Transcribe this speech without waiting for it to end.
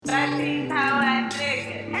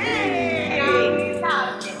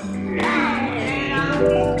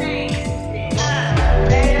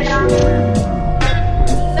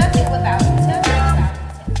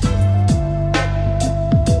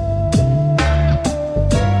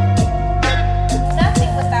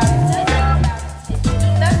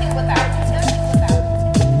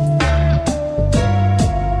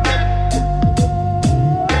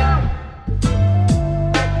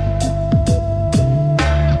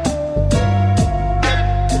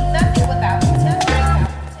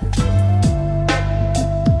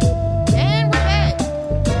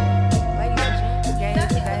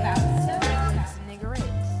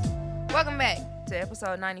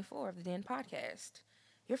episode 94 of the Den Podcast.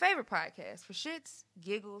 Your favorite podcast for shits,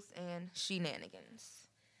 giggles, and shenanigans.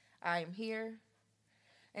 I am here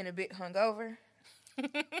and a bit hungover,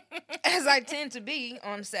 as I tend to be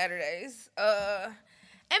on Saturdays. And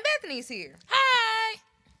Bethany's here. Hi!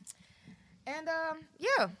 And,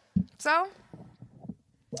 yeah. So,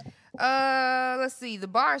 let's see. The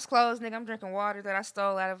bar is closed, nigga. I'm drinking water that I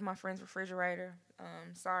stole out of my friend's refrigerator.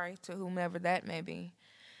 Sorry to whomever that may be.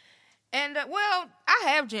 And, well, I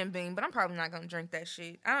have Jim Beam, but I'm probably not going to drink that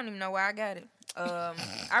shit. I don't even know why I got it.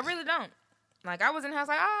 I really don't. Like, I was in the house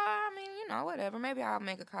like, whatever. Maybe I'll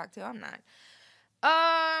make a cocktail. I'm not.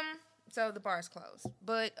 So the bar's closed.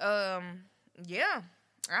 But, yeah,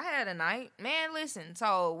 I had a night. Man, listen.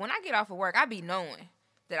 So when I get off of work, I be knowing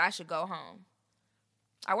that I should go home.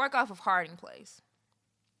 I work off of Harding Place.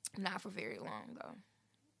 Not for very long, though.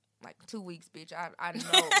 Like 2 weeks, bitch. I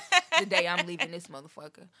know the day I'm leaving this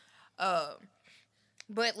motherfucker.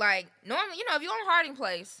 But like normally, if you're on Harding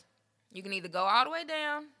Place, you can either go all the way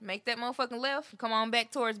down, make that motherfucking left, come on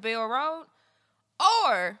back towards Bell Road,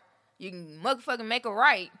 or you can motherfucking make a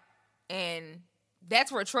right, and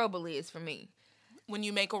that's where trouble is for me. When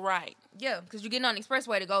you make a right. Yeah, because you're getting on the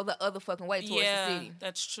expressway to go the other fucking way towards the city. Yeah,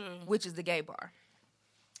 that's true. Which is the gay bar.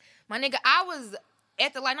 My nigga, I was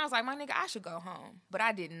at the light and I was like, my nigga, I should go home. But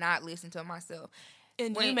I did not listen to myself.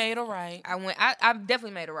 And you made a right. I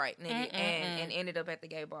definitely made a right, nigga, and ended up at the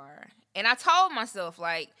gay bar. And I told myself,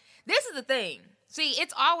 like, this is the thing. See,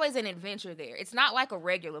 it's always an adventure there. It's not like a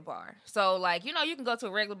regular bar. So, like, you can go to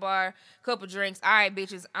a regular bar, couple drinks. All right,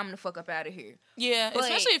 bitches, I'm the fuck up out of here. Yeah, but,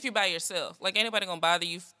 especially if you're by yourself. Like, anybody gonna bother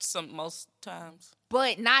you most times.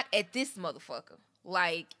 But not at this motherfucker.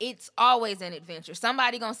 Like, it's always an adventure.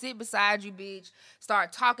 Somebody gonna sit beside you, bitch,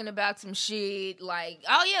 start talking about some shit. Like,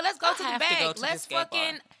 oh, yeah, let's go to the back. Let's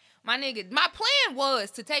fucking... My nigga, my plan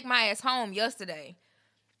was to take my ass home yesterday.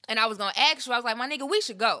 And I was gonna ask you, I was like, my nigga, we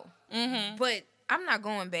should go. Mm-hmm. But I'm not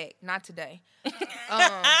going back. Not today.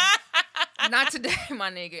 Not today,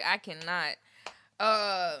 my nigga. I cannot.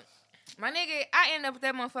 My nigga, I ended up with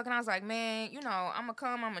that motherfucker, and I was like, man, I'm gonna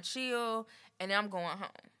come, I'm gonna chill, and then I'm going home.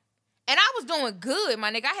 And I was doing good,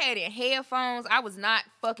 my nigga. I had in headphones. I was not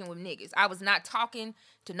fucking with niggas. I was not talking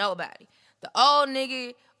to nobody. The old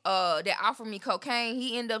nigga that offered me cocaine,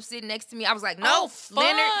 he ended up sitting next to me. I was like, no,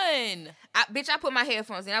 Leonard. I put my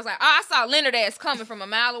headphones in. I was like, I saw Leonard ass coming from a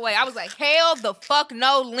mile away. I was like, hell the fuck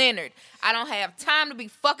no, Leonard. I don't have time to be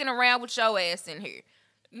fucking around with your ass in here.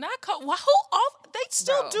 Not they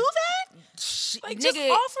still do that? Like, just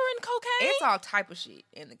offering cocaine? It's all type of shit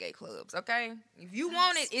in the gay clubs, okay? If you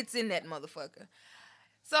want it, it's in that motherfucker.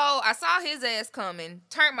 So, I saw his ass coming,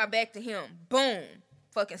 turned my back to him, boom,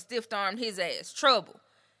 fucking stiff-armed his ass, trouble.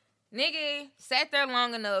 Nigga, sat there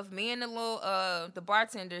long enough, me and the little, the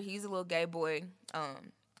bartender, he's a little gay boy,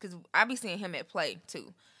 because I be seeing him at play,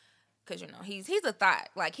 too. Because, he's a thought.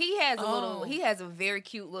 Like, he has a very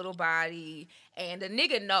cute little body, and the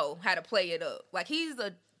nigga know how to play it up. Like, he's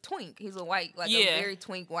a twink. He's a white, a very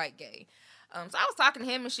twink white gay. So I was talking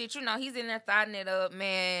to him and shit, he's in there thotting it up,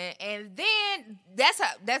 man. And then, that's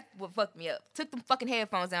what fucked me up. Took them fucking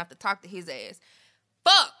headphones down to talk to his ass.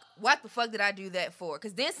 Fuck! What the fuck did I do that for?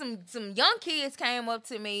 Because then some young kids came up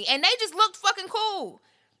to me, and they just looked fucking cool.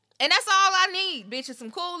 And that's all I need, bitch, is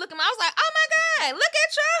some cool looking. I was like, oh my God, look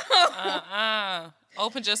at you.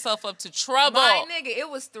 Opened yourself up to trouble. My nigga, it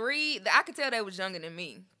was 3. I could tell they was younger than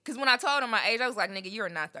me. Because when I told them my age, I was like, nigga, you're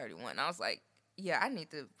not 31. I was like, yeah, I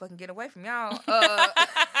need to fucking get away from y'all.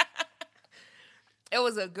 It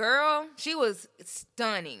was a girl. She was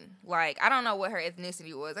stunning. Like, I don't know what her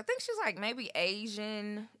ethnicity was. I think she's like maybe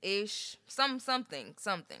Asian-ish. Something.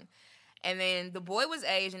 And then the boy was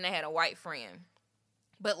Asian. They had a white friend.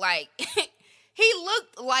 But, like, he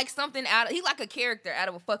looked like something he like a character out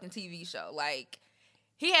of a fucking TV show. Like,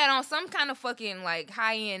 he had on some kind of fucking, like,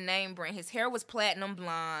 high-end name brand. His hair was platinum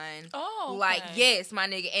blonde. Oh, okay. Like, yes, my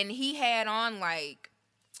nigga. And he had on, like,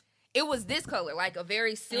 it was this color, like a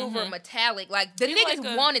very silver metallic. Like, the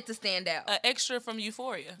niggas wanted to stand out. An extra from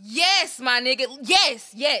Euphoria. Yes, my nigga.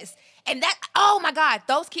 Yes. And that, oh my God,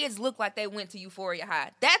 those kids look like they went to Euphoria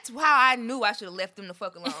High. That's how I knew I should have left them the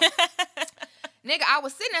fuck alone. Nigga, I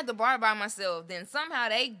was sitting at the bar by myself. Then somehow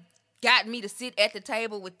they got me to sit at the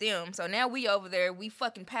table with them. So now we over there, we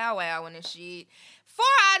fucking powwowing and shit. Before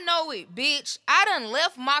I know it, bitch, I done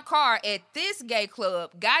left my car at this gay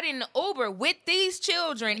club, got in the Uber with these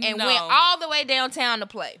children, and went all the way downtown to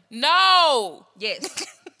play. No! Yes.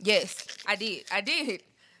 Yes, I did.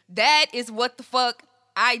 That is what the fuck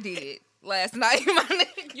I did last night, my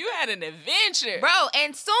nigga. You had an adventure. Bro,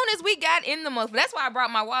 and soon as we got in the motherfucker, that's why I brought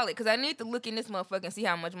my wallet, because I need to look in this motherfucker and see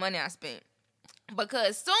how much money I spent.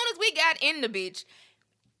 Because soon as we got in the bitch,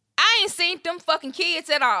 I ain't seen them fucking kids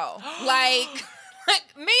at all. like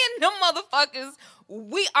me and them motherfuckers,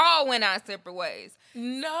 we all went our separate ways.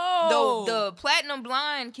 No. The platinum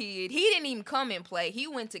blonde kid, he didn't even come and play. He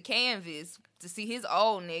went to Canvas to see his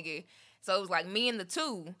old nigga. So it was like me and the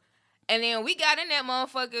two. And then we got in that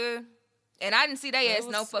motherfucker, and I didn't see they ass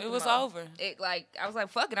no fucking It was more. over. I was like,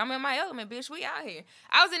 fuck it, I'm in my element, bitch. We out here.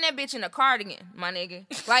 I was in that bitch in a cardigan, my nigga.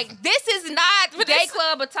 Like, this is not gay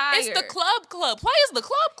club attire. It's the club. Play is the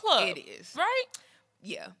club. It is. Right?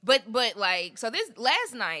 Yeah. But like, so this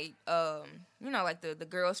last night, like the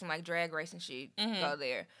girls from like Drag Race and shit go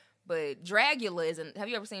there. But Dragula isn't. Have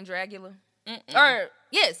you ever seen Dragula? Mm-mm. Or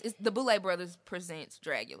yes, it's the Boulay Brothers presents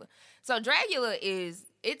Dragula. So Dragula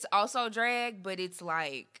it's also drag, but it's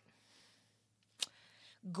like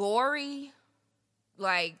gory,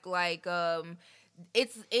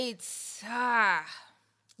 it's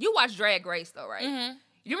you watch Drag Race though, right? Mm-hmm.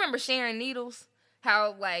 You remember Sharon Needles?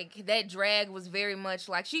 How like that drag was very much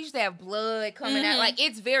like she used to have blood coming out, like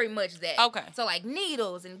it's very much that. Okay. So like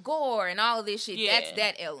needles and gore and all of this shit, that's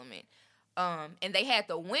that element. And they had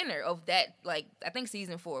the winner of that, like, I think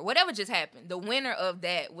season 4. Whatever just happened, the winner of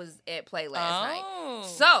that was at play last night.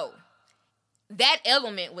 So, that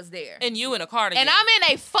element was there. And you in a cardigan. And I'm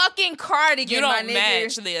in a fucking cardigan, you my don't nigga.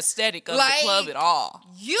 match the aesthetic of the club at all.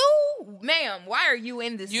 Ma'am, why are you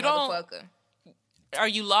in this motherfucker? Are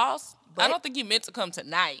you lost? I don't think you meant to come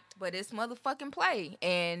tonight. But it's motherfucking play.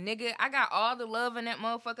 And, nigga, I got all the love in that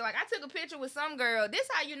motherfucker. Like, I took a picture with some girl. This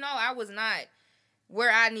how you know I was not where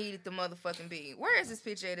I needed the motherfucking be. Where is this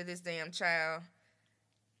picture of this damn child?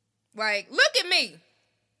 Like, look at me.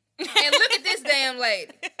 And look at this damn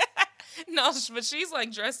lady. No, but she's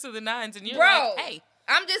like dressed to the nines and you're like, hey.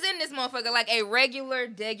 I'm just in this motherfucker like a regular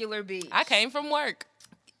bitch. I came from work.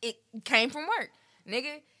 It came from work,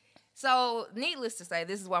 nigga. So, needless to say,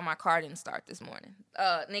 this is why my car didn't start this morning.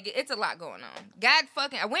 Nigga, it's a lot going on.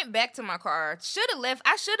 I went back to my car.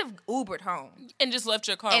 I should have Ubered home. And just left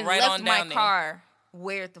your car and right on down there. And left my car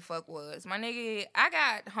where the fuck was. My nigga, I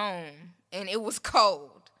got home and it was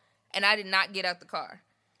cold and I did not get out the car.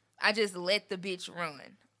 I just let the bitch run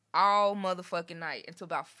all motherfucking night until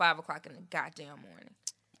about 5 o'clock in the goddamn morning.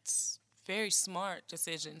 It's very smart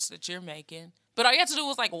decisions that you're making. But all you had to do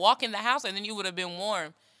was like walk in the house and then you would have been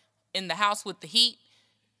warm in the house with the heat.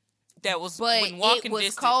 That was when walking distance. But it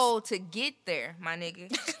was cold to get there, my nigga.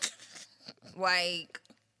 Like,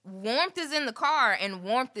 warmth is in the car and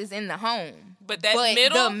warmth is in the home. But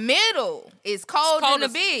the middle is cold in the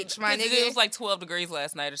bitch, my nigga. It was like 12 degrees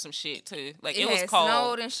last night or some shit, too. Like, it was cold. It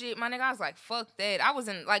snowed and shit, my nigga. I was like, fuck that. I was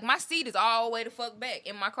in, like, my seat is all the way the fuck back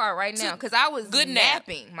in my car right now. Because I was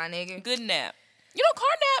napping, my nigga. Good nap. You know, car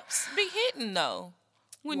naps be hitting, though,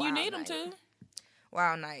 when you need them to.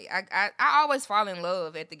 Wild night. I always fall in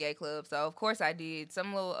love at the gay club, so of course I did.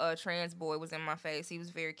 Some little trans boy was in my face. He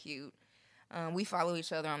was very cute. We follow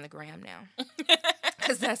each other on the gram now.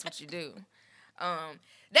 Because that's what you do. That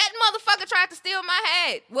motherfucker tried to steal my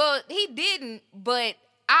hat. Well, he didn't, but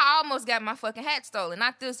I almost got my fucking hat stolen.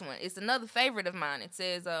 Not this one. It's another favorite of mine. It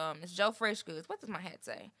says, it's Joe Fresh Goods. What does my hat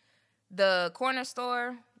say? The corner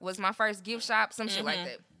store was my first gift shop. Some shit like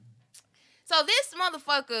that. So this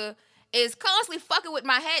motherfucker is constantly fucking with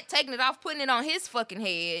my hat, taking it off, putting it on his fucking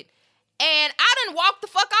head. And I done walked the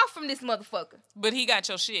fuck off from this motherfucker. But he got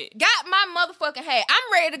your shit. Got my motherfucking hat.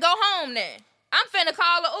 I'm ready to go home now. I'm finna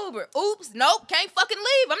call an Uber. Oops, nope, can't fucking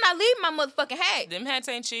leave. I'm not leaving my motherfucking hat. Them hats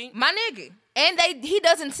ain't cheap. My nigga. And he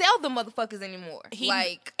doesn't sell the motherfuckers anymore.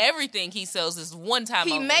 Everything he sells is one time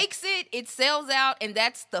only. He makes it sells out, and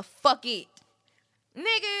that's the fuck it.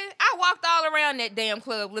 Nigga, I walked all around that damn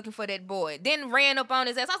club looking for that boy. Then ran up on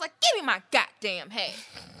his ass. I was like, give me my goddamn hat.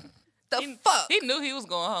 Fuck? He knew he was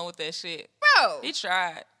going home with that shit. Bro. He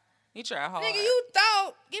tried. He tried hard. Nigga, you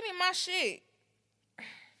thought, give me my shit.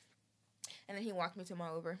 And then he walked me to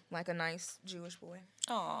my Uber like a nice Jewish boy.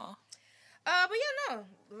 Aw. But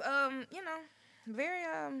very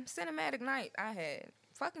cinematic night I had.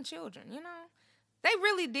 Fucking children, you know. They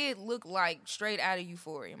really did look like straight out of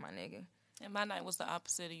Euphoria, my nigga. And my night was the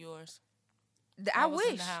opposite of yours. I was wish.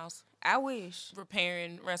 In the house. I wish.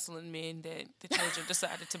 Repairing wrestling men that the children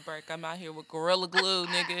decided to break. I'm out here with Gorilla Glue,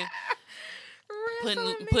 nigga.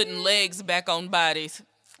 Putting legs back on bodies.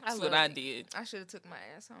 That's what I did. I should have took my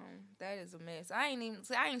ass home. That is a mess. I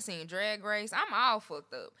ain't seen Drag Race. I'm all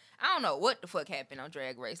fucked up. I don't know what the fuck happened on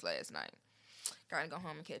Drag Race last night. Gotta go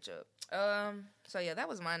home and catch up. So yeah, that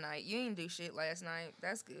was my night. You didn't do shit last night.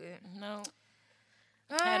 That's good. No.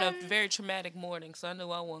 I had a very traumatic morning, so I knew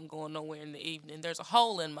I wasn't going nowhere in the evening. There's a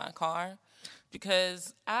hole in my car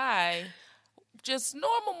because just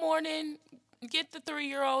normal morning, get the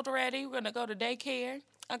 3-year-old ready. We're going to go to daycare.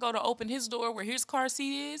 I go to open his door where his car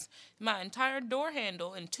seat is. My entire door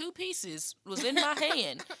handle in 2 pieces was in my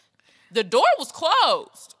hand. The door was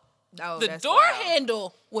closed. Oh, the door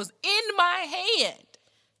handle was in my hand.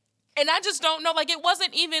 And I just don't know. Like, it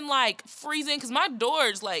wasn't even, like, freezing. Because my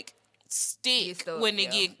doors, like, stick when they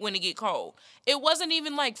get cold. It wasn't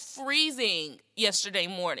even, like, freezing yesterday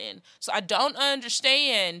morning. So I don't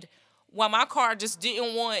understand why my car just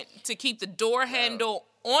didn't want to keep the door handle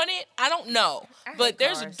on it. I don't know. But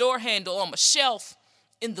there's a door handle on my shelf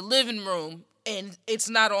in the living room, and it's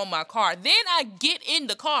not on my car. Then I get in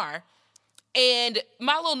the car, and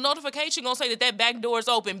my little notification gonna say that back door is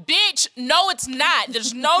open. Bitch, no, it's not.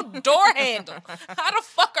 There's no door handle. How the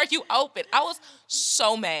fuck are you open? I was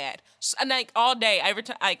so mad. And like all day, every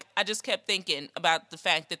time, I just kept thinking about the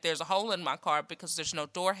fact that there's a hole in my car because there's no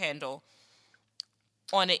door handle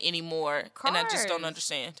on it anymore. Cars, and I just don't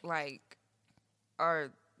understand. Like, are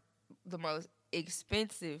the most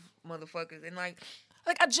expensive motherfuckers. And like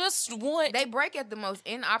I just want... They break at the most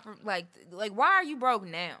like why are you broke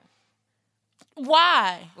now?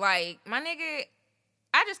 Why? Like, my nigga,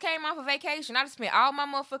 I just came off a vacation. I just spent all my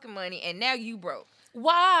motherfucking money, and now you broke.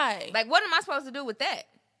 Why? Like, what am I supposed to do with that?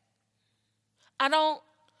 I don't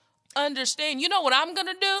understand. You know what I'm going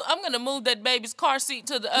to do? I'm going to move that baby's car seat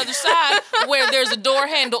to the other side where there's a door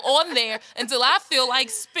handle on there until I feel like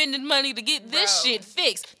spending money to get this shit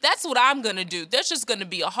fixed. That's what I'm going to do. There's just going to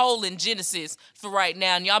be a hole in Genesis for right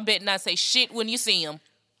now, and y'all better not say shit when you see them.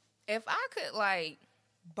 If I could, like,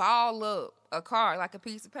 ball up a car like a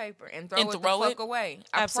piece of paper and throw it the fuck away,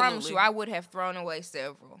 I promise you I would have thrown away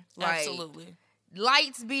several. Like, absolutely.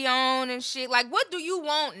 Lights be on and shit. Like, what do you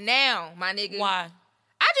want now, my nigga? Why?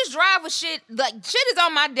 I just drive with shit. Like, shit is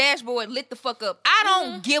on my dashboard lit the fuck up. I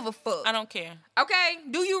don't give a fuck. I don't care. Okay?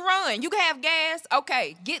 Do you run? You can have gas?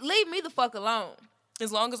 Okay. Leave me the fuck alone.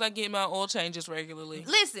 As long as I get my oil changes regularly.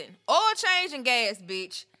 Listen, oil change and gas,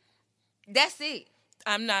 bitch. That's it.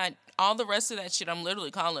 I'm not... All the rest of that shit, I'm literally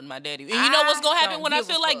calling my daddy. And you know what's going to happen when I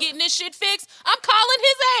feel like getting this shit fixed? I'm calling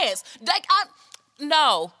his ass. Like,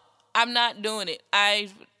 no, I'm not doing it. I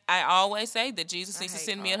always say that Jesus needs to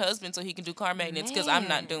send me a husband so he can do car maintenance because I'm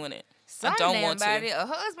not doing it. I don't want to. A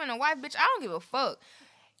husband and wife, bitch, I don't give a fuck.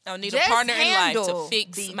 I need a partner in life to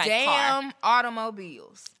fix my car. Damn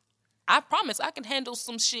automobiles. I promise I can handle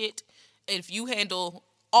some shit if you handle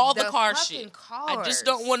all the car shit. Cars. I just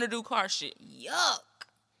don't want to do car shit. Yuck.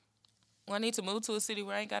 Well, I need to move to a city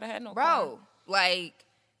where I ain't gotta have no car. Bro, like,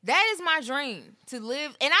 that is my dream, to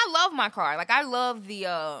live. And I love my car. Like, I love the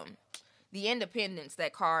independence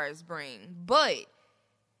that cars bring. But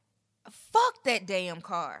fuck that damn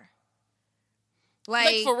car.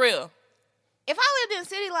 Like, for real. If I lived in a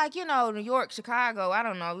city like, you know, New York, Chicago, I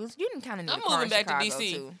don't know, you can kind of need a car in Chicago, to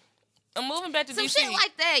DC. Too. I'm moving back to Some DC. Some shit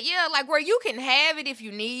like that, yeah. Like, where you can have it if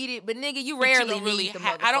you need it, but nigga, you rarely need the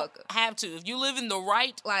motherfucker. I don't have to. If you live in the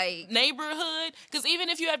right neighborhood, because even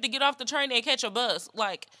if you have to get off the train and catch a bus,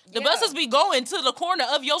 like, the buses be going to the corner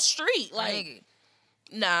of your street. Like, nigga.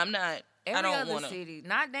 Nah, I'm not. I don't want to. City,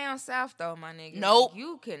 not down south though, my nigga. Nope. Like,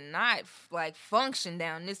 you cannot, like, function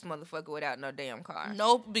down this motherfucker without no damn car.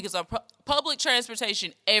 Nope, because our public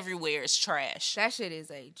transportation everywhere is trash. That shit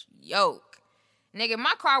is a joke. Nigga,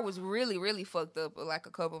 my car was really, really fucked up like a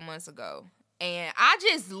couple months ago. And I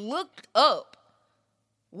just looked up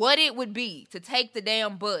what it would be to take the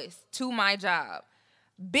damn bus to my job.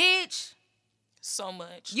 Bitch. So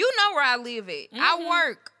much. You know where I live at. Mm-hmm. I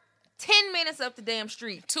work 10 minutes up the damn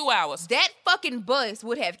street. 2 hours. That fucking bus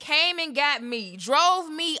would have came and got me, drove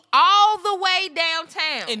me all the way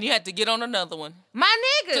downtown. And you had to get on another one. My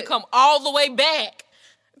nigga. To come all the way back.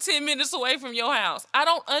 10 minutes away from your house. I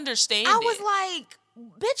don't understand I was like,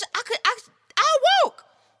 bitch, I woke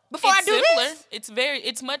before I do this.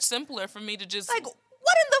 It's much simpler for me to just... Like, what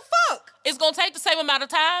in the fuck? It's going to take the same amount of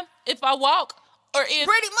time if I walk or if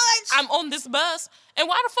pretty much I'm on this bus. And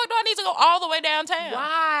why the fuck do I need to go all the way downtown?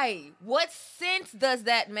 Why? What sense does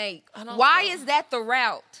that make? Why is that the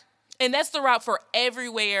route? And that's the route for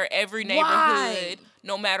everywhere, every neighborhood,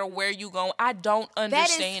 no matter where you go. I don't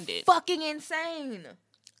understand it. That is fucking insane.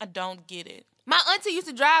 I don't get it. My auntie used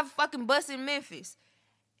to drive a fucking bus in Memphis.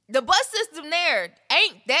 The bus system there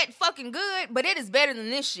ain't that fucking good, but it is better than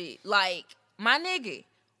this shit. Like, my nigga,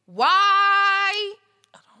 why?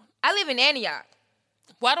 I live in Antioch.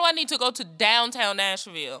 Why do I need to go to downtown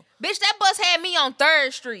Nashville? Bitch, that bus had me on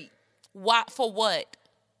 3rd Street. Why? For what?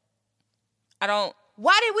 I don't...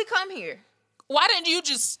 Why did we come here? Why didn't you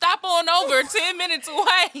just stop on over 10 minutes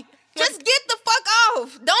away? Just get the fuck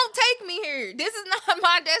off. Don't take me here. This is not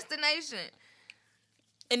my destination.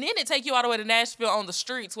 And then it take you all the way to Nashville on the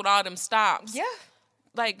streets with all them stops. Yeah.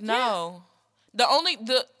 Like, no. Yeah.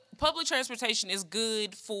 The public transportation is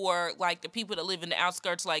good for, like, the people that live in the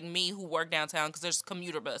outskirts like me who work downtown because there's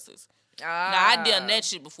commuter buses. Now, I done that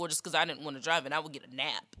shit before just because I didn't want to drive and I would get a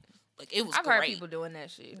nap. Like, it was I've great. heard people doing that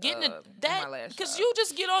shit. Getting because you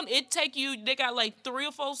just get on, they got like 3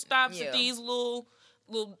 or 4 stops at these little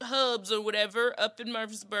hubs or whatever up in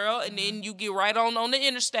Murfreesboro, and then you get right on the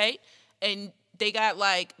interstate, and they got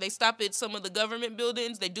like, they stop at some of the government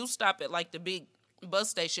buildings. They do stop at like the big bus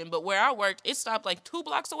station, but where I worked, it stopped like 2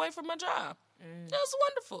 blocks away from my job. That was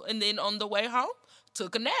wonderful. And then on the way home,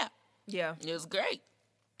 took a nap. Yeah. It was great.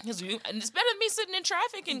 And it's better than me sitting in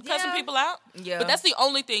traffic and cussing people out. Yeah. But that's the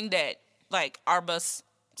only thing that, like, our bus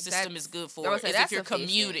system is good for, is if you're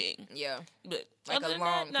commuting. Yeah. But like a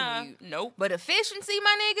long commute. Nope. But efficiency,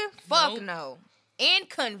 my nigga? Fuck no.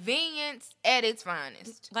 Inconvenience at its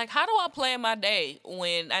finest. Like, how do I plan my day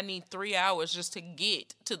when I need 3 hours just to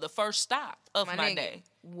get to the first stop of my day?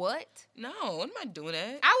 What? No, I'm not doing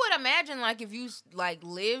that. I would imagine, like, if you, like,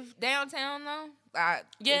 live downtown, though,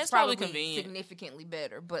 it's probably convenient. Significantly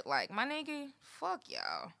better. But, like, my nigga, fuck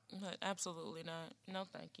y'all. But absolutely not. No,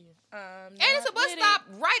 thank you. And it's a bus stop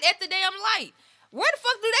right at the damn light. Where the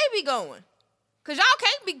fuck do they be going? Because y'all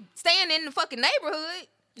can't be staying in the fucking neighborhood.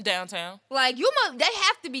 Downtown. Like, they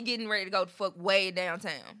have to be getting ready to go the fuck way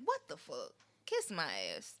downtown. What the fuck? Kiss my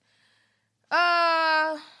ass.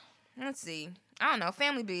 Let's see. I don't know.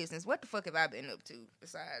 Family business. What the fuck have I been up to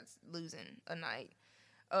besides losing a night?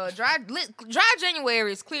 Dry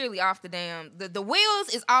January is clearly off the damn. The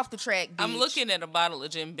wheels is off the track, bitch. I'm looking at a bottle of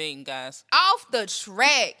Jim Beam, guys. Off the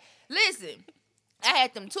track. Listen, I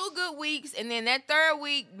had them 2 good weeks, and then that 3rd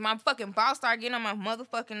week, my fucking boss started getting on my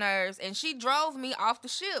motherfucking nerves, and she drove me off the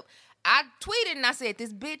ship. I tweeted and I said,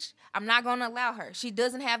 this bitch, I'm not going to allow her. She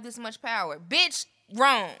doesn't have this much power. Bitch,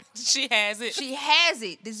 wrong. She has it. She has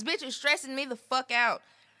it. This bitch is stressing me the fuck out.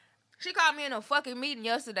 She called me in a fucking meeting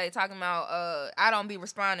yesterday talking about I don't be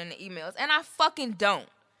responding to emails. And I fucking don't.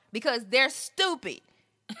 Because they're stupid.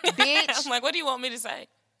 Bitch. I'm like, what do you want me to say?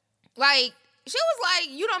 Like, she was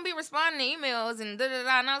like, you don't be responding to emails and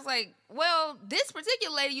da-da-da. And I was like, well, this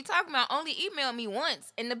particular lady you talking about only emailed me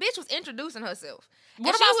once. And the bitch was introducing herself.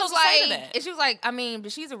 What am I supposed to say to that? And she was like, I mean,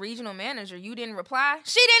 but she's a regional manager. You didn't reply?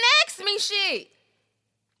 She didn't ask me shit.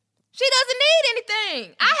 She doesn't need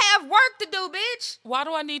anything. I have work to do, bitch. Why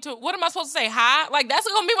do I need to? What am I supposed to say? Hi? Like, that's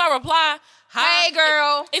going to be my reply. Hi. Hey,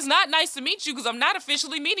 girl. It's not nice to meet you because I'm not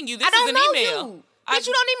officially meeting you. This is an email. You. Bitch,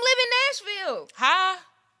 you don't even live in Nashville. Hi.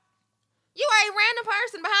 You are a random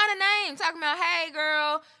person behind a name talking about, hey,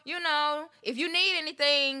 girl, you know, if you need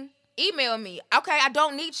anything, email me. Okay, I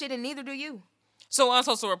don't need shit and neither do you. So I'm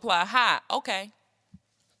supposed to reply, hi. Okay.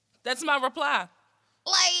 That's my reply.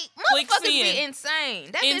 Like, motherfuckers be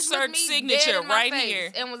insane. That insert bitch signature right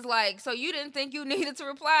here. And was like, so you didn't think you needed to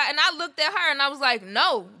reply? And I looked at her and I was like,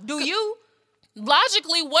 no. Do you?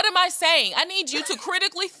 Logically, what am I saying? I need you to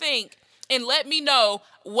critically think and let me know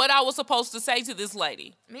what I was supposed to say to this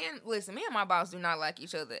lady. Listen, me and my boss do not like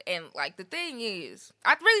each other. And, like, the thing is,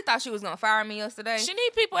 I really thought she was going to fire me yesterday. She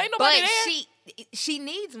need people. Ain't nobody there. But she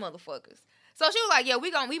needs motherfuckers. So she was like, yeah,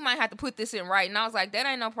 we might have to put this in right. And I was like, that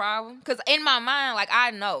ain't no problem. Because in my mind, like,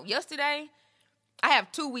 I know. Yesterday, I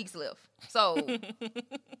have 2 weeks left. So,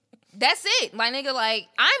 that's it. My nigga, like,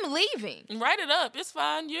 I'm leaving. Write it up. It's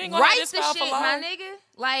fine. You ain't gonna have this file for long. My nigga.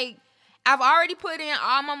 Like, I've already put in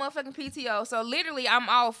all my motherfucking PTO. So, literally, I'm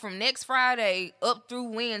off from next Friday up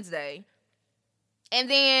through Wednesday. And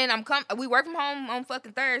then we work from home on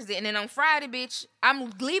fucking Thursday. And then on Friday, bitch,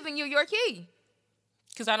 I'm leaving you your key.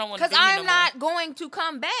 Because I don't want to be here no more. Because I'm not going to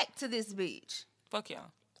come back to this bitch. Fuck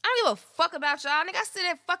y'all. I don't give a fuck about y'all. Nigga, I sit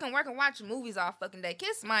at fucking work and watch movies all fucking day.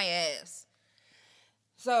 Kiss my ass.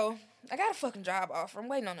 So, I got a fucking job offer. I'm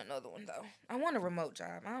waiting on another one, though. I want a remote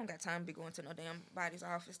job. I don't got time to be going to no damn body's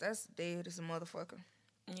office. That's dead as a motherfucker.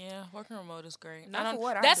 Yeah, working remote is great.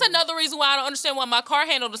 That's another reason why I don't understand why my car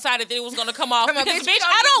handle decided that it was going to come off. Because, bitch,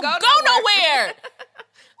 I don't go nowhere.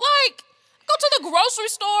 Like, go to the grocery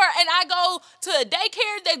store and I go to a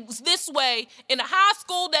daycare that's this way and a high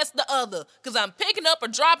school that's the other because I'm picking up or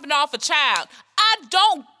dropping off a child. I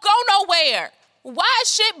don't go nowhere. Why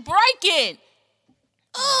is shit breaking?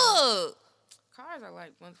 Ugh. Cars are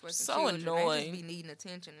like motherfucking so children. annoying. They just be needing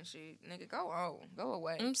attention and shit. Nigga, go on. Go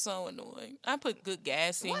away. I'm so annoying. I put good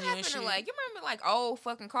gas in you and shit. You remember like old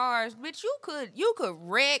fucking cars? Bitch, you could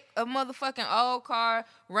wreck a motherfucking old car,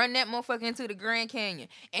 run that motherfucker into the Grand Canyon.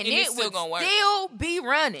 And it still would gonna work. Still be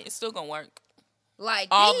running. It's still gonna work. Like,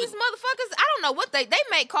 these motherfuckers, I don't know what they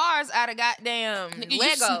make cars out of goddamn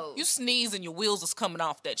Legos. You sneeze and your wheels is coming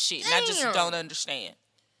off that shit. Damn. And I just don't understand.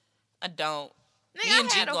 I don't. Nigga, Me and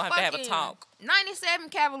G gonna have to have a talk. 97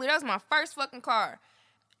 Cavalier, that was my first fucking car.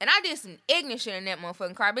 And I did some ignorant shit in that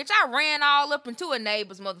motherfucking car. Bitch, I ran all up into a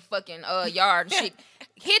neighbor's motherfucking yard and shit.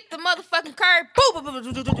 Hit the motherfucking curb. Boom, boom, boom,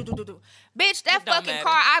 boom, boom, boom, boom, boom. Bitch, that fucking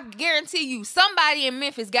car, I guarantee you, somebody in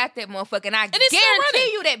Memphis got that motherfucker. And I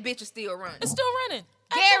guarantee you that bitch is still running. It's still running.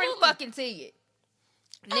 Guarantee it.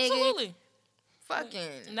 Absolutely. Nigga,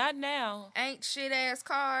 fucking. Not now. Ain't shit ass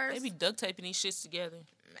cars. They be duct taping these shits together.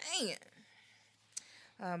 Man.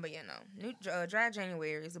 But yeah, no. New Dry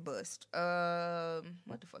January is a bust.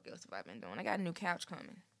 What the fuck else have I been doing? I got a new couch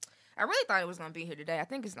coming. I really thought it was gonna be here today. I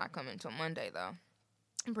think it's not coming until Monday though.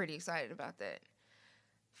 I'm pretty excited about that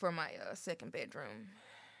for my second bedroom,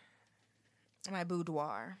 my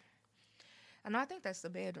boudoir. I think that's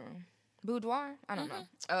the bedroom. Boudoir? I don't know.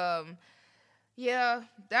 Yeah,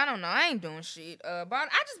 I don't know. I ain't doing shit. But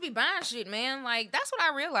I just be buying shit, man. Like that's what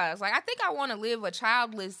I realized. Like I think I want to live a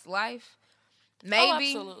childless life.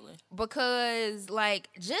 Maybe. Oh, absolutely. Because, like,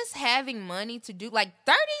 just having money to do, like,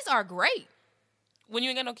 30s are great. When you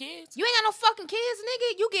ain't got no kids? You ain't got no fucking kids,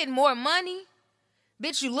 nigga. You getting more money.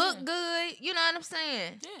 Bitch, you look good. You know what I'm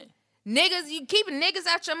saying? Yeah. Niggas, you keeping niggas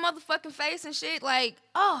out your motherfucking face and shit. Like,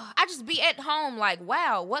 oh, I just be at home like,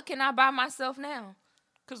 wow, what can I buy myself now?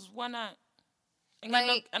 Because why not?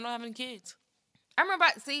 I don't have any kids. I remember,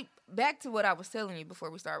 back to what I was telling you before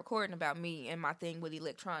we started recording about me and my thing with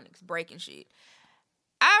electronics, breaking shit.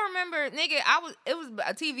 I remember, nigga, it was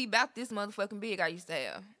a TV about this motherfucking big I used to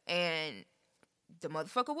have, and the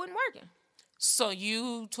motherfucker wasn't working. So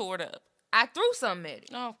you tore it up. I threw something at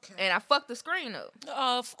it. Okay. And I fucked the screen up.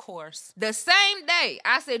 Of course. The same day,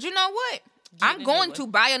 I said, you know what? I'm going to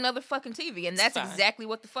buy another fucking TV, and that's exactly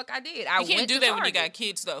what the fuck I did. You can't do that when you got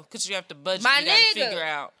kids, though, because you have to budget. You got to figure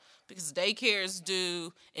out. Because daycares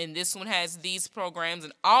do, and this one has these programs,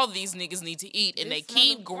 and all these niggas need to eat, and they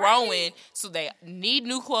keep growing, so they need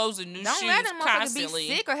new clothes and new shoes constantly. Don't let them motherfuckers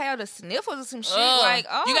be sick or have the sniffles or some shit.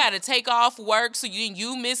 You got to take off work, so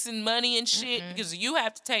you missing money and shit, because you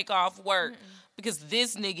have to take off work, because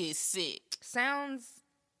this nigga is sick. Sounds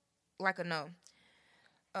like a no.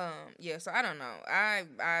 Yeah, so I don't know.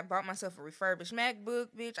 I bought myself a refurbished MacBook,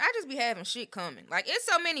 bitch. I just be having shit coming. Like, it's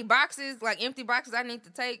so many boxes, like empty boxes I need to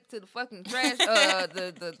take to the fucking trash,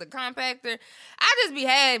 the compactor. I just be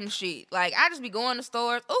having shit. Like, I just be going to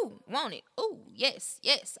stores. Ooh, want it. Ooh, yes,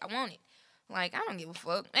 I want it. Like, I don't give a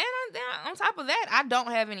fuck. And on top of that, I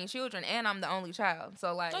don't have any children, and I'm the only child.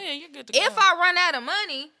 So, like, you're good to go. If I run out of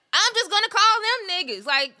money, I'm just gonna call them niggas.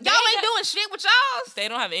 Like, y'all ain't doing shit with y'all. They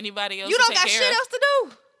don't have anybody else. You don't got shit else to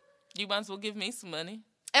do. You might as well give me some money.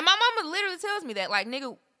 And my mama literally tells me that, like,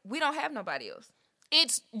 nigga, we don't have nobody else.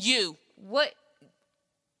 It's you. What?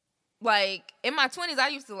 Like, in my 20s, I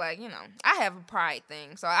used to, like, you know, I have a pride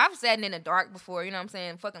thing. So I've sat in the dark before, you know what I'm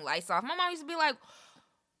saying? Fucking lights off. My mom used to be like,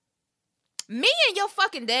 me and your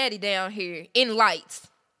fucking daddy down here in lights.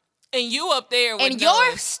 And you up there with and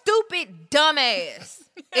your stupid dumb ass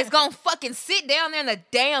is gonna fucking sit down there in the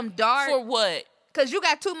damn dark. For what? Because you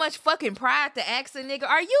got too much fucking pride to ask a nigga.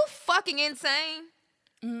 Are you fucking insane?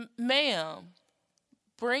 Ma'am.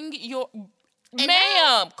 Call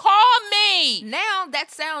me. Now that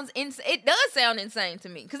sounds insane. It does sound insane to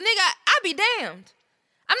me. Because, nigga, I be damned.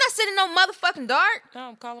 I'm not sitting no motherfucking dark. No,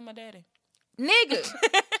 I'm calling my daddy. Nigga,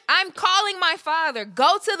 I'm calling my father.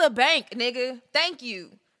 Go to the bank, nigga. Thank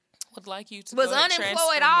you. Would like you to was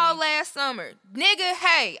unemployed all last summer. Nigga,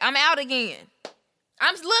 hey, I'm out again.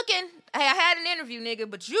 I'm looking. Hey, I had an interview, nigga,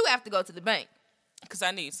 but you have to go to the bank. Because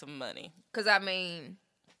I need some money. Because, I mean...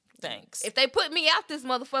 Thanks. If they put me out this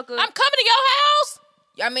motherfucker... I'm coming to your house!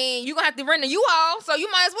 I mean, you gonna have to rent a U-Haul, so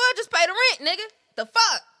you might as well just pay the rent, nigga. The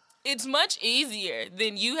fuck? It's much easier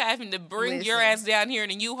than you having to bring your ass down here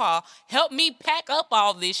in a U-Haul, help me pack up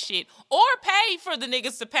all this shit, or pay for the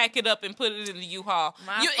niggas to pack it up and put it in the U-Haul.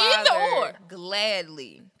 Either or.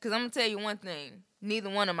 Gladly. Because I'm gonna tell you one thing.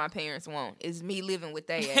 Neither one of my parents want is me living with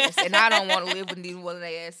their ass. And I don't want to live with neither one of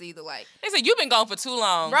their ass either. Like, they said, you've been gone for too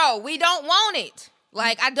long. Bro, we don't want it.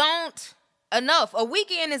 Like, I don't. Enough. A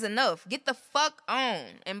weekend is enough. Get the fuck on.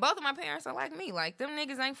 And both of my parents are like me. Like, them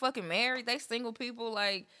niggas ain't fucking married. They single people.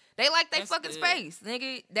 Like, they like they fucking space.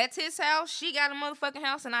 Nigga, that's his house. She got a motherfucking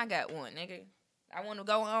house and I got one, nigga. I want to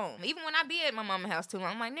go home. Even when I be at my mama's house too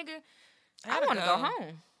long, I'm like, nigga, I want to go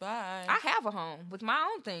home. Bye. I have a home with my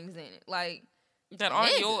own things in it. Like, that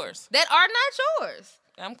aren't yours. That are not yours.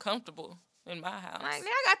 I'm comfortable in my house. Like,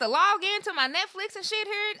 I got to log into my Netflix and shit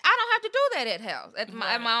here. I don't have to do that at house, at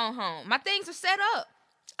my own home. My things are set up.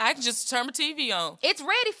 I can just turn my TV on. It's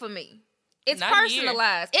ready for me. It's not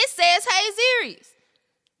personalized. It says, hey, Sirius.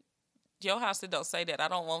 Your house that don't say that. I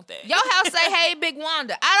don't want that. Your house say, "Hey, Big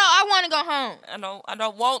Wanda." I want to go home. I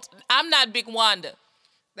don't want. I'm not Big Wanda.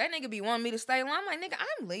 That nigga be wanting me to stay long. I'm like, nigga,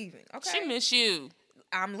 I'm leaving. Okay. She miss you.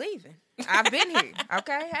 I'm leaving. I've been here.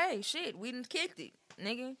 Okay. Hey, shit, we done kicked it,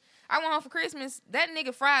 nigga. I went home for Christmas. That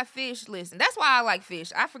nigga fried fish. Listen, that's why I like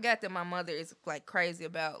fish. I forgot that my mother is like crazy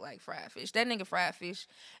about like fried fish. That nigga fried fish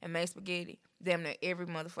and made spaghetti damn near every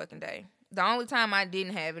motherfucking day. The only time I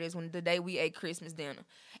didn't have it is when the day we ate Christmas dinner.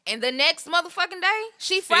 And the next motherfucking day,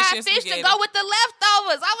 she fried fish to go with the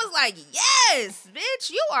leftovers. I was like, yes, bitch,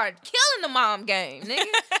 you are killing the mom game, nigga.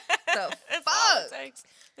 The fuck?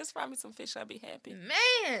 Just fry me some fish, I'll be happy.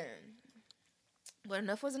 Man. But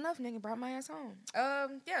enough was enough, nigga. Brought my ass home.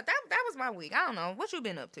 Yeah, that was my week. I don't know. What you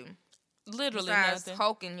been up to? Literally besides nothing.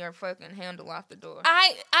 Hulking your fucking handle off the door.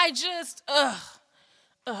 I just, other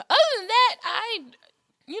than that,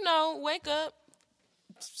 wake up,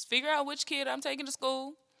 figure out which kid I'm taking to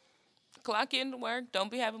school, clock in to work, don't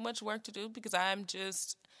be having much work to do because I'm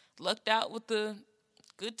just lucked out with the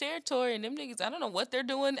good territory and them niggas. I don't know what they're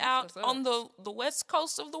doing out on the west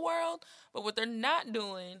coast of the world, but what they're not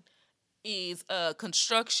doing is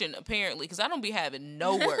construction apparently because I don't be having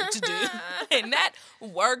no work to do and that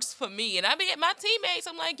works for me. And I be at my teammates,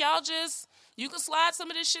 I'm like, y'all you can slide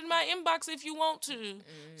some of this shit in my inbox if you want to.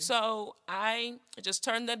 So I just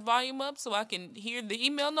turn that volume up so I can hear the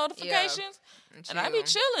email notifications and I be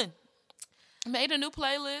chilling. Made a new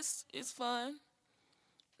playlist. It's fun.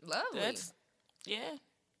 Lovely.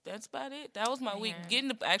 That's about it. That was my week.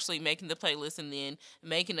 Actually making the playlist and then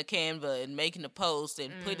making a Canva and making a post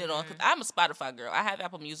and putting it on. Cause I'm a Spotify girl. I have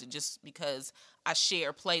Apple Music just because I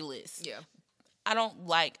share playlists. Yeah. I don't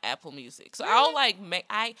like Apple Music. So I don't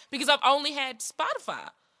because I've only had Spotify.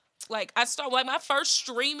 Like my first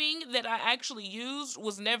streaming that I actually used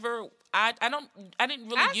was never. I didn't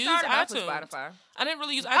really use iTunes. Spotify. I didn't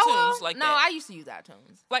really use iTunes that. No, I used to use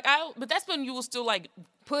iTunes. But that's when you were still like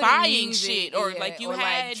buying music, shit or like you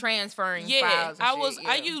had like transferring files.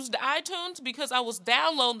 I used iTunes because I was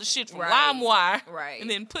downloading the shit from LimeWire, and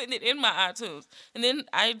then putting it in my iTunes. And then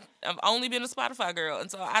I've only been a Spotify girl,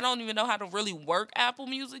 and so I don't even know how to really work Apple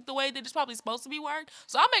Music the way that it's probably supposed to be worked.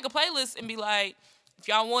 So I'll make a playlist and be like, if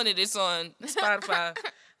y'all want it, it's on Spotify.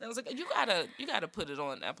 I was like, you gotta put it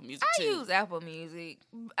on Apple Music too. I use Apple Music.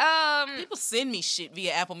 People send me shit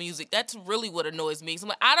via Apple Music. That's really what annoys me. So I'm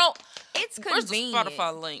like, I don't. It's where's convenient. the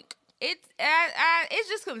Spotify link? It's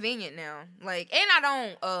just convenient now. Like, and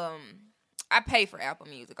I don't. I pay for Apple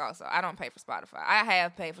Music also. I don't pay for Spotify. I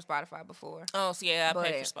have paid for Spotify before. Oh, so yeah, I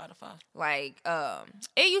pay for Spotify. Like,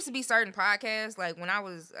 it used to be certain podcasts. Like when I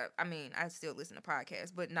was, I still listen to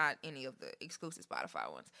podcasts, but not any of the exclusive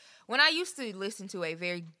Spotify ones. When I used to listen to a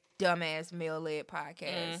very dumbass male-led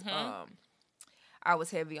podcast, I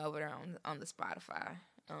was heavy over there on the Spotify.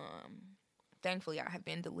 Thankfully, I have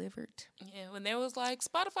been delivered. Yeah, when there was like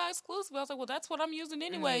Spotify exclusive, I was like, well, that's what I'm using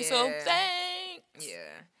anyway. So thanks.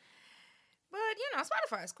 Yeah. But,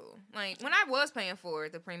 Spotify is cool. Like, when I was paying for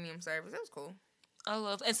the premium service, it was cool. I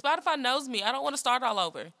love it. And Spotify knows me. I don't want to start all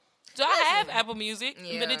over. So I have Apple Music,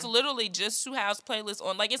 but it's literally just to house playlists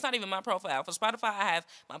on. Like, it's not even my profile. For Spotify, I have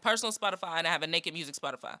my personal Spotify, and I have a Naked Music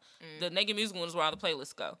Spotify. The Naked Music one is where all the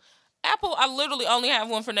playlists go. Apple, I literally only have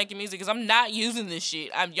one for Naked Music because I'm not using this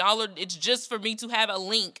shit. It's just for me to have a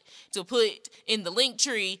link to put in the link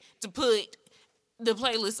tree to put the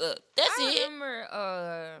playlist up. That's it. I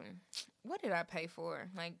remember... what did I pay for?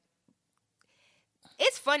 Like,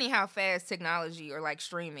 it's funny how fast technology or like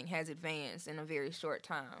streaming has advanced in a very short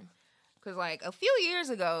time. Cause like a few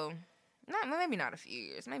years ago, maybe not a few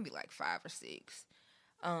years, maybe like 5 or 6.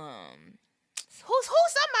 Somebody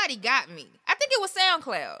got me. I think it was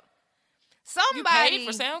SoundCloud. You paid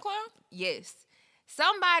for SoundCloud? Yes.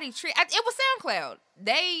 It was SoundCloud.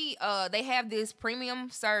 They have this premium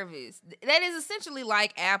service that is essentially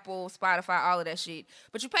like Apple, Spotify, all of that shit.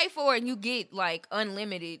 But you pay for it and you get like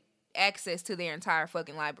unlimited access to their entire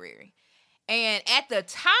fucking library. And at the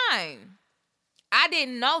time, I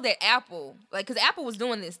didn't know that Apple, like, cause Apple was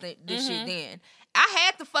doing this shit then. I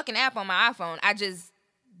had the fucking app on my iPhone. I just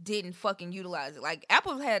didn't fucking utilize it. Like,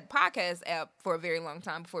 Apple had podcast app for a very long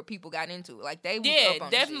time before people got into it. Like, they was up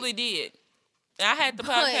on definitely did. I had the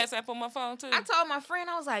podcast app on my phone, too. I told my friend,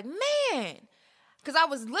 I was like, man, because I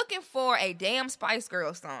was looking for a damn Spice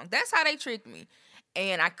Girls song. That's how they tricked me.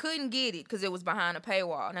 And I couldn't get it because it was behind a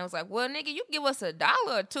paywall. And I was like, well, nigga, you give us $1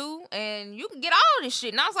 or $2 and you can get all this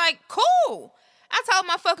shit. And I was like, cool. I told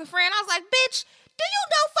my fucking friend, I was like, bitch, do you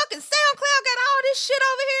know fucking SoundCloud got all this shit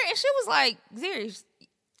over here? And she was like, serious,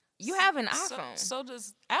 you have an iPhone. So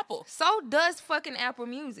does Apple. So does fucking Apple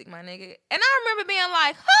Music, my nigga. And I remember being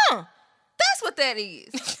like, that's what that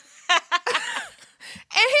is.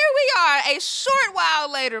 And here we are, a short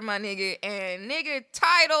while later, my nigga, and nigga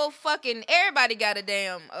Tidal, fucking everybody got a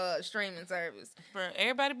damn streaming service. Bro,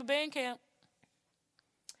 everybody but Bandcamp.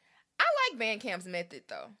 I like Bandcamp's method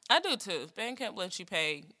though. I do too. Bandcamp lets you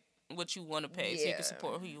pay what you want to pay, so you can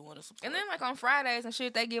support who you want to support. And then like on Fridays and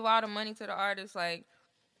shit, they give all the money to the artists. Like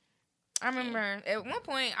I remember at one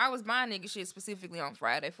point I was buying nigga shit specifically on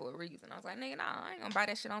Friday for a reason. I was like, nigga, nah, I ain't gonna buy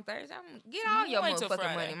that shit on Thursday. I'm gonna get all your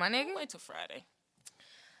motherfucking money, my nigga. Wait till Friday.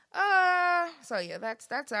 So yeah,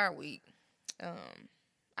 that's our week.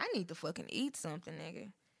 I need to fucking eat something,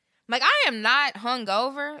 nigga. Like, I am not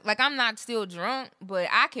hungover. Like, I'm not still drunk, but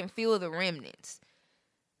I can feel the remnants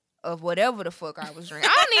of whatever the fuck I was drinking.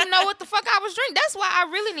 I don't even know what the fuck I was drinking. That's why I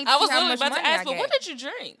really need to see how much money I got. I was about to ask, but what did you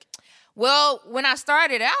drink? Well, when I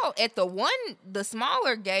started out at the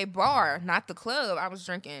smaller gay bar, not the club, I was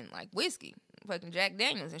drinking, like, whiskey, fucking Jack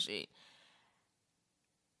Daniels and shit.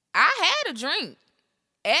 I had a drink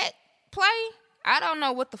at play. I don't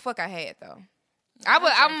know what the fuck I had, though.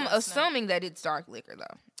 I'm assuming that it's dark liquor,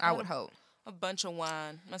 though. I would hope. A bunch of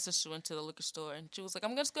wine. My sister went to the liquor store, and she was like,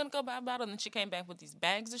 I'm just going to go buy a bottle. And then she came back with these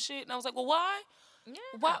bags of shit. And I was like, well, why? Yeah.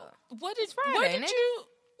 Why is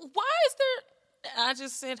there... I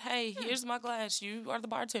just said, hey, here's my glass. You are the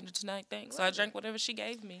bartender tonight. Thanks. So I drank whatever she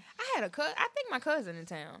gave me. I think my cousin in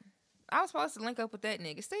town. I was supposed to link up with that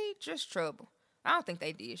nigga. See, just trouble. I don't think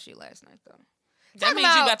they did shit last night, though. That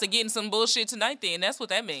means you about to get in some bullshit tonight then. That's what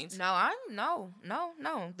that means. No.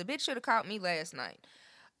 The bitch should have caught me last night.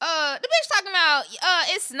 The bitch talking about,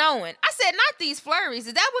 it's snowing. I said, not these flurries.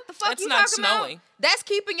 Is that what the fuck you talking about? That's not snowing. That's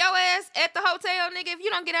keeping your ass at the hotel, nigga, if you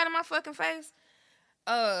don't get out of my fucking face.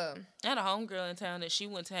 I had a homegirl in town that she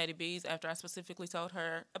went to Hattie B's after I specifically told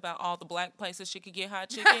her about all the black places she could get hot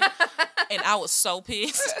chicken. And I was so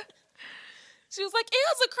pissed. She was like, it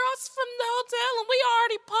was across from the hotel and we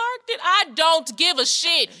already parked it. I don't give a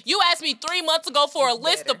shit. You asked me 3 months ago for a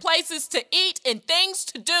list of places to eat and things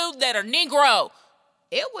to do that are Negro.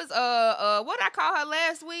 It was, what did I call her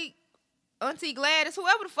last week? Auntie Gladys,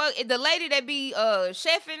 whoever the fuck, the lady that be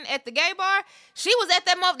chefing at the gay bar, she was at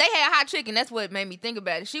that month. They had hot chicken. That's what made me think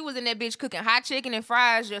about it. She was in that bitch cooking hot chicken and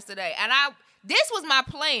fries yesterday. And this was my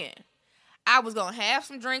plan. I was gonna have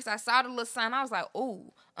some drinks. I saw the little sign. I was like,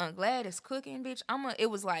 "Ooh, Aunt Gladys cooking, bitch." It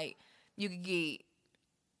was like you could get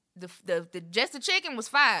the just the chicken was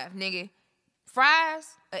 $5, nigga. Fries,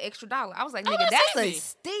 an extra $1. I was like, nigga, that's a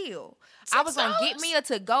steal. I was gonna get me a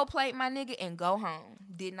to-go plate, my nigga, and go home.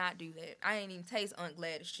 Did not do that. I ain't even taste Aunt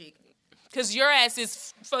Gladys chicken. Cause your ass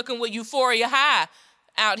is fucking with Euphoria High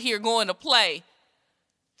out here going to play.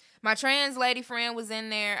 My trans lady friend was in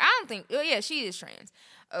there. I don't think. Oh yeah, she is trans.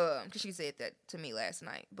 Because she said that to me last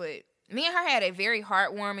night. But me and her had a very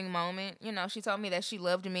heartwarming moment. You know, she told me that she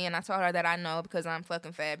loved me, and I told her that I know because I'm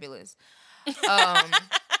fucking fabulous.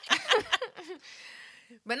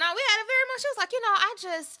 But no, we had a very much. She was like,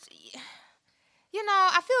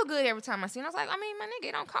 I feel good every time I see her. I was like, I mean, my nigga,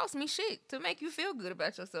 it don't cost me shit to make you feel good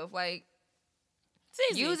about yourself. Like,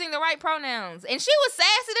 using the right pronouns. And she was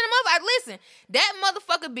sassy to the mother. Listen, that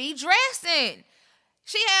motherfucker be dressing.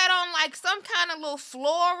 She had on like some kind of little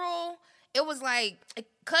floral. It was like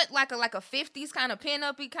cut like a 50s kind of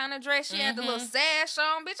pin-up-y kind of dress. She had the little sash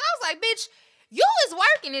on, bitch. I was like, bitch, you is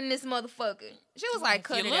working in this motherfucker. She was like,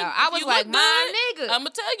 cut it out. I was like, my nigga. I'm gonna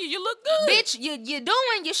tell you look good. Bitch, you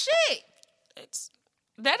doing your shit.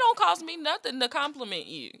 That don't cost me nothing to compliment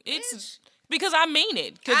you. It's because I mean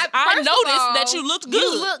it. Because I noticed that you looked good.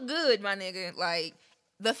 You look good, my nigga. Like,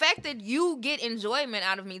 the fact that you get enjoyment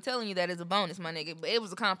out of me telling you that is a bonus, my nigga. But it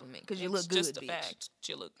was a compliment because you look good, just bitch. Fact.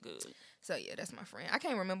 You look good. So, yeah, that's my friend. I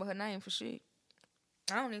can't remember her name for shit.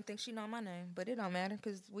 I don't even think she know my name. But it don't matter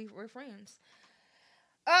because we're friends.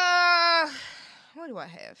 What do I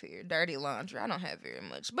have here? Dirty laundry. I don't have very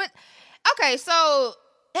much. But, okay, so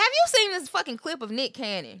have you seen this fucking clip of Nick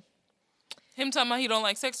Cannon? Him talking about he don't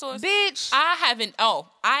like sex toys? Bitch. I have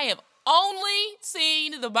only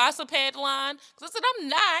seen the Bossa Pad line. Because I said I'm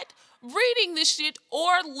not reading this shit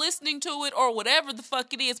or listening to it or whatever the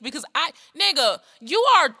fuck it is. Because nigga, you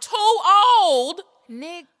are too old.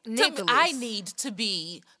 Nicholas. I need to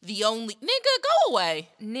be the only... Nigga, go away.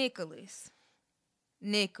 Nicholas.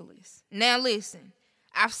 Now listen.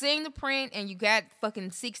 I've seen the print and you got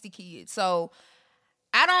fucking 60 kids. So...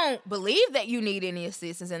 I don't believe that you need any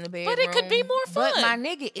assistance in the bedroom. But it could be more fun. But my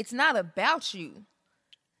nigga, it's not about you.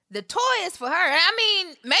 The toy is for her. I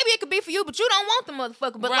mean, maybe it could be for you, but you don't want the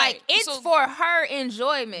motherfucker. But like, it's for her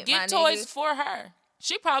enjoyment, my nigga. Get toys for her.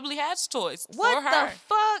 She probably has toys for her. What the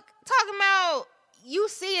fuck? Talking about you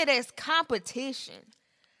see it as competition.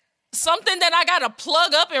 something that I gotta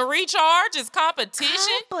plug up and recharge is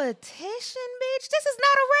competition? Competition, bitch? This is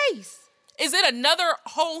not a race. Is it another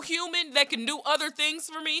whole human that can do other things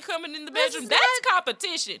for me coming in the bedroom? That's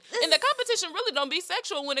competition. And the competition really don't be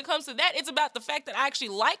sexual when it comes to that. It's about the fact that I actually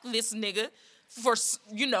like this nigga for,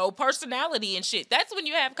 personality and shit. That's when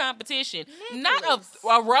you have competition. Nicholas.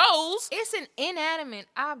 Not a rose. It's an inanimate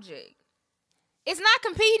object. It's not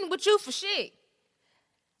competing with you for shit.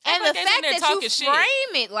 And the fact that you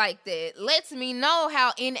frame it like that lets me know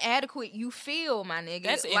how inadequate you feel, my nigga.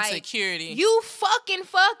 That's insecurity. You fucking.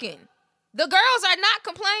 The girls are not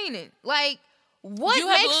complaining. Like, what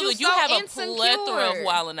makes you so insecure? You have a plethora of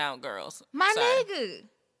wilding out girls. My nigga.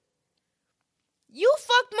 You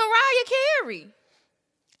fucked Mariah Carey.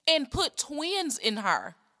 And put twins in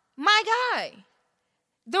her. My guy.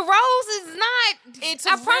 The rose is not,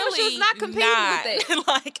 I promise you, it's not competing with that.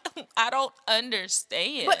 Like, I don't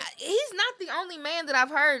understand. But he's not the only man that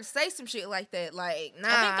I've heard say some shit like that. Like,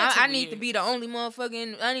 I need to be the only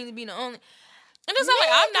motherfucking, I need to be the only. And it's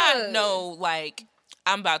not like,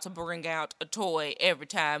 I'm about to bring out a toy every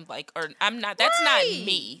time. Like, or I'm not, that's not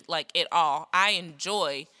me, like, at all. I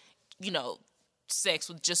enjoy, sex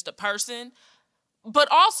with just a person. But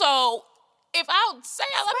also, if I'll say,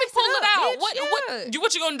 let me pull it out. Bitch,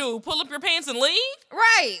 what you gonna do? Pull up your pants and leave?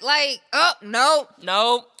 Right. Like, no,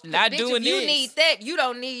 not doing if you need that, you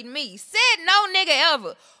don't need me. Said no nigga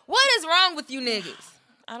ever. What is wrong with you niggas?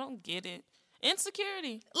 I don't get it.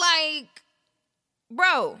 Insecurity. Like,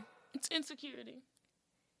 bro. It's insecurity.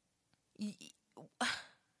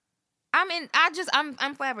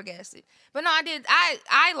 I'm flabbergasted. But no,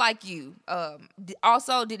 I like you,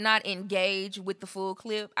 also did not engage with the full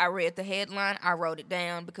clip. I read the headline. I wrote it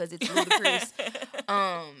down because it's ludicrous.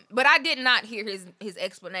 But I did not hear his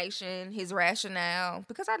explanation, his rationale,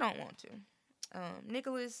 because I don't want to.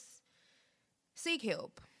 Nicholas, seek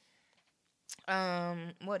help.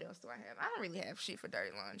 What else do I have? I don't really have shit for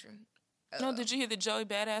dirty laundry. No, did you hear that Joey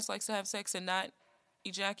Badazz likes to have sex and not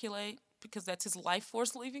ejaculate because that's his life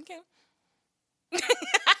force leaving him?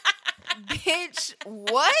 Bitch,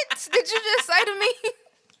 what did you just say to me?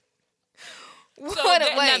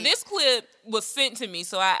 Now this clip was sent to me,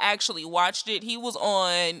 so I actually watched it. He was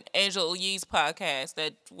on Angela Yee's podcast.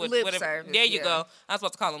 Service, there you go. I was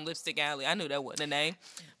about to call him Lipstick Alley. I knew that wasn't a name.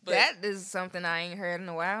 But that is something I ain't heard in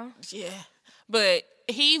a while. Yeah. But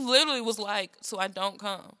he literally was like, so I don't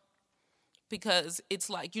come. Because it's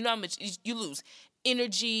like, how much you lose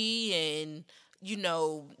energy and,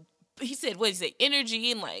 he said,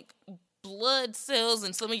 energy and like blood cells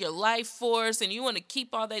and some of your life force, and you want to keep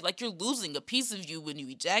all that, like you're losing a piece of you when you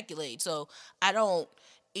ejaculate. So I don't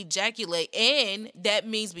ejaculate, and that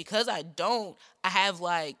means because I have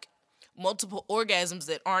like multiple orgasms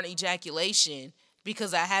that aren't ejaculation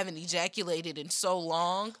because I haven't ejaculated in so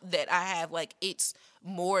long that I have like it's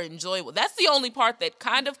more enjoyable. That's the only part that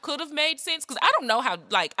kind of could have made sense because I don't know how,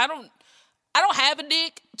 like, I don't have a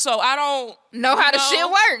dick, so I don't know how the shit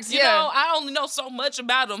works. I only know so much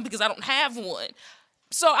about them because I don't have one.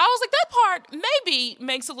 So I was like, that part maybe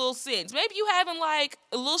makes a little sense. Maybe you having like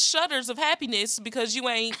little shudders of happiness because you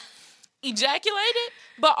ain't ejaculated,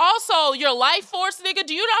 but also your life force, nigga.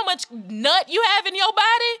 Do you know how much nut you have in your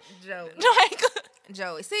body?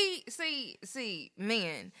 Joey, see,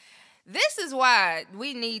 men. This is why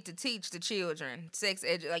we need to teach the children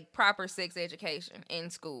proper sex education in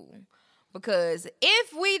school. Because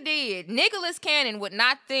if we did, Nicholas Cannon would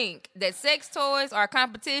not think that sex toys are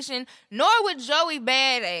competition, nor would Joey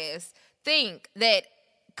Badazz think that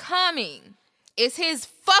coming is his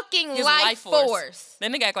fucking life force. That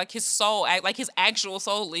nigga act like his actual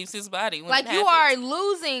soul leaves his body. Like you are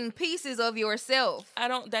losing pieces of yourself.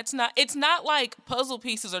 It's not like puzzle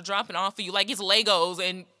pieces are dropping off of you. Like it's Legos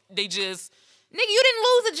and they just. Nigga, you didn't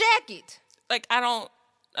lose a jacket. Like I don't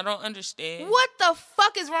understand. What the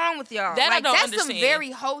fuck is wrong with y'all? That I don't understand. That's some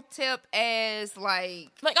very hotep ass like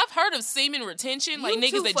I've heard of semen retention, like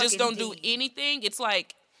niggas that just don't do anything. It's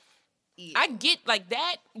like I get like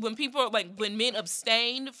that when people are like when men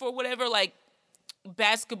abstain for whatever, like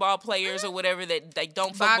basketball players or whatever that they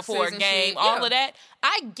don't fuck before a game, all of that.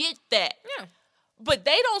 I get that. Yeah. But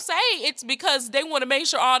they don't say it's because they want to make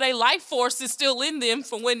sure all their life force is still in them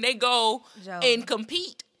for when they go and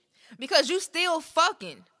compete. Because you still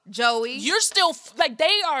fucking, Joey. You're still, like,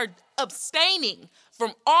 they are abstaining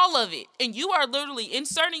from all of it. And you are literally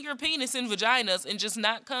inserting your penis in vaginas and just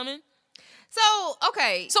not coming. So,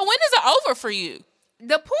 okay. So when is it over for you?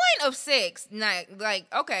 The point of sex,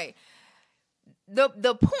 okay.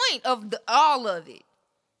 The point of all of it,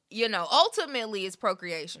 ultimately is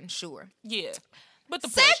procreation, sure. Yeah. But the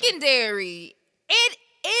secondary, it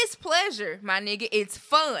is pleasure, my nigga. It's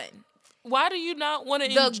fun. Why do you not want to?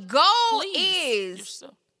 The goal is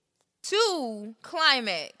to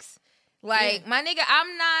climax. Like, my nigga,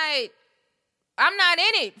 I'm not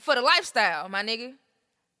in it for the lifestyle, my nigga.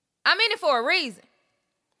 I'm in it for a reason.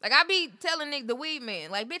 Like, I be telling nigga, the weed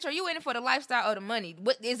man, like, bitch, are you in it for the lifestyle or the money?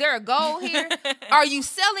 What is there a goal here? Are you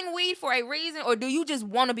selling weed for a reason, or do you just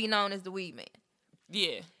want to be known as the weed man?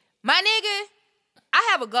 Yeah. My nigga, I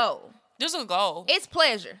have a goal. There's a goal. It's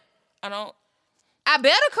pleasure. I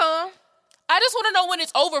better come. I just want to know when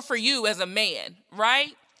it's over for you as a man,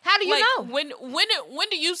 right? How do you know? When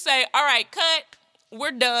do you say, all right, cut,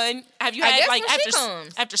 we're done? Have you had like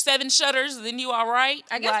after 7 shutters, then you all right?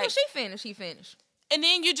 I guess when she finished, he finished. And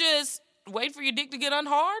then you just wait for your dick to get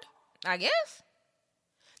unhard? I guess.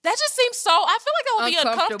 That just seems so, I feel like that would be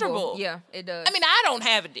uncomfortable. Yeah, it does. I mean, I don't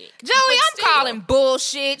have a dick. Joey, I'm calling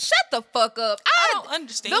bullshit. Shut the fuck up. I don't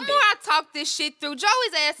understand The more I talk this shit through,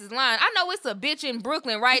 Joey's ass is lying. I know it's a bitch in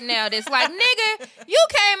Brooklyn right now that's like, nigga, you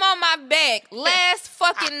came on my back last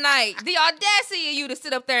fucking night. The audacity of you to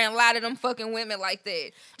sit up there and lie to them fucking women like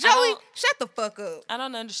that. Joey, shut the fuck up. I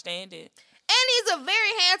don't understand it. And he's a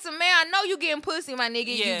very handsome man. I know you getting pussy, my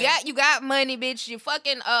nigga. Yeah. You got money, bitch. You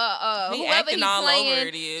fucking whoever he all playing. Over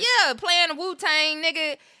it is. Yeah, playing Wu-Tang,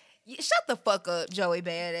 nigga. Shut the fuck up, Joey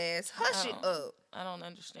Badazz. Hush it up. I don't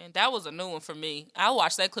understand. That was a new one for me. I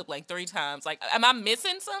watched that clip like 3 times. Like, am I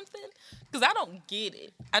missing something? Because I don't get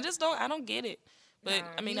it. I don't get it. But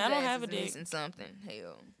I mean, I don't have a dick. Missing something.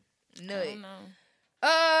 Hell, nut. I don't know.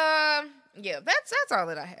 Yeah, that's all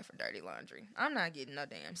that I have for dirty laundry. I'm not getting no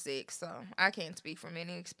damn sick, so I can't speak from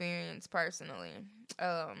any experience personally.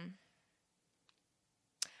 But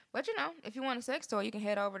you know, if you want a sex toy, you can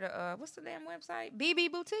head over to what's the damn website? BB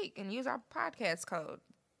Boutique, and use our podcast code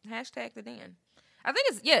 #TheDen. I think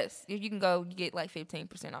it's yes. If you can go, you get like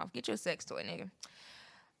 15% off. Get your sex toy, nigga.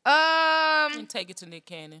 And take it to Nick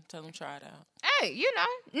Cannon. Tell him try it out. Hey, you know,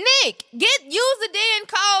 Nick, use the Den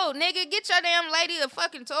code, nigga. Get your damn lady a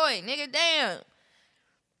fucking toy, nigga. Damn.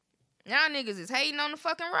 Y'all niggas is hating on the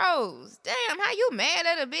fucking rose. Damn, how you mad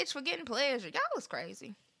at a bitch for getting pleasure? Y'all is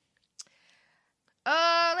crazy.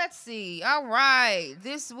 Let's see. All right,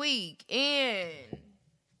 this week in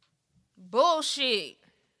bullshit.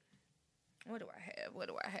 What do I have?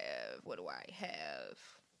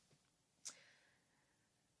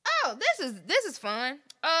 Oh, this is fun.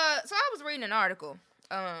 So I was reading an article.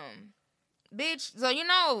 Bitch, so you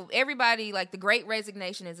know everybody, like, the great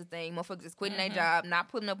resignation is a thing. Motherfuckers is quitting their job, not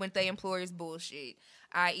putting up with their employers' bullshit,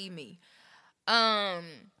 i.e. me.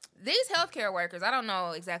 These healthcare workers, I don't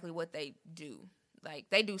know exactly what they do. Like,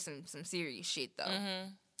 they do some serious shit though.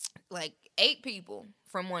 Like 8 people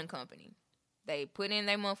from one company. They put in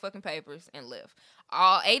their motherfucking papers and left.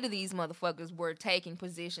 All 8 of these motherfuckers were taking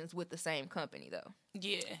positions with the same company, though.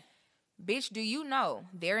 Yeah. Bitch, do you know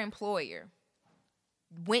their employer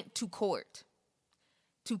went to court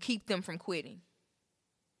to keep them from quitting?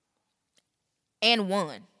 And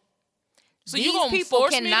won. So these you gonna people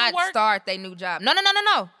force cannot me to work? start their new job. No.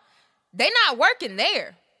 They not working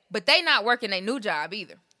there, but they not working their new job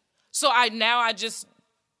either. So I just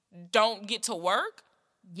don't get to work?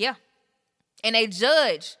 Yeah. And a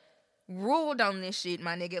judge ruled on this shit,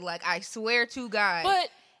 my nigga. Like, I swear to God, but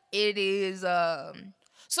it is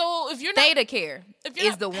so if you're not Theta Care, if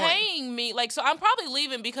you're not paying me, like, so I'm probably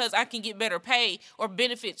leaving because I can get better pay or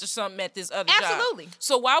benefits or something at this other job. Absolutely.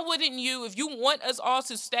 So why wouldn't you, if you want us all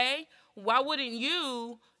to stay, why wouldn't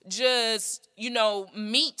you just,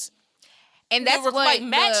 meet? And that's what, like,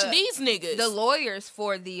 match these niggas. The lawyers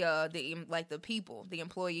for the people, the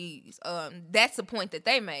employees, that's the point that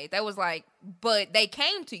they made. That was like, but they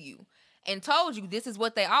came to you and told you this is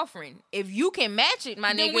what they offering. If you can match it,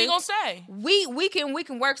 my then nigga, we gonna say we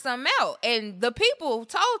can work something out. And the people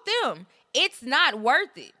told them it's not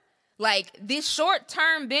worth it. Like, this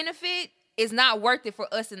short-term benefit is not worth it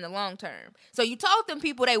for us in the long term. So you told them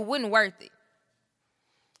people they wouldn't worth it.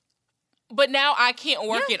 But now I can't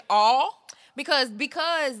work at all? Because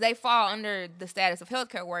they fall under the status of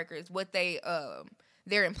healthcare workers, what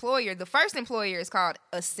their employer, the first employer is called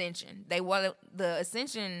Ascension. The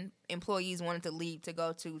Ascension employees wanted to leave to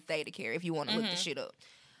go to Theta Care, if you want to look the shit up.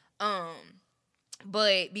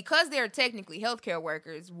 But because they're technically healthcare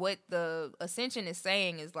workers, what the Ascension is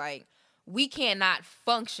saying is, like, we cannot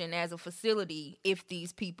function as a facility if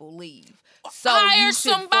these people leave. So hire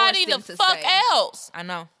somebody the fuck else. I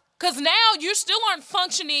know. Because now you still aren't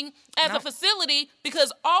functioning as a facility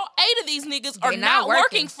because all 8 of these niggas are not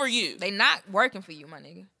working for you. They not working for you, my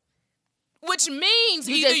nigga. Which means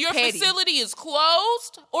You either just your petty. facility is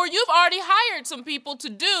closed or you've already hired some people to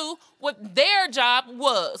do what their job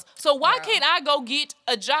was. So why can't I go get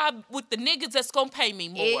a job with the niggas that's going to pay me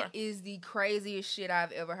more? It is the craziest shit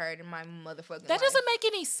I've ever heard in my motherfucking life. That doesn't make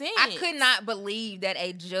any sense. I could not believe that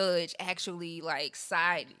a judge actually, like,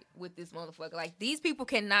 sided with this motherfucker. Like, these people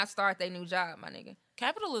cannot start their new job, my nigga.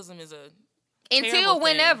 Capitalism is a Until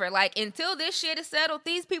whenever. Like, until this shit is settled,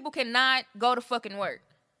 these people cannot go to fucking work.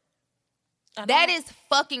 That is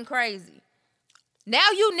fucking crazy.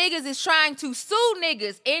 Now you niggas is trying to sue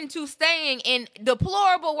niggas into staying in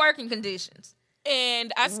deplorable working conditions.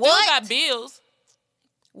 And I still got bills.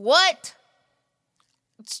 What?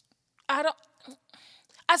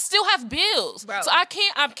 I still have bills. Bro. So I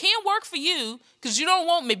can't work for you because you don't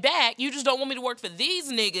want me back. You just don't want me to work for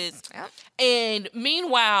these niggas. Yep. And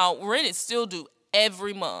meanwhile, rent is still due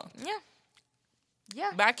every month. Yeah.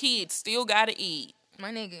 Yeah. My kids still gotta eat.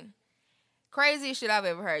 My nigga. Craziest shit I've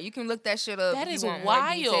ever heard. You can look that shit up. That is wild.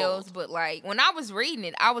 More details, but like when I was reading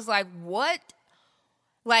it, I was like, what?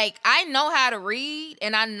 Like, I know how to read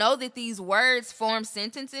and I know that these words form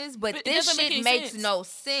sentences, but this shit makes no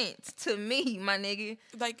sense to me, my nigga.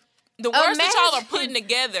 Like, the words that y'all are putting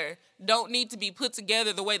together don't need to be put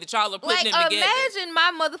together the way that y'all are putting them together. Imagine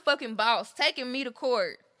my motherfucking boss taking me to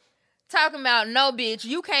court talking about, no, bitch,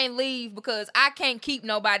 you can't leave because I can't keep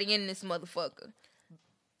nobody in this motherfucker.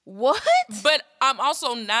 What? But I'm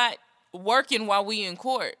also not working while we in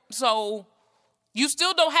court. So you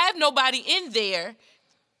still don't have nobody in there.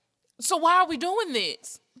 So why are we doing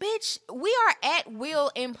this? Bitch, we are at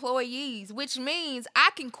will employees, which means I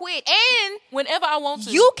can quit and whenever I want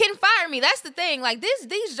to. You can fire me. That's the thing. Like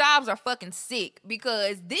these jobs are fucking sick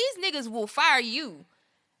because these niggas will fire you.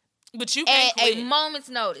 But you can't quit. At a moment's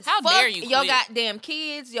notice. How dare you quit? Your goddamn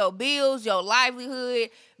kids, your bills, your livelihood.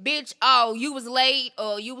 Bitch, oh, you was late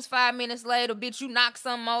or you was 5 minutes late or bitch, you knocked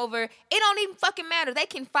something over. It don't even fucking matter. They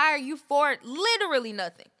can fire you for literally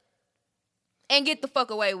nothing and get the fuck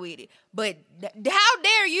away with it. But how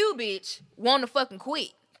dare you, bitch, want to fucking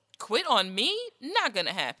quit? Quit on me? Not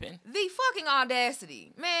gonna happen. The fucking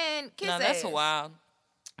audacity. Man, kiss ass. No, that's wild.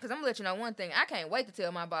 Because I'm gonna let you know one thing. I can't wait to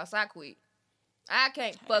tell my boss I quit. I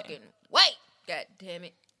can't fucking wait. God damn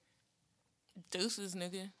it. Deuces,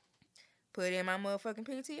 nigga. Put in my motherfucking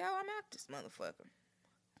PTO. I'm out this motherfucker.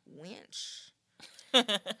 Winch.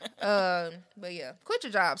 But yeah. Quit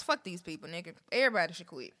your jobs. Fuck these people, nigga. Everybody should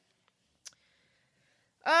quit.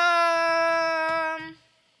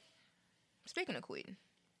 Speaking of quitting.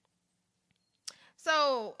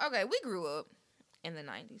 So, okay, we grew up in the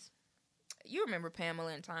 90s. You remember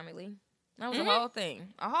Pamela and Tommy Lee? That was a whole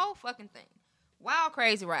thing. A whole fucking thing. Wild,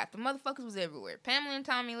 crazy rap. The motherfuckers was everywhere. Pamela and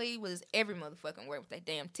Tommy Lee was every motherfucking where with their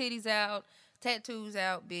damn titties out, tattoos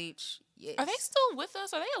out, bitch. Yes. Are they still with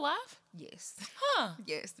us? Are they alive? Yes. Huh.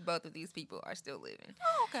 Yes, both of these people are still living.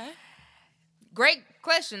 Oh, okay. Great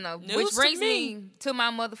question, though. Which brings me to my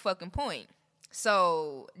motherfucking point.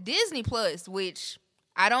 So, Disney Plus, which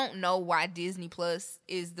I don't know why Disney Plus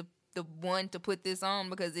is the one to put this on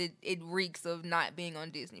because it reeks of not being on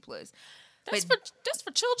Disney Plus. That's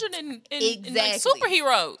for children and like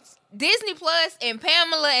superheroes. Disney Plus and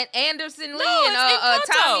Pamela and Anderson Lee and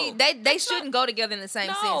Tommy, they shouldn't go together in the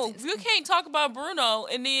same sentence. No, you can't talk about Bruno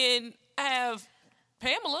and then have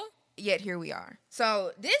Pamela. Yet here we are.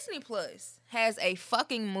 So Disney Plus has a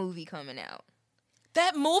fucking movie coming out.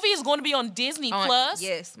 That movie is going to be on Disney Plus?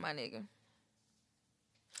 Yes, my nigga.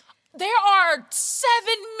 There are 7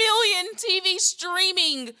 million TV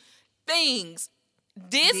streaming things.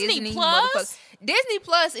 Disney Plus? Disney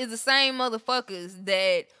Plus is the same motherfuckers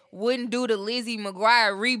that wouldn't do the Lizzie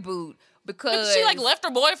McGuire reboot because she like left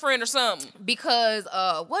her boyfriend or something. Because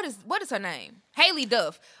what is her name? Haley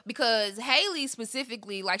Duff. Because Haley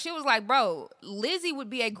specifically, like, she was like, bro, Lizzie would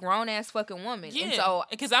be a grown ass fucking woman. Yeah, and so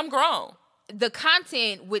because I'm grown. The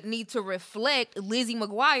content would need to reflect Lizzie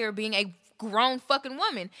McGuire being a grown fucking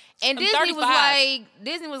woman. And Disney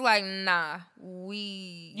was like, nah,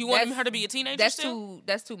 you want her to be a teenager still?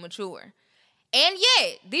 That's too mature. And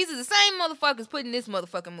yet, these are the same motherfuckers putting this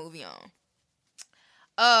motherfucking movie on.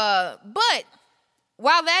 But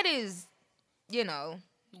while that is,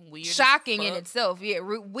 weird, shocking in itself,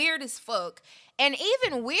 weird as fuck. And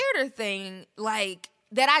even weirder thing, like,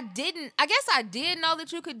 that I did know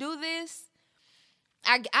that you could do this.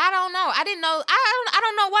 I don't know. I didn't know. I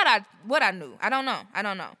don't know what I knew. I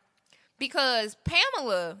don't know. Because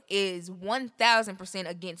Pamela is 1,000%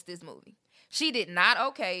 against this movie. She did not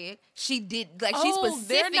okay it. She did, like, she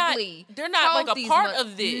specifically they're not like a part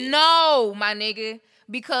of this. No, my nigga.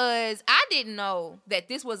 Because I didn't know that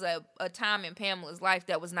this was a time in Pamela's life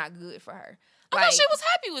that was not good for her. I thought she was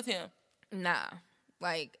happy with him. Nah.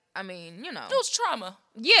 Like, I mean, you know. It was trauma.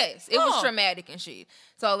 Yes, it was traumatic and shit.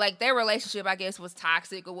 So, like, their relationship, I guess, was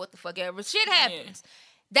toxic or what the fuck ever. Shit happens. Yeah.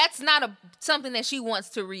 That's not something that she wants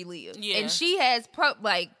to relive. Yeah. And she has,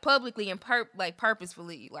 publicly and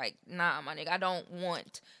purposefully, like, nah, my nigga, I don't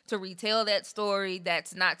want to retell that story.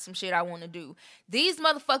 That's not some shit I want to do. These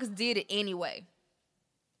motherfuckers did it anyway.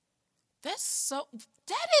 That is so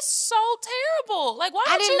terrible. Like, why?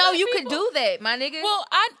 I didn't know you could do that, my nigga. Well,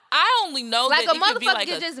 I only know like that a motherfucker could be like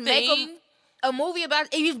could just make a movie about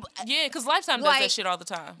it. Yeah, because Lifetime does that shit all the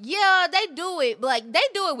time. Yeah, they do it. But like, they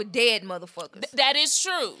do it with dead motherfuckers. That is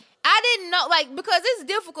true. I didn't know, like, because it's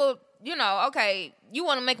difficult. You know, okay, you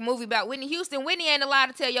want to make a movie about Whitney Houston. Whitney ain't allowed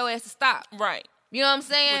to tell your ass to stop. Right. You know what I'm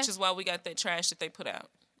saying? Which is why we got that trash that they put out.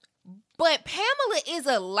 But Pamela is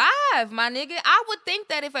alive, my nigga. I would think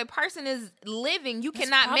that if a person is living, you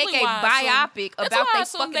cannot make a biopic about their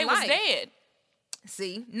fucking life. Was dead.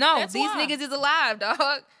 See? No, these niggas is alive,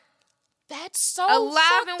 dog. That's so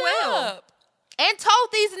alive and well. Up. And told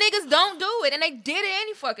these niggas don't do it, and they did it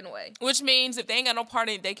any fucking way. Which means if they ain't got no part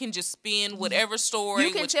in it, they can just spin whatever story,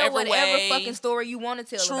 you can tell whatever fucking story you want to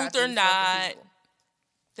tell. Truth about or these not.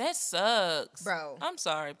 That sucks, bro. I'm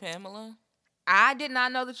sorry, Pamela. I did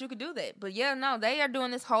not know that you could do that. But yeah, no, they are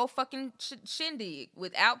doing this whole fucking shindig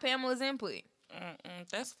without Pamela's input.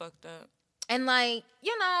 That's fucked up. And like,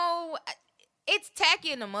 you know, it's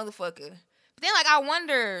tacky in the motherfucker. But then like, I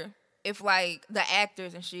wonder if like the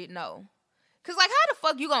actors and shit know. Cause like, how the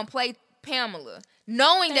fuck you gonna play Pamela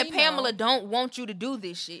knowing that Pamela don't want you to do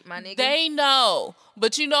this shit, my nigga? They know.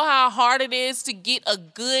 But you know how hard it is to get a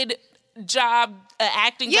good job,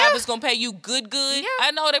 acting job that's gonna pay you good. Yeah.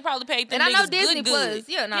 I know they probably paid them. And I know Disney Plus.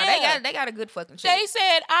 Yeah, no, they got a good fucking check. They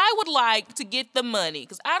said I would like to get the money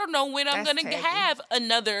because I don't know when I'm gonna have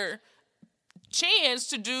another chance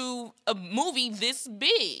to do a movie this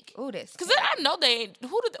big. Oh, that's because I know they ain't.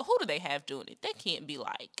 Who do they have doing it? They can't be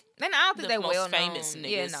like. And I don't think they well famous known.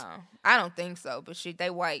 Niggas. Yeah, no, I don't think so. But shit,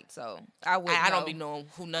 they white, so I wouldn't. I don't be knowing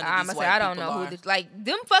who none of these white I don't people know are. who like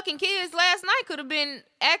them fucking kids last night could have been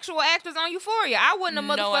actual actors on Euphoria. I wouldn't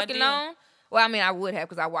have motherfucking known. Well, I mean, I would have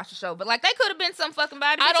because I watched the show. But like, they could have been some fucking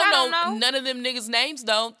body. I don't know none of them niggas' names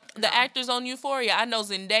though. The actors on Euphoria, I know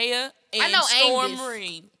Zendaya and I know Storm Angus,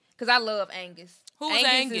 Reed because I love Angus. Who's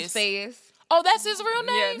Angus? Is Fez. Oh, that's his real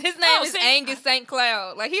name? Yeah, his name is Angus St.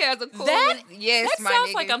 Cloud. Like, he has a cool... That sounds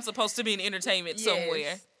nigga. Like I'm supposed to be in entertainment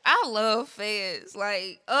somewhere. I love Fez.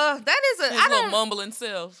 Like, that is his little mumbling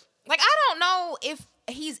self. Like, I don't know if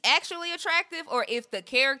he's actually attractive or if the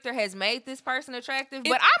character has made this person attractive,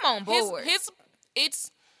 but I'm on board.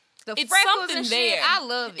 It's freckles and shit, I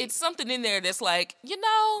love it. It's something in there that's like, you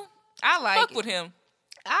know, I like fuck it. with him.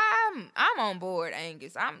 I'm on board,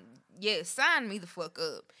 Angus. Sign me the fuck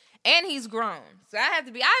up. And he's grown. So I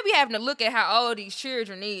be having to look at how old these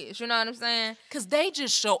children is. You know what I'm saying? Because they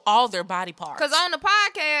just show all their body parts. Because on the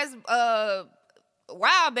podcast, a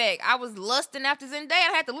while back, I was lusting after Zendaya.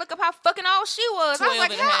 I had to look up how fucking old she was. I was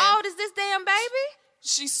like, how old is this damn baby?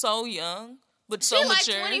 She's so young, but so mature.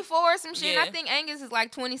 She's like 24 or some shit. Yeah. I think Angus is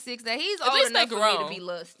like 26. That he's old enough for me to be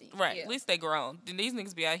lusty. Right. Yeah. At least they grown. Then these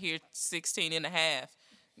niggas be out here 16 and a half.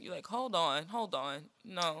 You're like, hold on.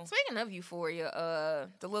 No. Speaking of Euphoria,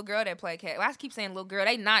 the little girl that played Cassie, I keep saying little girl.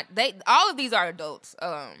 All of these are adults.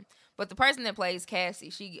 But the person that plays Cassie,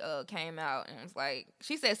 she came out and was like,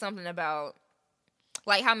 she said something about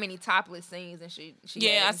like how many topless scenes and she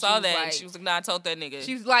yeah, had. I saw that. Like, she was like, nah, I told that nigga.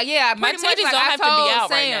 She was like, yeah, my titties don't have to be out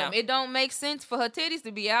right now. It don't make sense for her titties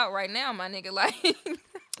to be out right now, my nigga. Like,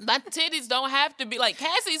 my titties don't have to be like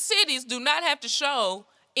Cassie's titties do not have to show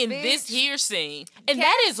in this here scene. And Cassie,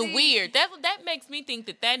 that is weird. That makes me think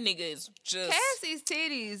that nigga is just... Cassie's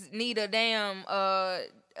titties need a damn,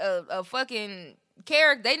 a fucking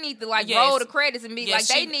character. They need to, like, roll the credits and be like,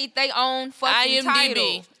 they need their own fucking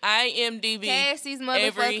title. IMDb. Cassie's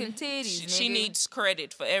motherfucking titties, She needs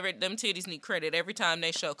credit for them titties need credit every time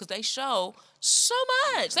they show. Because they show so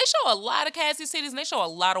much. They show a lot of Cassie's titties and they show a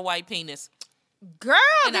lot of white penis. Girl,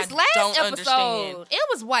 and this last episode, it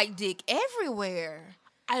was white dick everywhere.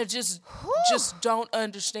 I just don't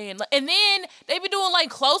understand. Like, and then they be doing like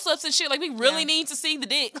close-ups and shit. Like, we really need to see the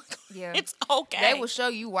dick. Yeah. It's okay. They will show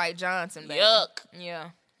you White Johnson, baby. Yuck.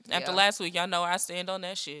 Yeah. After last week, y'all know where I stand on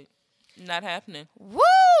that shit. Not happening. Woo!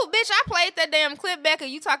 Bitch, I played that damn clip back of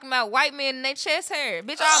you talking about white men and their chest hair.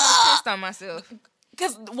 Bitch, I almost pissed on myself.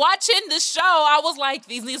 Because watching the show, I was like,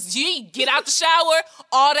 these get out the shower,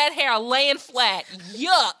 all that hair laying flat.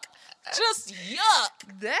 Yuck. Just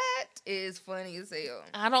yuck. That is funny as hell.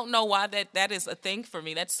 I don't know why that is a thing for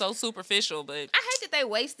me. That's so superficial, but I hate that they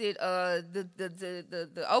wasted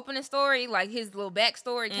the opening story, like his little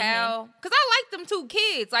backstory, Cal. Because I like them two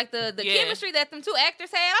kids, like the chemistry that them two actors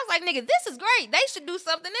had. I was like, nigga, this is great. They should do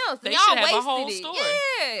something else. They y'all should have wasted a whole it. story.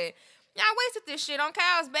 Yeah. Y'all wasted this shit on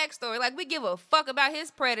Kyle's backstory. Like, we give a fuck about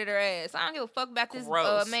his predator ass. I don't give a fuck about this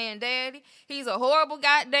man daddy. He's a horrible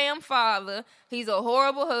goddamn father. He's a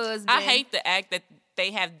horrible husband. I hate the act that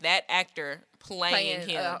they have that actor playing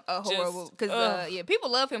him. A horrible, because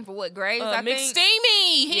people love him for what, Graves, I think?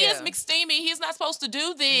 McSteamy. He is McSteamy. He's not supposed to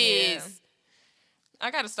do this. Yeah.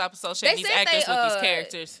 I gotta stop associating these actors with these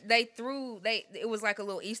characters. It was like a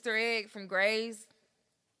little Easter egg from Graves,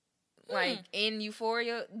 like in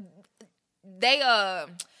Euphoria. The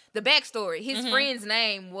backstory, his friend's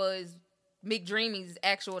name was McDreamy's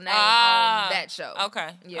actual name on that show. Okay.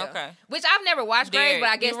 Yeah. Okay. Which I've never watched Graves, but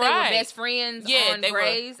I guess they were best friends on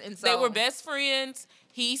Graves. And so they were best friends.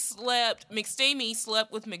 McSteamy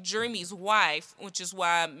slept with McDreamy's wife, which is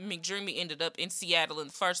why McDreamy ended up in Seattle in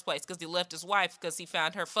the first place, because he left his wife because he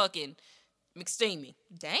found her fucking McSteamy.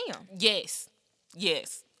 Damn. Yes.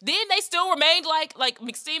 Then they still remained like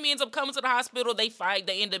McSteamy ends up coming to the hospital. They fight.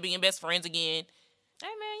 They end up being best friends again. Hey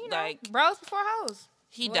man, you know, bros before hoes.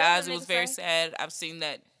 He dies. It was very sad. I've seen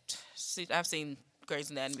that. I've seen Grey's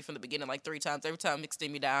Anatomy from the beginning like 3 times. Every time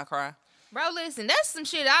McSteamy die, I cry. Bro, listen, that's some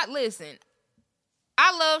shit. I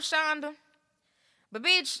love Shonda, but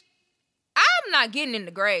bitch, I'm not getting into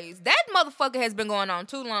Grays. That motherfucker has been going on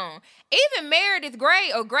too long. Even Meredith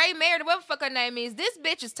Grey, or Grey Meredith, whatever the fuck her name is, this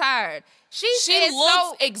bitch is tired. She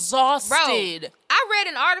looks exhausted. Bro, I read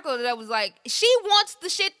an article that was like, she wants the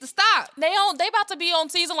shit to stop. They about to be on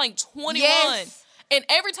season like 21. Yes. And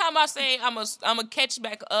every time I say I'm a catch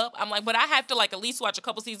back up, I'm like, but I have to like at least watch a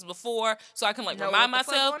couple seasons before so I can like remind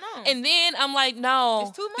myself. And then I'm like,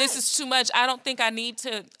 no, this is too much. I don't think I need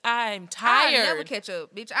to. I'm tired. I'll never catch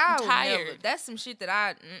up, bitch. I'm tired. Never. That's some shit that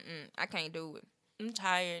I can't do it. I'm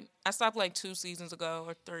tired. I stopped like 2 seasons ago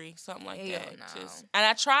or 3, something like that. No. And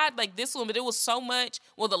I tried like this one, but it was so much.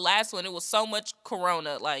 Well, the last one, it was so much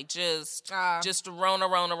Corona, like just Rona,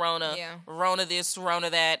 Rona this,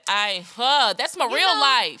 Rona that. That's my real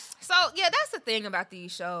life. So yeah, that's the thing about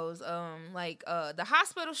these shows. The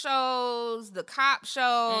hospital shows, the cop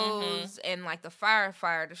shows, and like the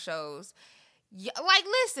firefighter shows. Yeah, like,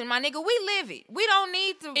 listen, my nigga, we live it. We don't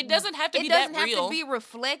need to. It doesn't have to be that real. It doesn't have to be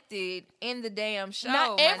reflected in the damn show.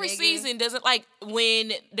 Not every season doesn't. Like,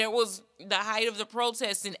 when there was the height of the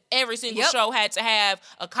protests and every single show had to have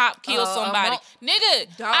a cop kill somebody.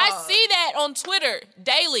 Nigga, dog. I see that on Twitter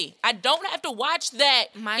daily. I don't have to watch that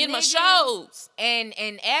in my shows. And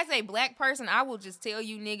as a black person, I will just tell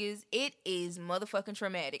you niggas, it is motherfucking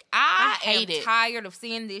traumatic. I am tired of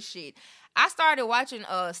seeing this shit. I started watching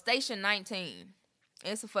Station 19.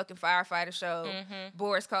 It's a fucking firefighter show.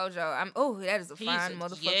 Boris Kojo. That is a fine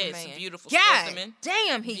motherfucking man. Beautiful specimen.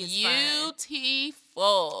 Damn, he is fine.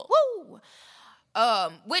 Beautiful. Woo.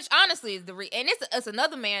 Which honestly is and it's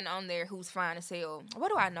another man on there who's fine as hell. What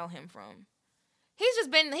do I know him from? He's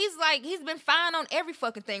been fine on every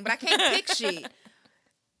fucking thing, but I can't pick shit.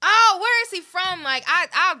 Oh, where is he from? Like,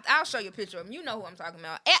 I'll show you a picture of him. You know who I'm talking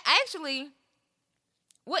about. Actually,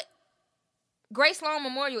 what Grace Sloan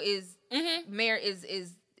Memorial is married is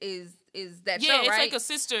that show, right? Yeah, it's like a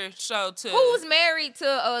sister show too. Who's married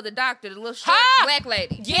to the doctor, the little short black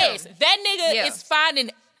lady? Yes, that nigga is fine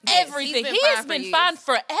in everything. He has been fine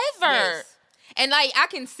forever. Yes. And like, I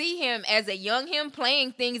can see him as a young him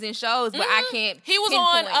playing things in shows, but I can't. He was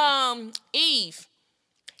on Eve.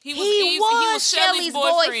 He was Shelly's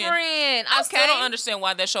boyfriend. I still don't understand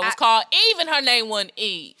why that show was called Eve and her name wasn't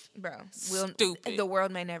Eve. Bro, stupid. The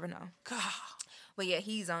world may never know. God. But yeah,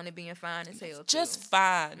 he's on it being fine as hell too. Just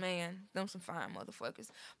fine. Man, them some fine motherfuckers.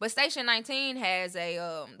 But Station 19 has they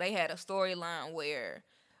had a storyline where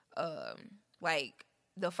like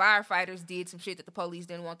the firefighters did some shit that the police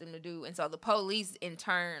didn't want them to do. And so the police in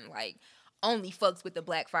turn like only fucks with the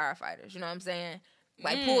black firefighters. You know what I'm saying?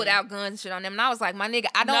 Like pulled out guns and shit on them. And I was like, my nigga,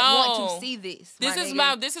 I don't want to see this. This is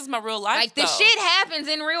my real life. Like, this shit happens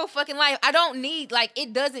in real fucking life. I don't need, like,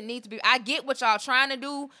 it doesn't need to be. I get what y'all trying to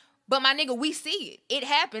do, but my nigga, we see it. It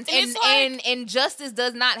happens. And justice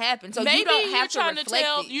does not happen. So you don't have to reflect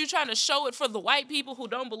it. You're trying to show it for the white people who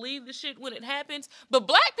don't believe the shit when it happens. But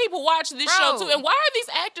black people watch this show too. And why are these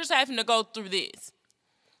actors having to go through this?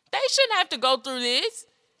 They shouldn't have to go through this.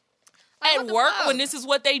 At work, when this is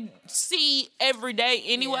what they see every day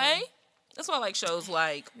anyway. Yeah. That's why I like shows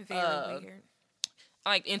like weird.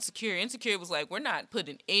 like Insecure. Insecure was like, we're not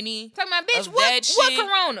putting any talking about, bitch, of what that shit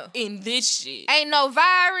corona in this shit. Ain't no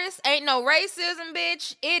virus, ain't no racism,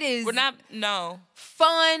 bitch. It is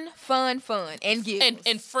fun and giggles.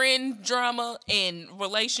 And friend drama and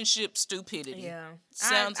relationship stupidity. Yeah.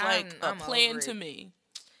 Sounds like a plan to me.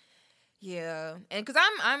 Yeah, and because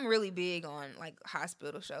I'm really big on like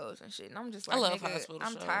hospital shows and shit, and I'm just like, I love hospital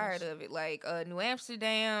shows. I'm tired of it. Like New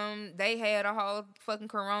Amsterdam, they had a whole fucking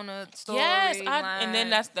corona story. Yes, and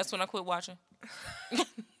then that's when I quit watching.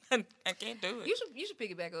 I can't do it. You should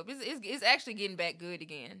pick it back up. It's actually getting back good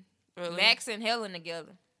again. Really? Max and Helen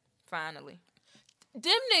together, finally.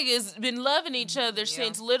 Them niggas been loving each other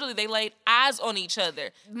since literally they laid eyes on each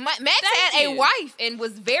other. Max had a wife and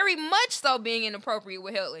was very much so being inappropriate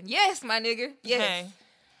with Helen. Yes, my nigga. Yes.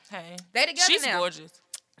 Hey. They together She's now. Gorgeous.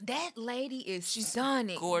 That lady is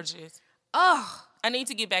stunning. Gorgeous. Oh. I need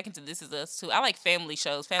to get back into This Is Us, too. I like family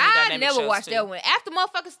shows, family dynamic shows, I never watched that one. After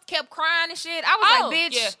motherfuckers kept crying and shit, I was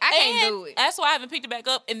like, bitch, I can't do it. That's why I haven't picked it back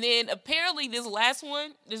up. And then apparently this last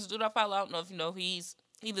one, this dude I follow, I don't know if you know, he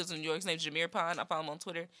lives in New York. His name's Jameer Pond. I follow him on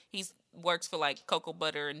Twitter. He works for, like, Cocoa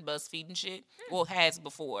Butter and BuzzFeed and shit. Well, has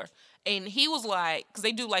before. And he was like, because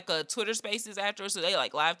they do, like, a Twitter Spaces after, so they,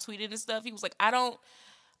 like, live tweeted and stuff. He was like, I'm going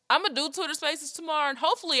to do Twitter Spaces tomorrow, and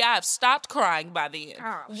hopefully I've stopped crying by then.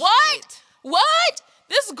 Oh, what? Shit. What?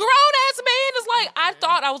 This grown-ass man is like, I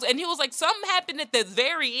thought I was, and he was like, something happened at the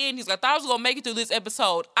very end. He's like, I thought I was going to make it through this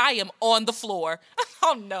episode. I am on the floor.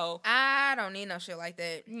 Oh, no. I don't need no shit like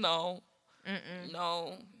that. No.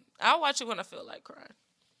 No. I'll watch it when I feel like crying.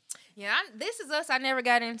 Yeah, This Is Us. I never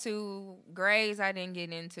got into. Grey's I didn't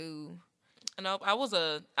get into. Nope, I was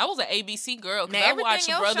a ABC girl because I watched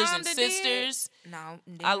Brothers and Sisters. No,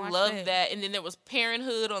 I love that. And then there was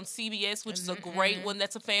Parenthood on CBS, which is a great one.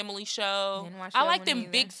 That's a family show. I like them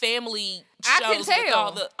big family shows. I can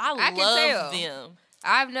tell. I love them.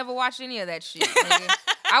 I've never watched any of that shit.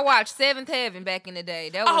 I watched Seventh Heaven back in the day.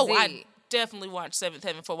 That was it. I definitely watched Seventh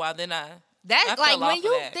Heaven for a while. Then That's like when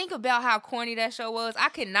you think about how corny that show was. I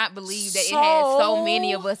could not believe that it had so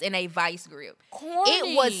many of us in a vice grip. Corny.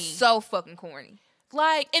 It was so fucking corny.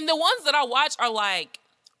 Like, and the ones that I watch are like,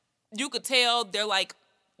 you could tell they're like,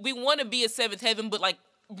 we want to be a Seventh Heaven, but like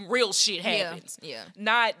real shit happens. Yeah.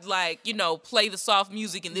 Not like, play the soft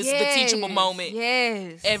music and this is the teachable moment.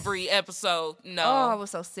 Yes. Every episode. No. Oh, I was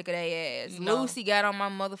so sick of their ass. No. Lucy got on my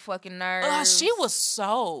motherfucking nerves. She was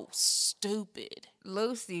so stupid.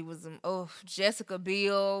 Lucy was, Jessica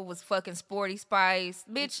Biel was fucking Sporty Spice.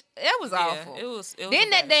 Bitch, that was awful. It was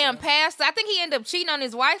then that damn pastor, I think he ended up cheating on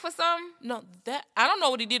his wife or something. No, I don't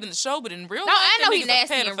know what he did in the show, but in real life, I know he's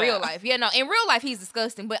nasty in real life. Yeah, no, in real life he's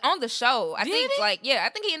disgusting, but on the show, I think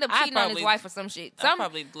he ended up cheating on his wife or some shit. I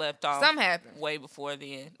probably left off. Something happened way before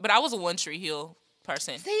then. But I was a One Tree Hill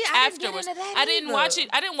person. See, afterwards, I didn't watch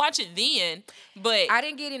it. I didn't watch it then, but I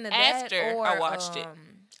didn't get into that after I watched it.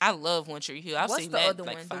 I love One Tree Hill. I've seen that other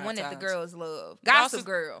like one? 5 The one times. that the girls love. Gossip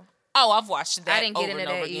Girl. Oh, I've watched that. I didn't get over into and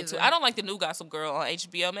that over again either. too. I don't like the new Gossip Girl on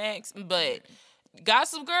HBO Max, but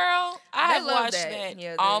Gossip Girl, I watched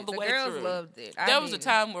that all the way through. The girls loved it. There was a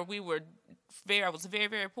time where I was very,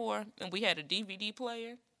 very poor, and we had a DVD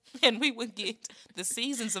player. And we would get the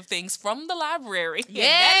seasons of things from the library.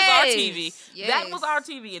 Yes. That is our TV. Yes. That was our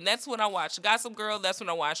TV. And that's when I watched Gossip Girl. That's when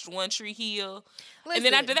I watched One Tree Hill. Listen, and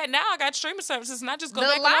then after that, now I got streaming services and I just go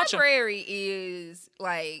back and watch them. The library is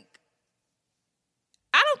like,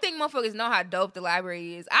 I don't think motherfuckers know how dope the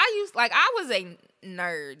library is. I was a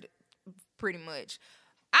nerd pretty much.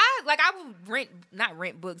 I would not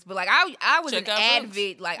rent books, but like I was an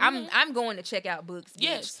avid, like I'm going to check out books. Bitch.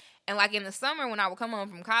 Yes. And, like, in the summer when I would come home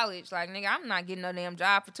from college, like, nigga, I'm not getting no damn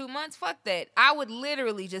job for 2 months. Fuck that. I would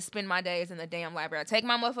literally just spend my days in the damn library. I'd take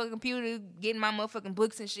my motherfucking computer, getting my motherfucking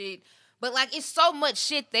books and shit. But, like, it's so much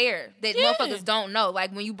shit there that motherfuckers don't know.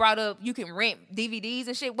 Like, when you brought up you can rent DVDs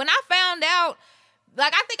and shit. When I found out,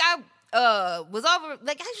 like, I think I was over,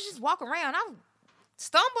 like, I used to just walk around. I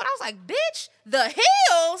stumbled. I was like, bitch, the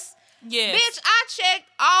hills? Yes. Bitch, I checked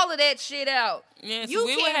all of that shit out. Yes, you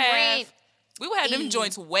can rent... We would have them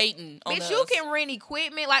joints waiting on us. Bitch, you can rent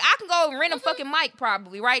equipment. Like, I can go rent a fucking mic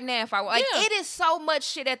probably right now if I want. Like, it is so much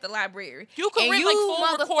shit at the library. You can rent, like,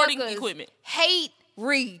 full recording equipment. Hate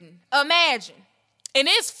reading. Imagine. And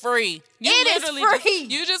it's free. It is free.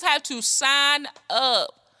 You just have to sign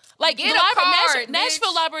up. Like, get a card,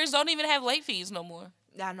 Nashville libraries don't even have late fees no more.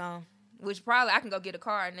 I know. Which probably, I can go get a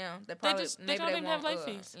card now. They probably, they don't even have late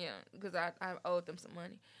fees. Yeah, because I owed them some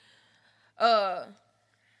money.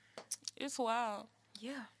 It's wild.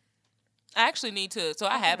 Yeah. I actually need to. So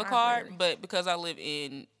I have a card, but because I live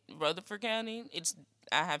in Rutherford County,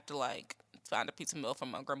 I have to like find a piece of mail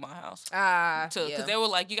from my grandma's house. Because they were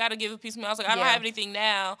like, you got to give a piece of mail. I was like, I don't have anything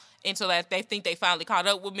now until they think they finally caught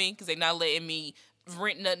up with me because they're not letting me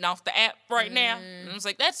rent nothing off the app right now. And I was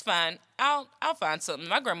like, that's fine. I'll find something.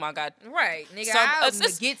 My grandma got nigga. I'll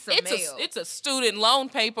get some mail. It's a student loan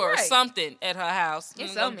paper or something at her house.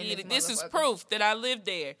 This is proof that I lived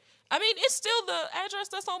there. I mean, it's still the address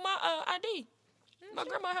that's on my ID. My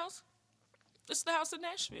grandma's house. It's the house in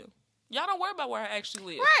Nashville. Y'all don't worry about where I actually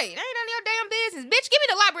live. Right. Ain't none of your damn business. Bitch, give me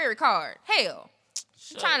the library card. Hell.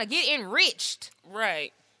 I'm trying to get enriched.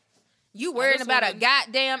 Right. You worrying about a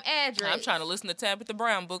goddamn address. I'm trying to listen to Tabitha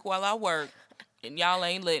Brown book while I work. And y'all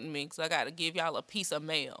ain't letting me because I got to give y'all a piece of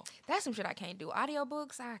mail. That's some shit I can't do.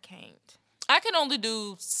 Audiobooks, I can't. I can only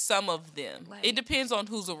do some of them. It depends on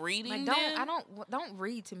who's reading them. Don't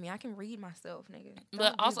read to me. I can read myself, nigga.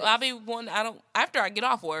 But also, I'll be one. After I get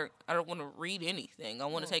off work, I don't want to read anything. I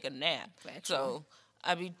want to take a nap. So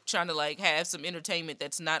I be trying to have some entertainment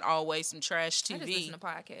that's not always some trash TV. I just listen to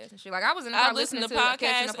podcasts and shit. I was in the car listening to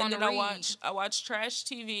podcasts and then I watch trash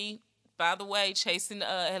TV. By the way, Chasing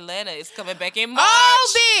Atlanta is coming back in March.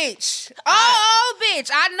 Oh,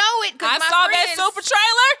 bitch! I know it because I saw that super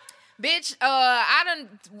trailer. Bitch,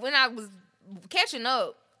 when I was catching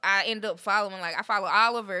up, I ended up following, I follow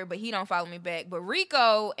Oliver, but he don't follow me back. But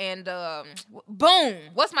Rico and, Boom,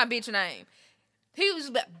 what's my bitch name? He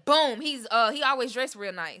was, Boom, he always dressed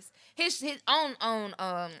real nice. His on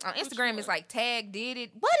Instagram is Tag Did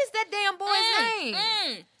It. What is that damn boy's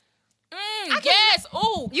name? Yes.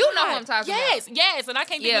 Oh, you know who I'm talking about. Yes. And I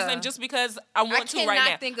can't think of his name just because I want to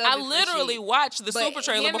right now. Think of I literally watched the super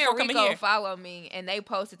trailer before coming here. Follow me, and they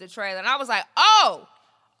posted the trailer, and I was like, oh,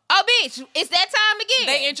 bitch, it's that time again.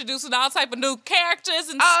 They introducing all type of new characters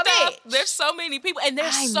and stuff. Bitch. There's so many people, and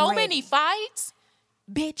there's many fights.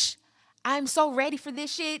 Bitch, I'm so ready for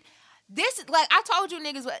this shit. This, I told you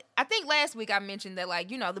niggas, I think last week I mentioned that,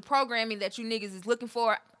 the programming that you niggas is looking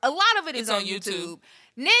for, a lot of it is on YouTube.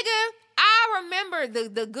 Nigga, I remember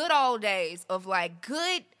the good old days of,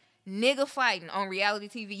 good nigga fighting on reality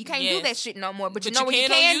TV. You can't do that shit no more, but you know where you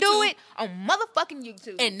can do it? On motherfucking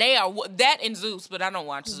YouTube. And they are, that and Zeus, but I don't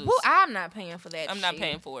watch Zeus. Well, I'm not paying for that I'm not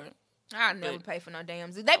paying for it. I'll never pay for no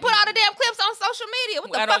damn Zeus. They put all the damn clips on social media.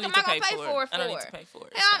 What the fuck am I going to pay for it for? I don't need to pay for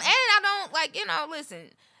it. And I don't, listen...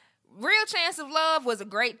 Real Chance of Love was a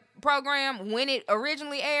great program when it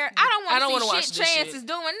originally aired. I don't want to see shit Chance is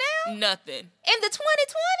doing now. Nothing. In the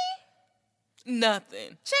 2020? Nothing.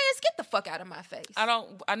 Chance, get the fuck out of my face.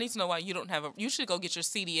 I need to know why you don't have you should go get your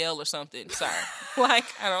CDL or something. Sorry. I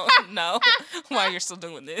don't know why you're still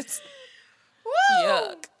doing this. Woo!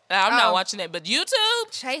 Yuck. I'm not watching that, but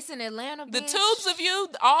YouTube. Chasing Atlanta, bitch. The tubes of you,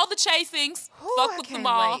 all the chasings, fuck with them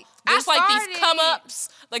all. Wait. There's these come-ups.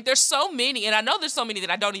 There's so many, and I know there's so many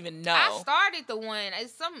that I don't even know. I started the one,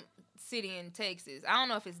 it's some city in Texas. I don't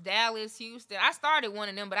know if it's Dallas, Houston. I started one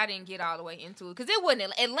of them, but I didn't get all the way into it, because it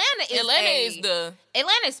wasn't, Atlanta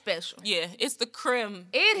is special. Yeah, it's the creme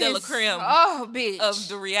de la creme bitch. of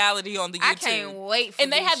the reality on the YouTube. I can't wait for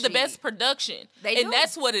And they have the best production. And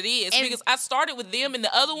that's what it is, and because I started with them, and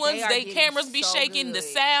the other ones, they cameras be shaking, good. The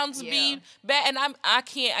sounds be bad, and I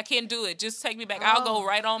can't do it. Just take me back. I'll go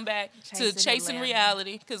right on back to Chasing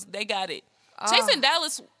Reality, because they got it. Chasing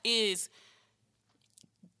Dallas is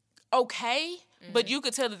okay, but you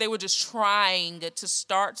could tell that they were just trying to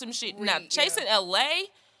start some shit. Now, Chasing LA,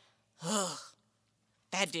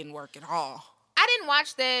 that didn't work at all. I didn't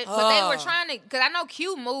watch that, but they were trying to, because I know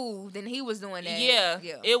Q moved and he was doing that. Yeah.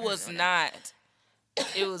 It was not.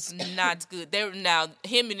 It was not good. Now,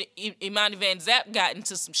 him and Imani Van Zap got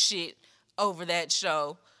into some shit over that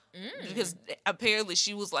show. Because apparently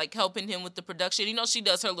she was helping him with the production. She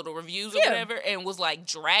does her little reviews or whatever, and was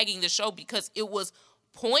dragging the show because it was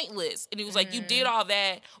pointless. And he was you did all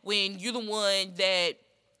that when you're the one that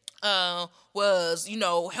was,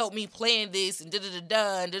 help me plan this and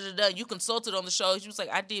da-da-da-da and da-da-da. You consulted on the show. She was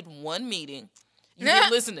I did one meeting. You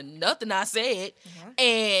didn't listen to nothing I said.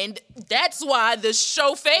 And that's why the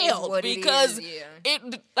show failed. Because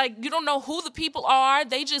it you don't know who the people are.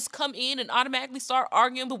 They just come in and automatically start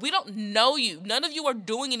arguing, but we don't know you. None of you are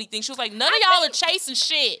doing anything. She was none of y'all are chasing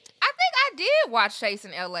shit. I think I did watch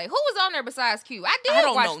Chasing LA. Who was on there besides Q? I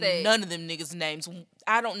don't watch know none of them niggas' names.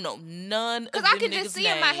 I don't know none of them niggas' names. Because I could just see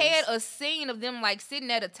in my head a scene of them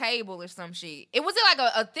sitting at a table or some shit. Was it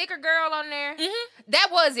a thicker girl on there? Mm-hmm. That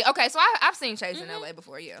was it. Okay, so I've seen Chasing LA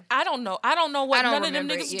before, I don't know what none of them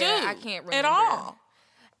niggas do. I can't remember. At all.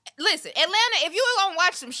 Listen, Atlanta, if you were gonna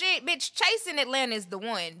watch some shit, bitch, Chasing Atlanta is the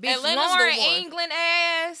one. Bitch, Atlanta's Lauren the one. England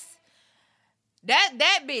ass.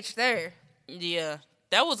 That bitch there. Yeah.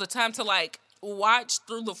 That was a time to watch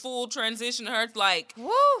through the full transition. Her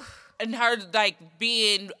woo. and her like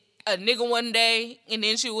being a nigga one day, and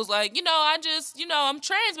then she was like, I'm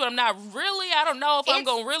trans, but I'm not really. I don't know if I'm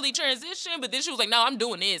gonna really transition. But then she was like, no, I'm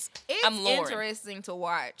doing this. I'm Lauren. It's interesting to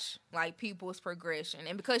watch like people's progression,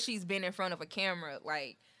 and because she's been in front of a camera,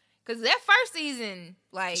 like, because that first season,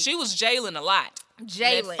 like, she was jailing a lot.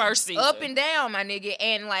 That first season, up and down, my nigga,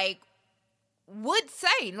 and like would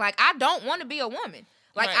say, like, I don't want to be a woman.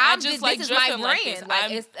 Like, right. This is my brand.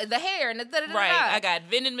 Like it's the hair and the da-da-da-da. Right. I got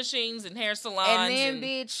vending machines and hair salons. And then,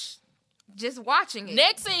 bitch, just watching it.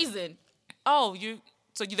 Next season, you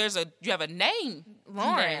have a name,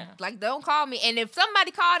 Lauren. Yeah. Like, don't call me. And if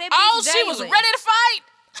somebody called that bitch, she was ready to fight.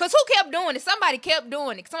 Cause who kept doing it? Somebody kept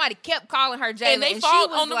doing it. Somebody kept calling her Jayla. And they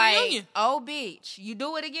fought on the reunion. Oh, bitch, you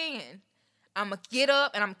do it again, I'ma get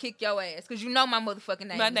up and I'ma kick your ass. Cause you know my motherfucking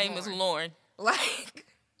name. My name is Lauren. Like,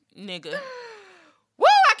 nigga. Woo!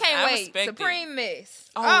 I can't wait. Supreme Miss.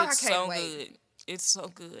 Oh, it's so good. It's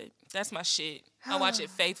so good. That's my shit. I watch it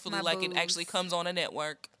faithfully, like it actually comes on a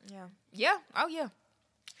network. Yeah. Yeah. Oh yeah.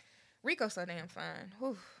 Rico's so damn fine.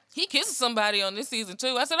 Whew. He kisses somebody on this season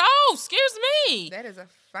too. I said, "Oh, excuse me." That is a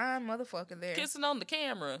fine motherfucker there. Kissing on the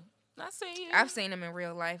camera. I see you. I've seen him in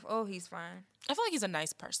real life. Oh, he's fine. I feel like he's a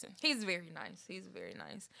nice person. He's very nice. He's very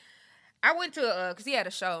nice. I went to because he had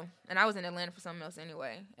a show, and I was in Atlanta for something else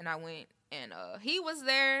anyway, and I went. And he was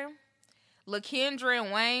there. LaKendra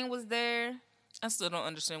and Wayne was there. I still don't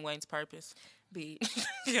understand Wayne's purpose. Bitch.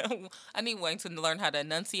 I need Wayne to learn how to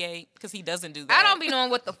enunciate because he doesn't do that. I don't be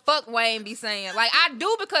knowing what the fuck Wayne be saying. Like, I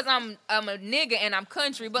do because I'm a nigga and I'm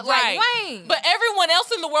country, but like, Wayne. But everyone else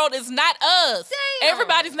in the world is not us. Damn.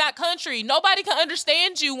 Everybody's not country. Nobody can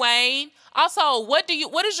understand you, Wayne. Also, what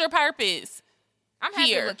is your purpose? I'm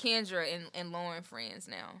happy LaKendra and Lauren friends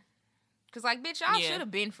now. Cause like, bitch, y'all should have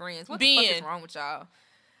been friends. What the fuck is wrong with y'all?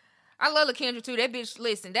 I love LaKendra too. That bitch,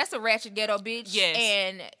 listen, that's a ratchet ghetto bitch. Yes.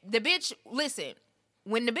 And the bitch, listen,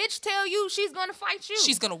 when the bitch tell you she's gonna fight you,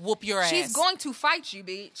 she's gonna whoop your ass. She's going to fight you,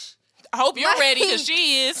 bitch. I hope you're ready, cause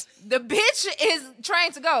she is. The bitch is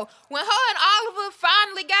trying to go. When her and Oliver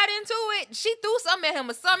finally got into it, she threw something at him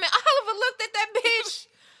or something. Oliver looked at that bitch.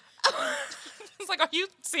 It's like, are you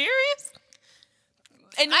serious?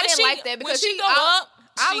 And I didn't like that because she go up.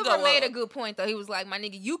 Oliver made a good point, though. He was like, my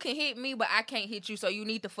nigga, you can hit me, but I can't hit you, so you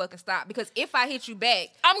need to fucking stop. Because if I hit you back,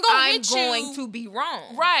 I'm going to be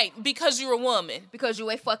wrong. Right, because you're a woman. Because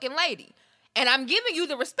you're a fucking lady. And I'm giving you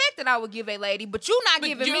the respect that I would give a lady, but you're not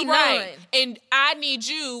giving me none. And I need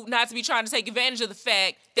you not to be trying to take advantage of the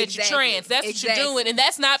fact that you're trans. That's what you're doing, and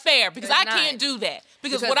that's not fair, because I can't do that.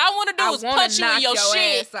 Because what I want to do is punch you in your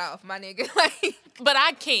shit. Ass off, my nigga. But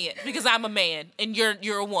I can't, because I'm a man, and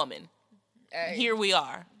you're a woman. Hey. Here we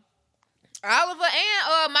are. Oliver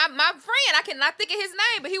and my friend, I cannot think of his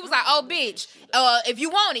name, but he was like, "Oh, bitch, if you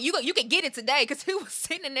want it, you can get it today," because he was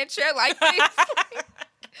sitting in that chair like this.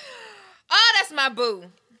 Oh, that's my boo.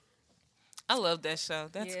 I love that show.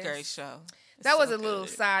 That's a great show. That was a little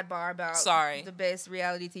sidebar about the best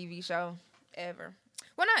reality TV show ever.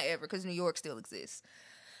 Well, not ever, because New York still exists.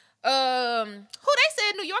 Who they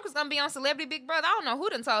said New York was gonna be on Celebrity Big Brother? I don't know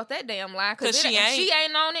who done told that damn lie. Cause she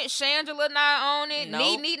ain't on it. Shangela not on it.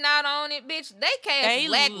 Nope. Nee not on it. Bitch, they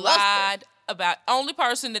lied about. Only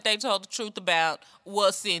person that they told the truth about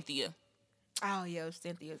was Cynthia. Oh yeah,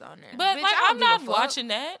 Cynthia's on there. But bitch, like, I'm not watching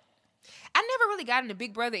that. I never really got into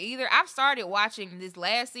Big Brother either. I've started watching this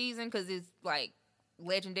last season because it's like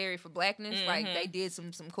legendary for blackness. Mm-hmm. Like they did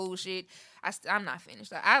some cool shit. I'm not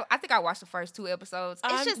finished. I think I watched the first 2 episodes.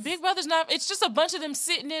 It's just Big Brother's not. It's just a bunch of them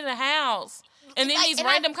sitting in a house and then these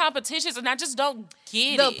random competitions, and I just don't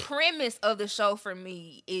get it. The premise of the show for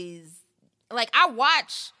me is like I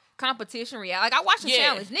watch competition reality. Like I watch the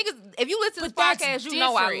challenge. Niggas, if you listen to this podcast, you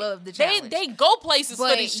know I love the challenge. They go places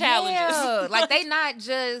for these challenges. Yeah, like they not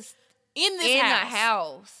just in the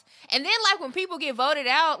house. And then like when people get voted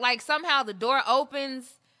out, like somehow the door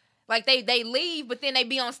opens. Like they leave, but then they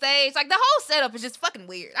be on stage. Like the whole setup is just fucking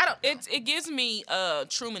weird. I don't know. It gives me a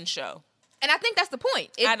Truman Show. And I think that's the point.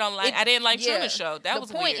 I didn't like Truman Show. That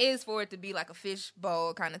was weird. The point is for it to be like a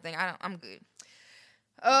fishbowl kind of thing. I'm good.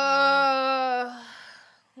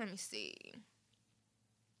 Let me see.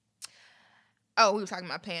 Oh, we were talking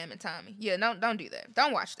about Pam and Tommy. Yeah, don't do that.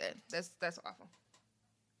 Don't watch that. That's awful.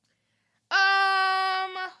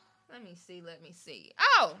 Let me see.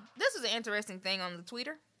 Oh, this is an interesting thing on the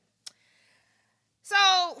Twitter. So,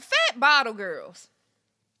 fat bottle girls.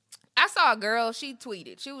 I saw a girl, she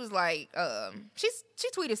tweeted. She was like, she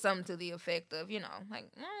tweeted something to the effect of, like,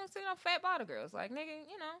 I don't see no fat bottle girls. Like, nigga,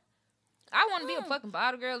 I want to be a fucking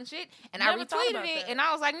bottle girl and shit. And I retweeted it, and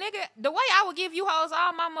I was like, nigga, the way I would give you hoes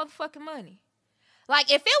all my motherfucking money. Like,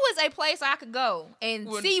 if it was a place I could go and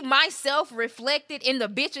see myself reflected in the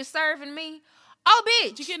bitches serving me, oh,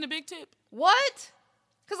 bitch. Did you get in the big tip? What?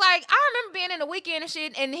 Because, like, I remember being in the weekend and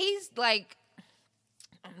shit, and he's, like,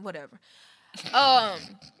 whatever.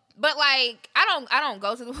 But, like, I don't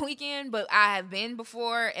go to the weekend, but I have been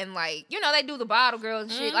before, and, like, you know, they do the bottle girls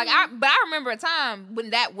and shit. Like, but I remember a time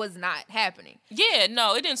when that was not happening. Yeah,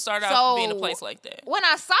 no, it didn't start out being a place like that. When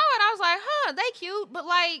I saw it, I was like, huh, they cute, but,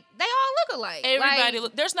 like, they all look alike.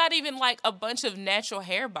 Everybody, there's not even, like, a bunch of natural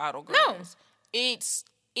hair bottle girls. No.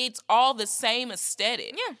 It's all the same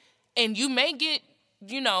aesthetic. Yeah. And you may get,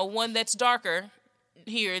 you know, one that's darker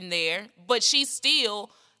here and there, but she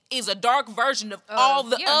still is a dark version of all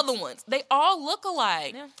the other ones. They all look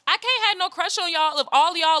alike. Yeah. I can't have no crush on y'all if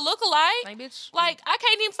all y'all look alike. Like, bitch. Like, I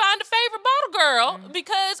can't even find a favorite bottle girl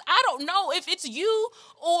because I don't know if it's you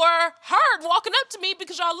or her walking up to me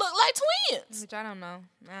because y'all look like twins. Which I don't know.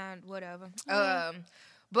 Whatever.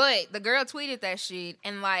 But the girl tweeted that shit,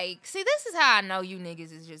 and, like, see, this is how I know you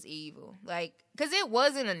niggas is just evil. Like, because it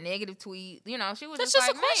wasn't a negative tweet. You know, she was just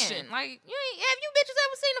like, a question. Man, like, have you bitches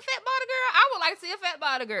ever seen a fat bottle girl? I would like to see a fat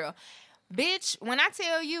bottle girl. Bitch, when I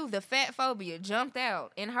tell you the fat phobia jumped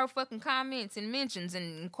out in her fucking comments and mentions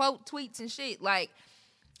and quote tweets and shit, like,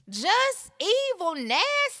 just evil,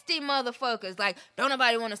 nasty motherfuckers. Like, don't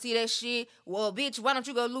nobody want to see that shit. Well, bitch, why don't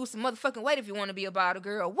you go lose some motherfucking weight if you want to be a bottle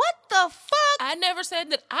girl? What the fuck? I never said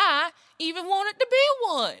that I even wanted to be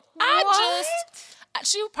one.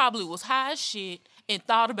 She probably was high as shit and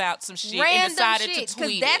thought about some shit and decided to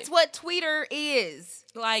tweet it. Because that's what Twitter is.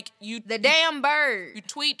 Like, the damn bird. You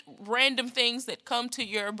tweet random things that come to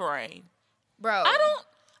your brain. Bro.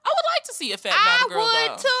 I would like to see a fat bottle girl, I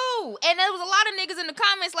would, too. And there was a lot of niggas in the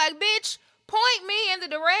comments like, bitch, point me in the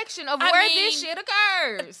direction of where this shit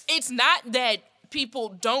occurs. It's not that people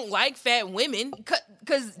don't like fat women.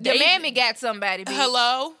 Because the mammy got somebody, bitch.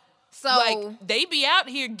 Hello? So, like, they be out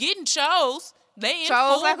here getting chose. They in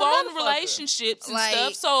full-blown like relationships and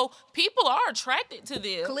stuff. So, people are attracted to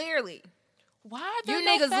them. Clearly. Why you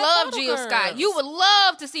niggas love Jill Scott. You would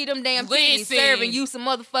love to see them damn titties serving you some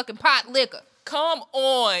motherfucking pot liquor. Come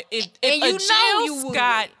on. If a Jill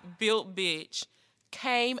Scott built bitch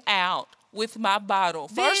came out with my bottle,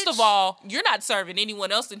 first of all, you're not serving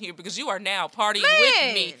anyone else in here because you are now partying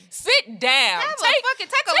with me. Sit down. Take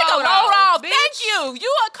a load off. Thank you.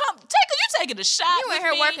 You taking a shot. You ain't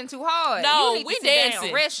here working too hard. No, we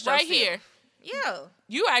dancing right here. Yeah.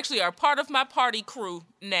 You actually are part of my party crew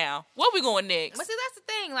now. Where we going next? But see, that's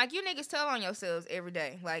the thing. Like, you niggas tell on yourselves every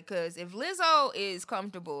day. Like, because if Lizzo is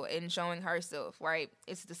comfortable in showing herself, right,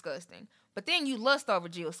 it's disgusting. But then you lust over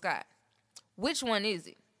Jill Scott. Which one is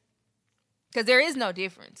it? Because there is no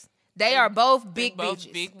difference. They are both big bitches.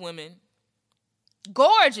 Both big women.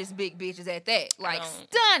 Gorgeous big bitches at that. Like,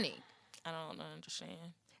 stunning. I don't understand.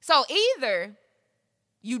 So either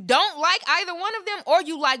you don't like either one of them or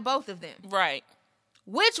you like both of them. Right.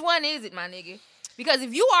 Which one is it, my nigga? Because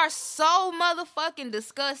if you are so motherfucking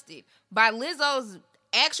disgusted by Lizzo's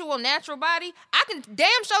actual natural body, I can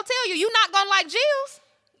damn sure tell you, you're not gonna like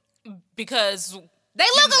Jill's. Because they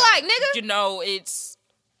look alike, nigga. You know, it's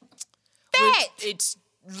fat. It's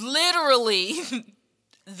literally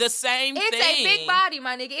the same thing. It's a big body,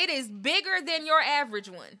 my nigga. It is bigger than your average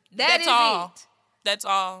one. That's all. It. That's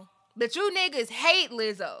all. But you niggas hate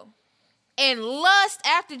Lizzo and lust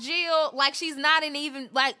after Jill like she's not even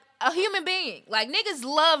like a human being. Like, niggas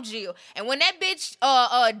love Jill. And when that bitch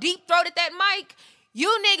deep-throated that mic,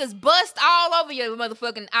 you niggas bust all over your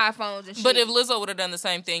motherfucking iPhones and shit. But if Lizzo would have done the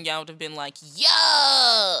same thing, y'all would have been like,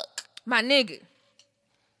 yuck. My nigga.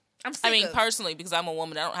 I'm sick personally, because I'm a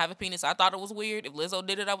woman, I don't have a penis. I thought it was weird. If Lizzo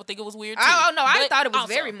did it, I would think it was weird too. Oh no, I thought it was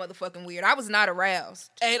very motherfucking weird. I was not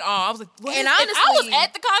aroused at all. I was like, what? And honestly, if I was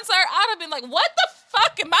at the concert, I'd have been like, what the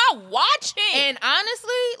fuck am I watching? And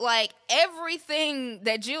honestly, like, everything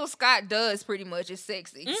that Jill Scott does pretty much is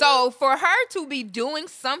sexy. Mm-hmm. So for her to be doing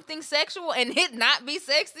something sexual and it not be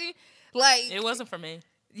sexy, like, it wasn't for me.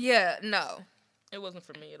 Yeah, no, it wasn't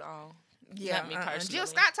for me at all. Yeah, not me personally. Jill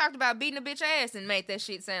Scott talked about beating a bitch ass and made that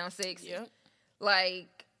shit sound sexy. Yeah. Like,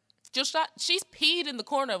 Jill Scott, she's peed in the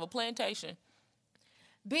corner of a plantation.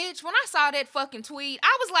 Bitch, when I saw that fucking tweet,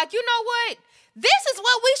 I was like, you know what? This is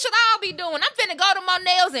what we should all be doing. I'm finna go to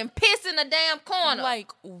Monell's and piss in the damn corner. Like,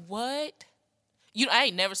 what? I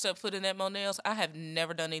ain't never stepped foot in that Monell's. I have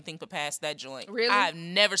never done anything but pass that joint. Really? I've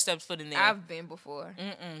never stepped foot in there. I've been before.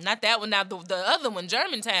 Not that one. Now, the other one,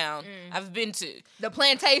 Germantown, I've been to. The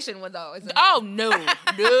plantation one, though. Oh, no.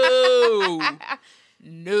 No.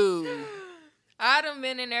 No. I done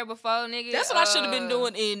I've been in there before, nigga. That's what I should have been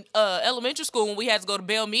doing in elementary school when we had to go to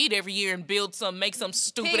Belle Meade every year and make some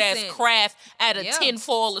stupid ass craft out of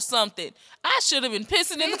tinfoil or something. I should have been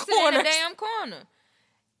pissing in the corner. In the damn corner.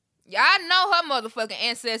 Y'all know her motherfucking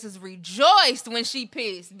ancestors rejoiced when she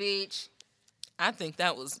pissed, bitch. I think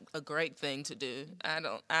that was a great thing to do.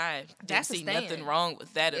 I didn't see nothing wrong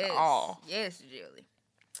with that at all. Yes, Jilly.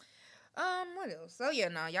 What else? So yeah,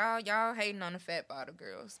 no, y'all hating on the fat bottle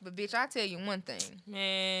girls, but bitch, I tell you one thing,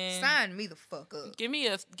 man, sign me the fuck up. Give me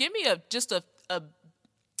just a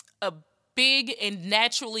big and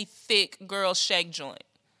naturally thick girl shake joint.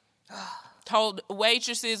 Told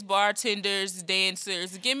waitresses, bartenders,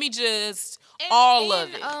 dancers, give me just all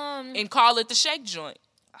of it, and call it the shake joint.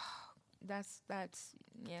 That's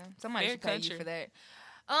yeah. Somebody should pay you for that.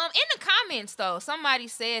 In the comments, though, somebody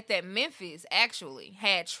said that Memphis actually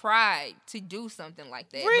had tried to do something like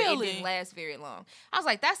that. Really? But it didn't last very long. I was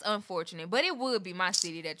like, that's unfortunate. But it would be my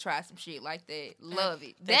city that tried some shit like that. Love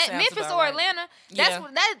it. That Memphis or Atlanta, that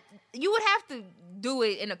you would have to do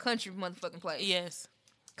it in a country motherfucking place. Yes.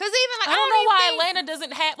 Because even like, I don't know why Atlanta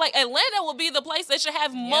doesn't have, like, Atlanta would be the place that should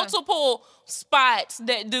have multiple spots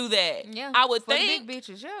that do that. Yeah. I would for think. Big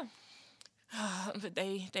bitches, yeah. But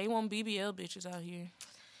they want BBL bitches out here.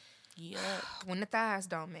 Yeah. When the thighs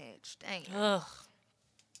don't match. Dang. Ugh.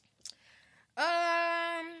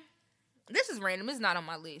 This is random. It's not on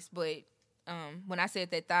my list, but when I said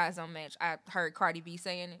that thighs don't match, I heard Cardi B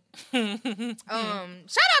saying it. Shout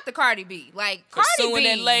out to Cardi B. Like, Cardi B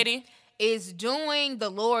that lady is doing the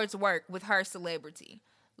Lord's work with her celebrity.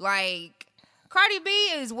 Like, Cardi B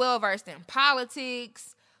is well versed in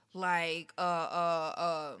politics. Like,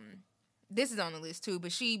 this is on the list too, but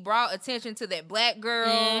she brought attention to that black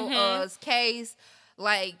girl's case.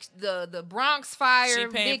 Like, the Bronx fire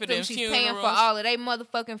victim, she's paying for all of their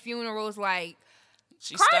motherfucking funerals. Like,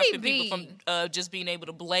 she's stopping people from just being able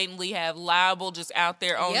to blatantly have libel just out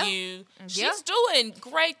there on you. She's doing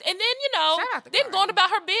great. And then, then going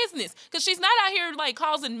about her business. Because she's not out here, like,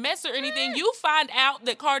 causing mess or anything. You find out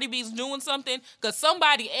that Cardi B's doing something because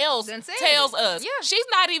somebody else tells us. Yeah. She's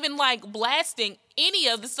not even, like, blasting any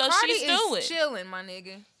of the stuff she's doing. Cardi is chilling, my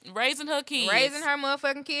nigga. Raising her kids. Raising her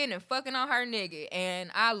motherfucking kid and fucking on her nigga.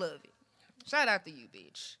 And I love it. Shout out to you,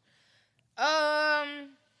 bitch. Well, I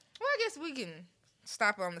guess we can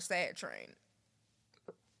stop on the sad train.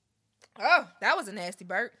 Oh, that was a nasty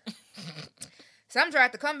burp. Some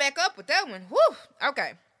tried to come back up with that one. Whew.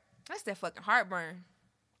 Okay. That's that fucking heartburn.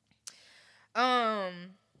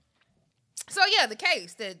 So yeah, the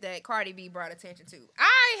case that Cardi B brought attention to.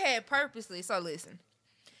 I had purposely, so listen.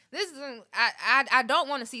 This is I don't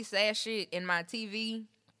want to see sad shit in my TV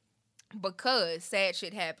because sad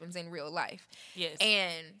shit happens in real life. Yes.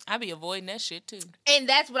 And I be avoiding that shit too. And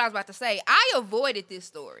that's what I was about to say. I avoided this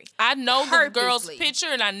story. I know the girl's picture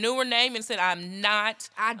and I knew her name and said I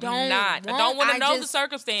don't want to know the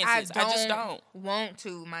circumstances. I just don't want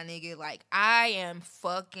to, my nigga. Like, I am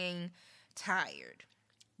fucking tired.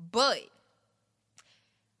 But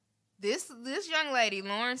this young lady,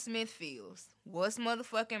 Lauren Smith Fields, was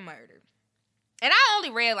motherfucking murdered. And I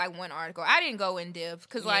only read like one article. I didn't go in depth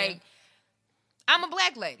because like I'm a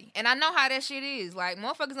black lady and I know how that shit is. Like,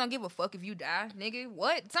 motherfuckers don't give a fuck if you die, nigga.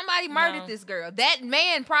 What? Somebody murdered this girl. That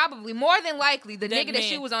man probably, more than likely, the nigga that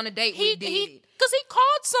she was on a date with did it. Because he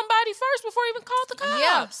called somebody first before he even called the cops.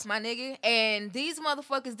 Yes, my nigga. And these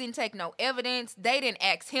motherfuckers didn't take no evidence. They didn't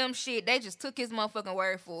ask him shit. They just took his motherfucking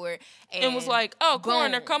word for it. And was like, oh,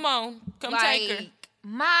 coroner, come on. Come take her.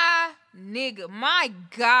 My nigga. My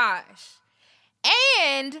gosh.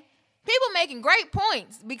 And people making great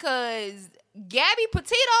points because Gabby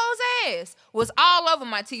Petito's ass was all over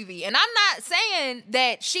my TV. And I'm not saying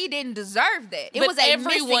that she didn't deserve that. It was a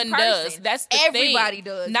everyone missing does. person. That's the Everybody thing.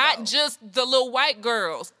 does. Not just the little white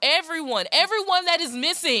girls. Everyone that is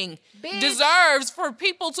missing deserves for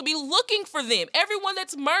people to be looking for them. Everyone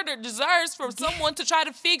that's murdered deserves for someone to try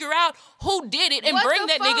to figure out who did it and bring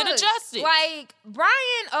that nigga to justice. Like,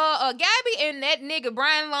 Gabby and that nigga,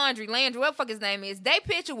 Brian Landry, what the fuck his name is, they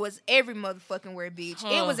picture was every motherfucking where, bitch.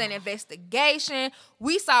 It was an investigation.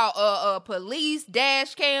 We saw police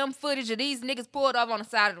dash cam footage of these niggas pulled off on the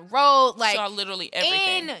side of the road. Like, saw literally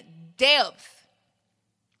everything. In depth.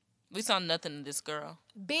 We saw nothing of this girl.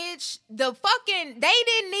 Bitch, they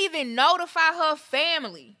didn't even notify her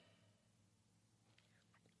family.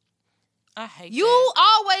 I hate you that.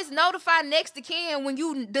 always notify next of kin when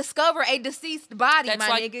you discover a deceased body,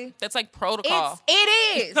 nigga. That's like protocol.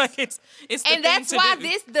 It is. Like it's the and that's why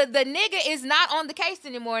do. the nigga is not on the case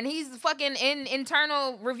anymore, and he's fucking in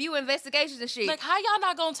internal review investigations and shit. Like, how y'all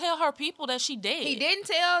not gonna tell her people that she dead? He didn't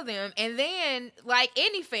tell them, and then like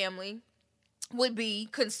any family, would be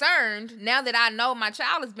concerned now that I know my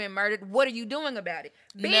child has been murdered. What are you doing about it?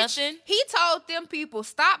 Bitch, nothing. He told them people,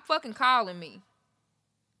 stop fucking calling me.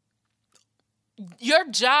 Your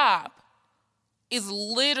job is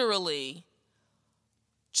literally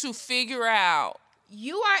to figure out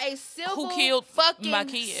you are a civil who killed fucking my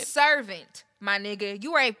kid. Servant, my nigga.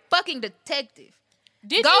 You are a fucking detective.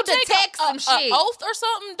 Did Go you take detect some shit. A oath or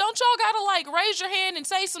something? Don't y'all gotta like raise your hand and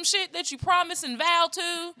say some shit that you promised and vowed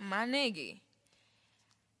to? My nigga.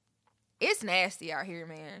 It's nasty out here,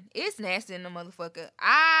 man. It's nasty in the motherfucker.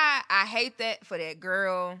 I hate that for that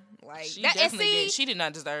girl. Like she that, definitely did. She did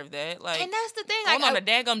not deserve that. Like, and that's the thing. Going on a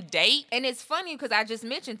daggum date. And it's funny because I just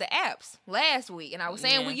mentioned the apps last week, and I was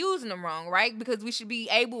saying we're using them wrong, right? Because we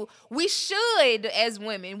should as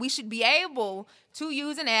women, we should be able to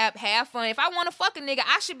use an app, have fun. If I want to fuck a nigga,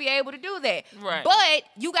 I should be able to do that. Right. But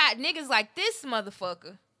you got niggas like this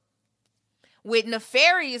motherfucker with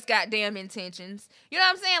nefarious goddamn intentions. You know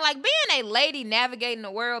what I'm saying? Like, being a lady navigating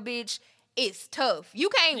the world, bitch, it's tough. You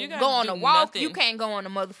can't go on a walk. Nothing. You can't go on a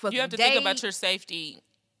motherfucking date. You have to think about your safety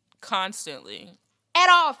constantly. At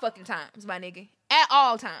all fucking times, my nigga. At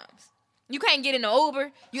all times. You can't get in the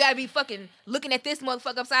Uber. You gotta be fucking looking at this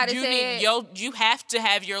motherfucker upside his head. You have to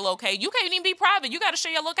have your location. You can't even be private. You gotta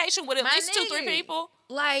share your location with at least 2-3 people.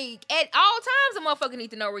 Like, at all times, a motherfucker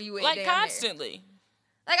need to know where you at. Like, constantly. There.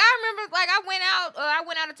 Like, I remember, like, I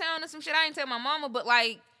went out of town or some shit. I didn't tell my mama, but,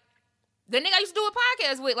 like, the nigga I used to do a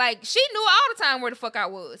podcast with, like, she knew all the time where the fuck I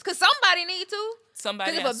was. Because somebody need to.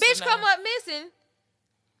 Somebody Because if a bitch come up missing,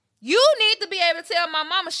 you need to be able to tell my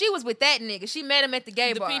mama she was with that nigga. She met him at the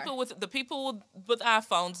gay bar. The people with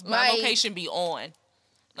iPhones, my location be on.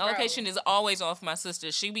 My location is always on for my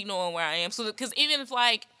sister. She be knowing where I am. So, because even if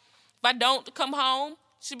I don't come home,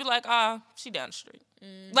 she be like, she down the street.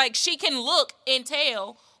 Like, she can look and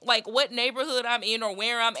tell, like, what neighborhood I'm in or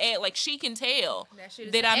where I'm at. Like, she can tell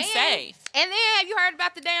that I'm safe. And then, have you heard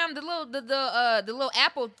about the little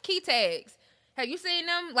Apple key tags? Have you seen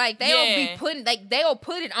them? Like, they'll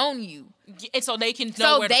put it on you, and so they can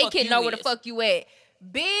know where the fuck you at,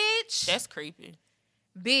 bitch. That's creepy,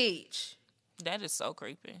 bitch. That is so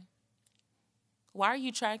creepy. Why are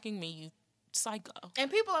you tracking me, you psycho? And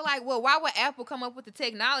people are like, well, why would Apple come up with the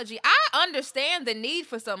technology? I understand the need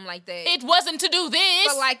for something like that. It wasn't to do this.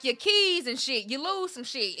 But like your keys and shit, you lose some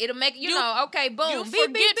shit. It'll make you know, okay, boom, you beep,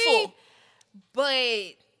 forgetful. Beep, beep.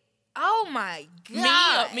 But oh my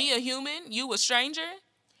god, me a human, you a stranger.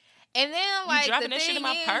 And then like you the that thing shit in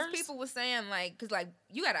my is, purse? people were saying like, cause like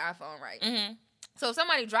you got an iPhone, right? Mm-hmm. So if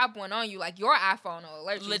somebody drop one on you, like your iPhone will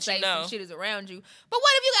alert you Let and say you know some shit is around you. But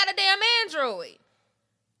what if you got a damn Android?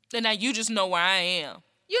 And now you just know where I am.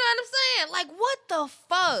 You know what I'm saying? Like, what the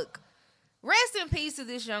fuck? Rest in peace to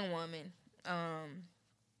this young woman.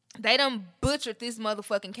 They done butchered this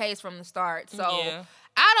motherfucking case from the start. So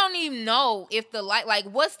I don't even know if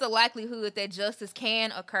what's the likelihood that justice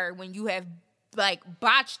can occur when you have like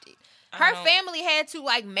botched it. Her family had to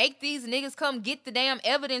like make these niggas come get the damn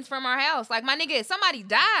evidence from our house. Like, my nigga, somebody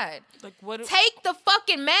died. Like, what? Take the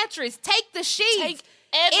fucking mattress. Take the sheets. Take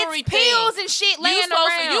everything. It's pills and shit laying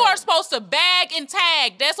around. You are supposed to bag and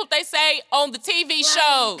tag. That's what they say on the TV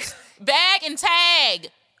shows. Bag and tag.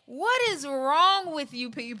 What is wrong with you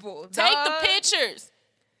people? Take the pictures.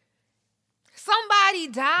 Somebody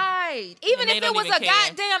died. Even if it was a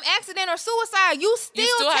goddamn accident or suicide, you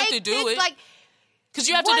still have to do it. Like, because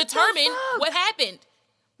you have to determine what happened.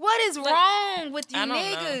 What is wrong with you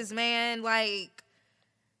niggas, man? Like,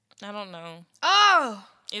 I don't know. Oh.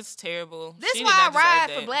 It's terrible. This is why I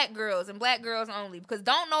ride for black girls and black girls only. Because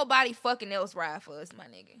don't nobody fucking else ride for us, my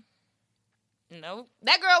nigga. Nope.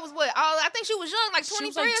 That girl was what? I think she was young, like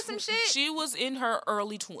 23 or some shit. She was in her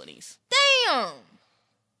early 20s. Damn.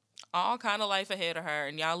 All kind of life ahead of her.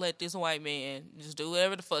 And y'all let this white man just do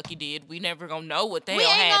whatever the fuck he did. We never gonna know what the hell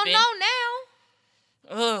happened. We ain't gonna know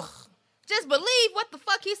now. Ugh. Just believe what the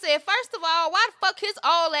fuck he said. First of all, why the fuck his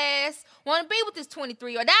old ass want to be with this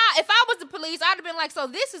 23? Or now, if I was the police, I'd have been like, so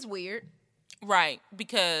this is weird. Right,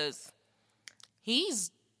 because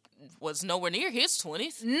was nowhere near his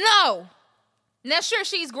 20s. No. Now, sure,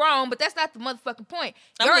 she's grown, but that's not the motherfucking point.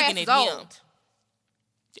 I'm looking at him.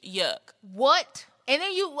 Yuck. What? And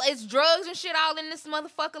then it's drugs and shit all in this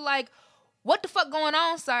motherfucker. Like, what the fuck going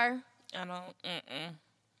on, sir? I don't,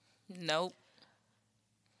 Nope.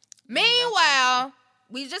 Meanwhile,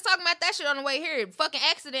 we just talking about that shit on the way here. Fucking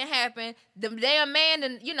accident happened. The damn man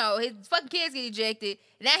and, his fucking kids get ejected.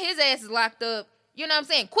 Now his ass is locked up. You know what I'm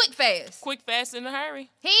saying? Quick fast. Quick fast in a hurry.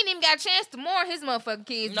 He ain't even got a chance to mourn his motherfucking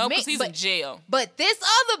kids. No, because he's in jail. But this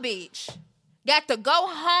other bitch got to go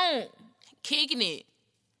home. Kicking it.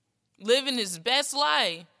 Living his best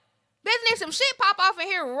life. Bitch, if some shit pop off in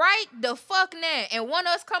here right the fuck now and one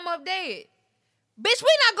of us come up dead, bitch, we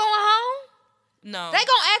not going home. No. They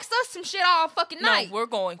gonna ask us some shit all fucking night. No, we're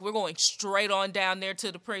going straight on down there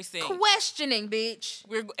to the precinct. Questioning, bitch.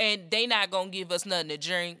 And they not gonna give us nothing to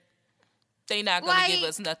drink. They not gonna give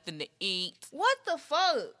us nothing to eat. What the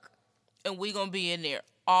fuck? And we gonna be in there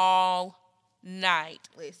all night.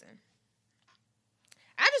 Listen.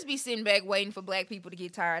 I just be sitting back waiting for black people to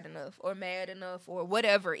get tired enough or mad enough or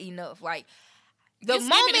whatever enough. Like, the just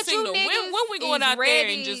moment you niggas when we going out there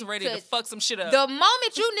and just ready to fuck some shit up. The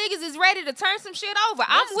moment you niggas is ready to turn some shit over,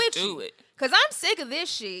 I'm with you. Do it. Because I'm sick of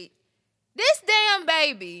this shit. This damn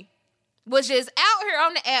baby was just out here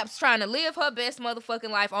on the apps trying to live her best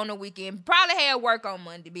motherfucking life on the weekend. Probably had work on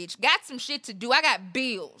Monday, bitch. Got some shit to do. I got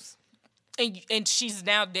bills. And she's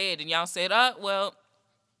now dead. And y'all said, oh, well.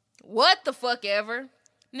 What the fuck ever.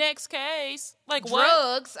 Next case. Like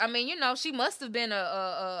drugs. What? I mean, you know, she must have been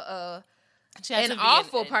an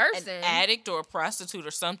awful person. An addict or a prostitute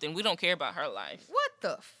or something. We don't care about her life. What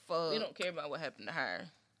the fuck? We don't care about what happened to her. And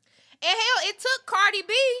hell, it took Cardi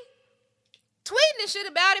B tweeting and shit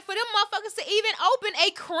about it for them motherfuckers to even open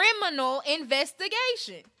a criminal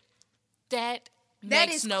investigation. That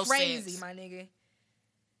makes no crazy, sense. My nigga.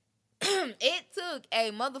 It took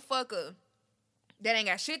a motherfucker that ain't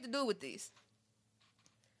got shit to do with this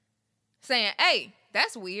saying, hey,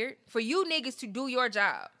 that's weird, for you niggas to do your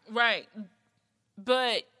job. Right.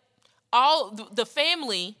 But all the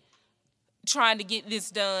family trying to get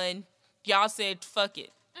this done, y'all said, fuck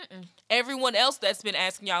it. Mm-mm. Everyone else that's been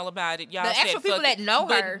asking y'all about it, y'all said, fuck it. The actual people that know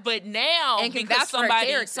her. But now, and because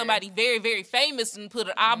somebody very, very famous and put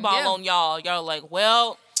an eyeball on y'all like,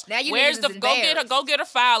 well, now you where's the go get a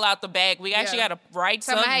file out the bag. We actually got to write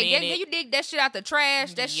something in it. You dig that shit out the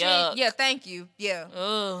trash? That Yuck. shit. Yeah, thank you. Yeah.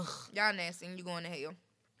 Ugh. Y'all nasty and you going to hell.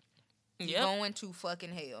 Yep. You're going to fucking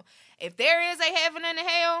hell. If there is a heaven and a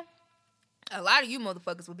hell, a lot of you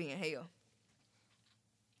motherfuckers will be in hell.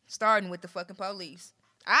 Starting with the fucking police.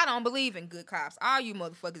 I don't believe in good cops. All you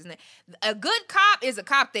motherfuckers. A good cop is a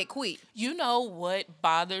cop that quit. You know what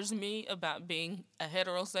bothers me about being a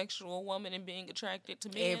heterosexual woman and being attracted to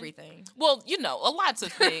men? Everything. Well, you know, lots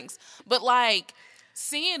of things. But like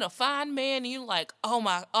seeing a fine man and you're like,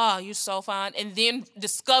 oh, you're so fine. And then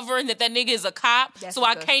discovering that nigga is a cop. That's so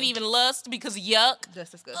disgusting. I can't even lust because yuck.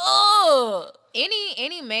 That's disgusting. Ugh.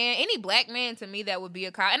 Any man, any black man to me that would be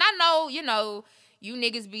a cop. And I know, you know, you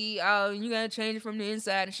niggas be, you gotta change it from the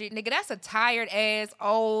inside and shit. Nigga, that's a tired ass,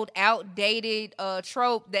 old, outdated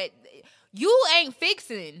trope that you ain't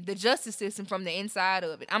fixing the justice system from the inside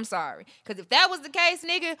of it. I'm sorry. Because if that was the case,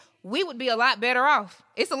 nigga, we would be a lot better off.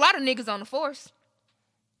 It's a lot of niggas on the force.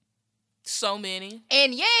 So many.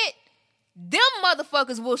 And yet, them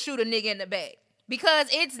motherfuckers will shoot a nigga in the back. Because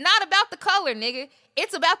it's not about the color, nigga.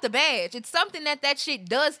 It's about the badge. It's something that shit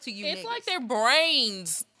does to you, It's niggas. like their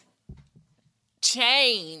brains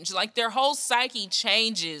change, like their whole psyche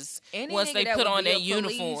changes once they put on their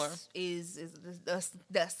uniform. Is a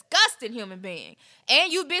disgusting human being,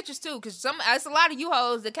 and you bitches too, because it's a lot of you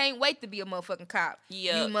hoes that can't wait to be a motherfucking cop.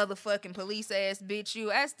 Yeah, you motherfucking police ass bitch.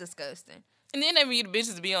 That's disgusting. And then every the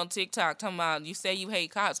bitches be on TikTok talking about, you say you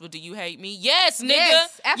hate cops, but do you hate me? Yes, nigga.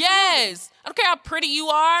 Yes, absolutely. Yes. I don't care how pretty you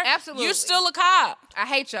are. Absolutely. You're still a cop. I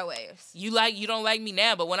hate your ass. You don't like me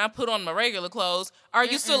now, but when I put on my regular clothes, are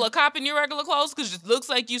you still a cop in your regular clothes? Because it looks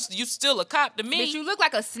like you still a cop to me. Bitch, you look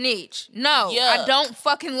like a snitch. No, yuck. I don't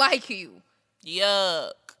fucking like you.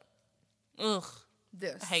 Yuck. Ugh.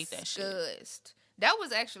 Disgust. I hate that shit. That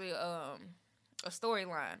was actually a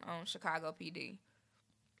storyline on Chicago PD.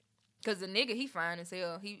 Cause the nigga, he fine as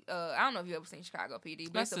hell. I don't know if you ever seen Chicago PD,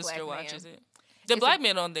 but my it's a black sister man. watches it. The black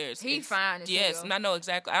man on there, he fine as hell. Yes, and I know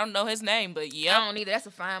exactly. I don't know his name, but yeah, I don't either. That's a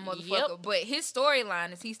fine motherfucker. Yep. But his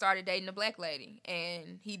storyline is he started dating a black lady,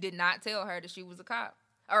 and he did not tell her that she was a cop,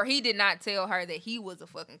 or he did not tell her that he was a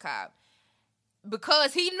fucking cop,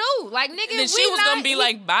 because he knew, like, nigga, and then she was gonna be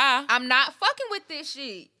like, bye. I'm not fucking with this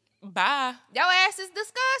shit. Bye. Your ass is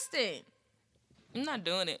disgusting. I'm not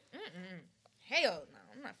doing it. Hell no.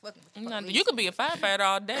 I'm not fucking with the police. You could be a firefighter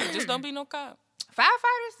all day. Just don't be no cop.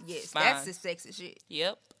 Firefighters? Yes. Fine. That's the sexy shit.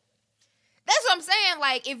 Yep. That's what I'm saying.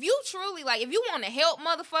 Like, if you truly, like, if you want to help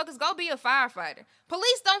motherfuckers, go be a firefighter.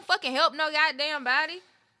 Police don't fucking help no goddamn body.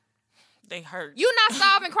 They hurt. You not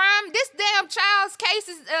solving crime. This damn child's case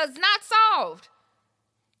is not solved.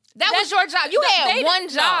 That was your job. You had one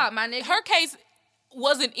job, my nigga. Her case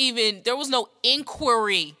wasn't even, there was no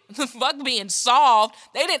inquiry. The fuck being solved.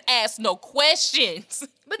 They didn't ask no questions.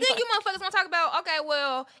 But then you motherfuckers want to talk about, okay,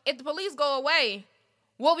 well, if the police go away,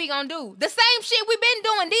 what we gonna do? The same shit we been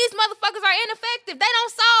doing. These motherfuckers are ineffective. They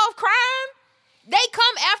don't solve crime. They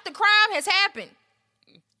come after crime has happened.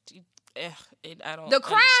 I don't. The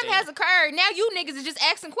crime understand. has occurred. Now you niggas is just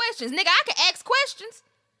asking questions. Nigga, I can ask questions.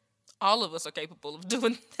 All of us are capable of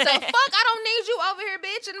doing that. The fuck? I don't need you over here,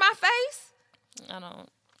 bitch, in my face. I don't.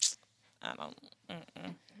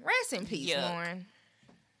 Rest in peace, Yuck. Lauren.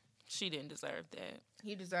 She didn't deserve that.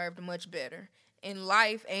 You deserved much better. In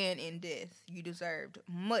life and in death, you deserved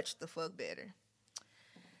much the fuck better.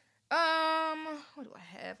 What do I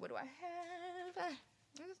have? Is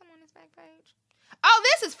this on this back page? Oh,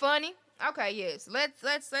 this is funny. Okay, yes.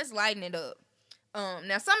 Let's lighten it up.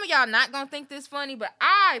 Now some of y'all not gonna think this funny, but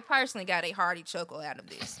I personally got a hearty chuckle out of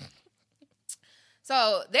this.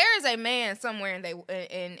 So there is a man somewhere in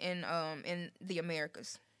the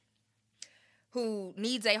Americas who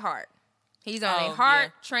needs a heart. He's on a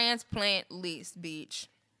heart transplant list, bitch.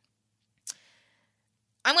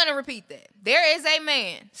 I'm gonna repeat that. There is a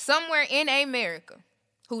man somewhere in America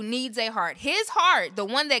who needs a heart. His heart, the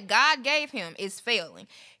one that God gave him, is failing.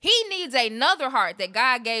 He needs another heart that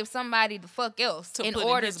God gave somebody the fuck else in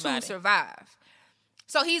order to survive.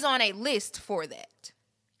 So he's on a list for that.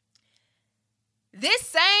 This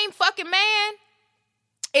same fucking man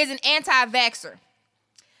is an anti-vaxxer.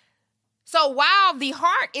 So while the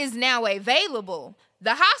heart is now available,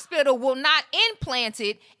 the hospital will not implant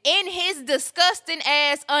it in his disgusting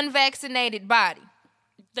ass unvaccinated body.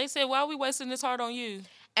 They said, why are we wasting this heart on you?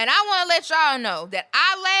 And I want to let y'all know that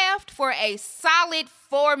I laughed for a solid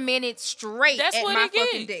 4 minutes straight at my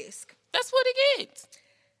fucking desk. That's what he gets.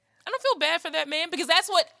 I don't feel bad for that man because that's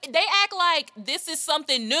what they act like. This is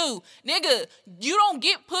something new. Nigga, you don't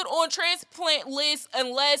get put on transplant lists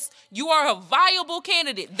unless you are a viable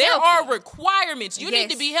candidate. There are requirements. You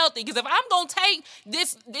need to be healthy because if I'm going to take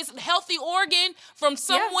this healthy organ from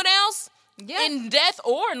someone else in death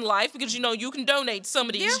or in life, because, you know, you can donate some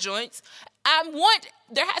of these joints,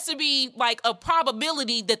 there has to be like a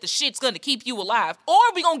probability that the shit's gonna keep you alive, or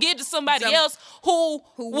we gonna give it to somebody else who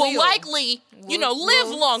will likely, live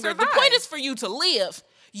longer. Survive. The point is for you to live.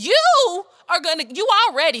 You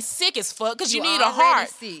already sick as fuck because you need a heart.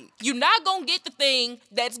 Sick. You're not gonna get the thing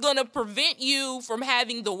that's gonna prevent you from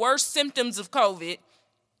having the worst symptoms of COVID,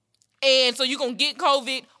 and so you're gonna get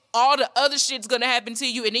COVID. All the other shit's gonna happen to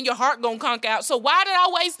you, and then your heart gonna conk out. So why did I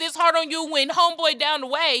waste this heart on you when homeboy down the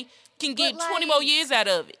way can get 20 more years out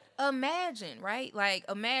of it? Imagine, right? Like,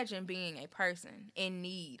 imagine being a person in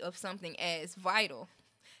need of something as vital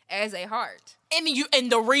as a heart. And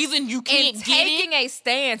the reason you can't get it, taking a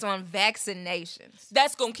stance on vaccinations.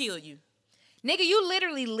 That's gonna kill you. Nigga, you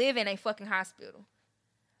literally live in a fucking hospital.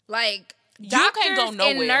 Like, doctors can't go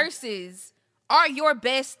nowhere. And nurses are your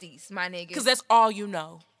besties, my nigga. Because that's all you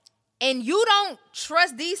know. And you don't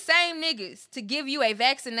trust these same niggas to give you a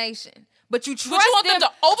vaccination. But you trust them to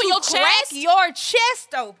open your crack your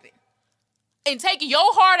chest open. And take your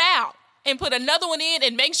heart out and put another one in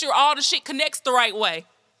and make sure all the shit connects the right way.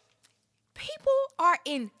 People are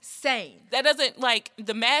insane. That doesn't,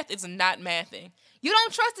 the math is not mathing. You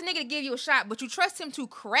don't trust a nigga to give you a shot, but you trust him to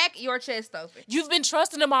crack your chest open. You've been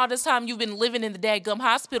trusting him all this time. You've been living in the dadgum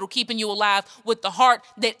hospital, keeping you alive with the heart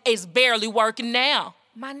that is barely working now.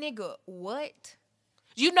 My nigga, what?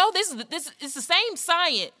 You know this is the same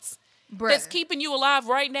science that's keeping you alive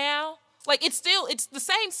right now. Like, it's the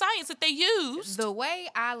same science that they used. The way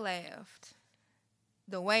I laughed.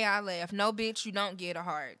 No, bitch, you don't get a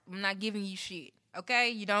heart. I'm not giving you shit, okay?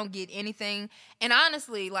 You don't get anything. And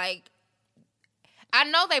honestly, I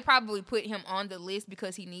know they probably put him on the list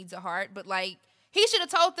because he needs a heart, but, he should have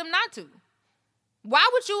told them not to. Why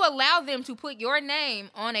would you allow them to put your name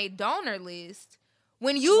on a donor list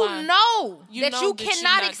when you know that you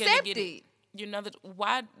cannot accept it? You know that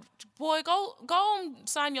why, boy, go and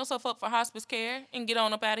sign yourself up for hospice care and get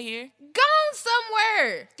on up out of here. Go on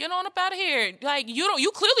somewhere. Get on up out of here.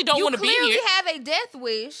 You clearly don't want to be here. You clearly have a death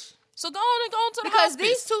wish. So go on and go on to the hospice. Because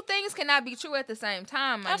these two things cannot be true at the same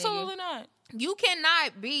time, my Absolutely nigga. not. You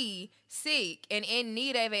cannot be sick and in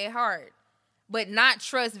need of a heart, but not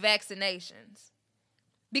trust vaccinations.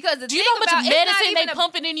 Because do you know how much medicine they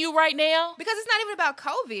pumping in you right now? Because it's not even about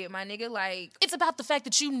COVID, my nigga. It's about the fact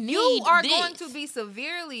that you are going to be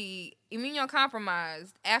severely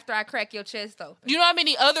immunocompromised after I crack your chest open. You know how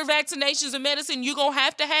many other vaccinations and medicine you're going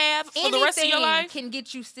to have for the rest of your life? Anything can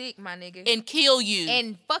get you sick, my nigga. And kill you.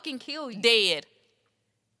 And fucking kill you. Dead.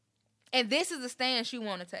 And this is the stance you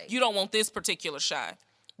want to take. You don't want this particular shot.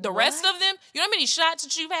 The rest of them, you know how many shots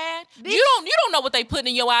that you've had? Bitch, you don't know what they put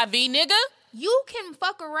in your IV, nigga. You can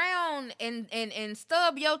fuck around and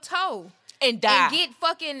stub your toe. And die. And get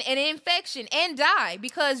fucking an infection and die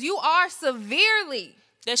because you are severely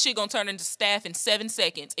That shit gonna turn into staph in 7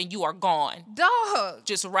 seconds, and you are gone. Dog.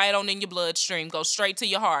 Just right on in your bloodstream, go straight to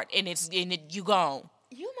your heart, and you gone.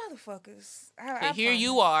 You motherfuckers. But here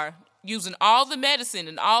you are, using all the medicine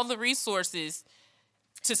and all the resources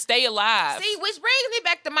to stay alive. See, which brings me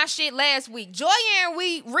back to my shit last week.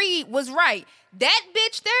 Joyanne Reed was right. That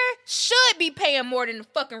bitch there should be paying more than the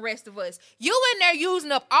fucking rest of us. You in there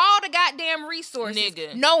using up all the goddamn resources,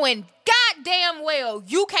 nigga, knowing goddamn well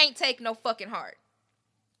you can't take no fucking heart.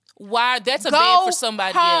 Why? That's a bed for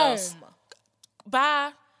somebody else.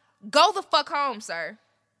 Bye. Go the fuck home, sir.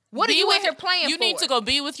 What are you in here playing for? You need to go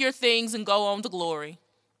be with your things and go on to glory.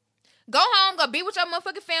 Go home, go be with your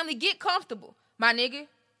motherfucking family, get comfortable, my nigga.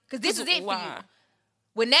 Because this is it for you.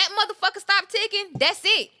 When that motherfucker stop ticking, that's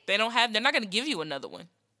it. They're not going to give you another one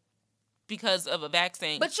because of a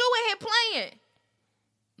vaccine. But you in here playing.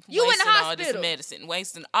 You in the hospital.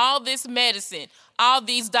 Wasting all this medicine, all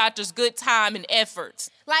these doctors' good time and efforts.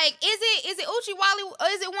 Like, is it Uchi Wally or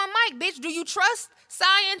is it one mic, bitch? Do you trust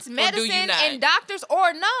science, medicine, and doctors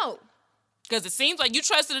or no? Because it seems like you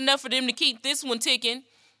trusted enough for them to keep this one ticking.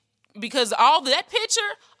 Because all that picture,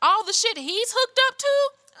 all the shit he's hooked up to.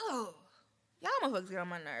 Oh, y'all motherfuckers get on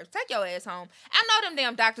my nerves. Take your ass home. I know them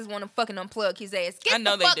damn doctors want to fucking unplug his ass. Get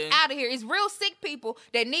the fuck out of here. It's real sick people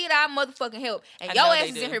that need our motherfucking help. And your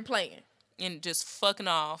ass is in here playing. And just fucking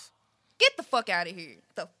off. Get the fuck out of here.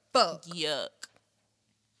 The fuck. Yuck.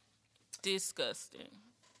 Disgusting.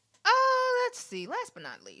 Let's see. Last but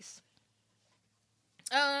not least.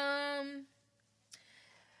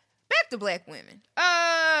 Back to black women.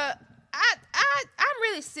 I'm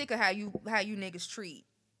really sick of how you niggas treat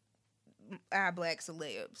our black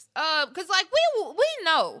celebs. Cause like we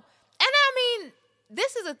know, and I mean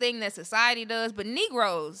this is a thing that society does, but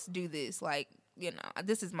Negroes do this. Like, you know,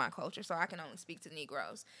 this is my culture, so I can only speak to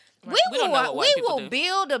Negroes. Right. We will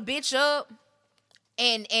build a bitch up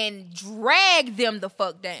and drag them the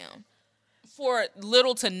fuck down for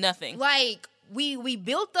little to nothing. Like we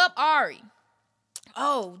built up Ari.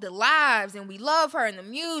 Oh, the lives, and we love her and the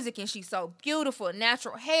music, and she's so beautiful,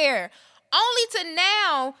 natural hair. Only to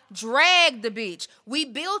now drag the bitch. We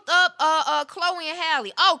built up Chloe and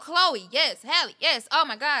Halle. Oh, Chloe, yes. Halle, yes. Oh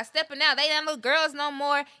my God, stepping out. They ain't little girls no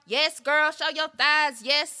more. Yes, girl, show your thighs.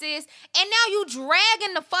 Yes, sis. And now you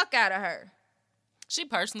dragging the fuck out of her. She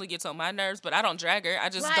personally gets on my nerves, but I don't drag her. I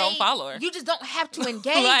just don't follow her. You just don't have to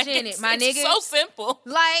engage in it, my nigga. It's so simple.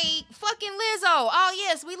 Like, fucking Lizzo. Oh,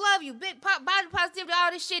 yes, we love you. Big pop, body positivity,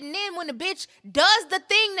 all this shit. And then when the bitch does the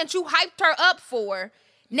thing that you hyped her up for,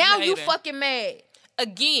 now you fucking mad.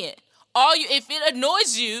 Again, if it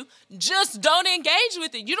annoys you, just don't engage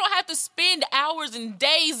with it. You don't have to spend hours and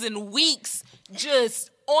days and weeks just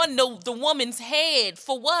on the woman's head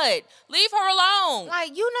for what? Leave her alone.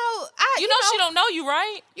 Like, you know she don't know you,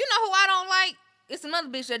 right? You know who I don't like? It's another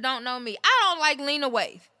bitch that don't know me. I don't like Lena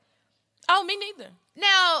Waithe. Oh, me neither.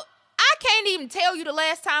 Now, I can't even tell you the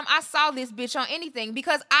last time I saw this bitch on anything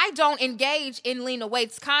because I don't engage in Lena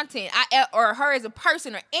Waithe's content or her as a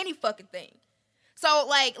person or any fucking thing. So,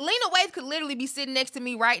 like, Lena Waithe could literally be sitting next to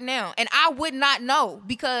me right now, and I would not know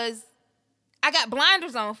because I got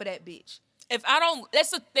blinders on for that bitch.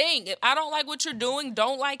 That's the thing. If I don't like what you're doing,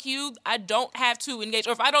 don't like you, I don't have to engage.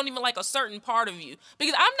 Or if I don't even like a certain part of you.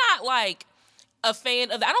 Because I'm not like a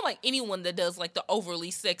fan of I don't like anyone that does like the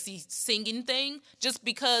overly sexy singing thing. Just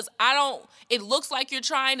because it looks like you're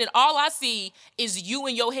trying and all I see is you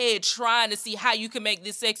in your head trying to see how you can make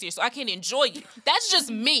this sexier so I can enjoy you. That's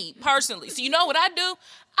just me personally. So you know what I do?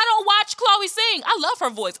 I don't watch Chloe sing. I love her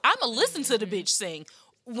voice. I'm going to listen to the bitch sing.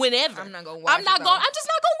 Whenever. I'm not gonna watch. I'm just not gonna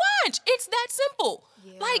watch. It's that simple.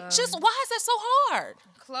 Yeah. Like, just why is that so hard?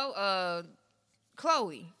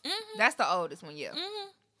 Chloe. Mm-hmm. That's the oldest one, yeah. Mm-hmm.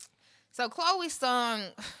 So Chloe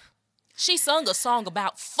she sung a song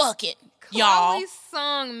about fucking, y'all. Chloe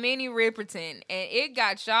sung Minnie Riperton, and it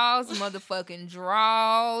got y'all's motherfucking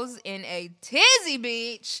draws in a tizzy,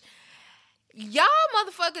 bitch. Y'all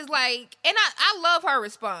motherfuckers like, and I love her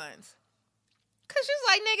response. Cause she's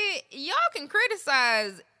like, nigga, y'all can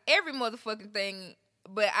criticize every motherfucking thing,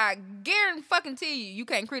 but I guarantee fucking tell you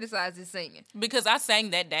can't criticize this singing. Because I sang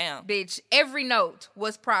that down. Bitch, every note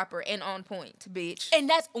was proper and on point, bitch. And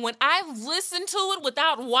that's when I listened to it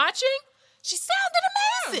without watching, she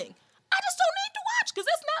sounded amazing. I just don't need to watch because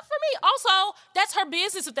that's not for me. Also, that's her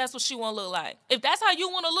business if that's what she want to look like. If that's how you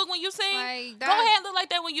want to look when you sing, go ahead and look like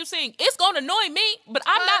that when you sing. It's going to annoy me, but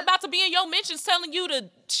I'm not about to be in your mentions telling you to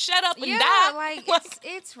shut up and die. Like,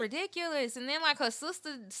 it's ridiculous. And then, like, her sister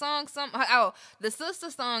sung the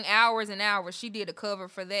sister sung Hours and Hours. She did a cover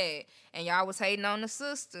for that. And y'all was hating on the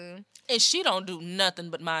sister. And she don't do nothing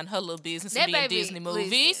but mind her little business and be in Disney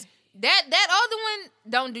movies. That other one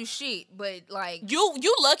don't do shit, but like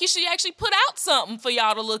you lucky she actually put out something for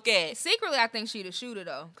y'all to look at. Secretly, I think she the shooter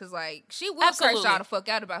though, cause like she will curse y'all the fuck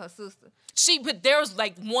out about her sister. But there was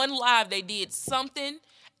like one live they did something,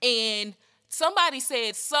 and somebody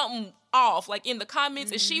said something off, like in the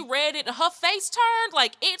comments, and she read it, and her face turned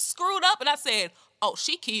like it screwed up, and I said, "Oh,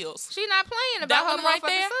 she kills. She not playing about her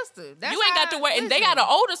motherfucking sister. That's you ain't got to worry." And they got an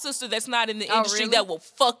older sister that's not in the industry that will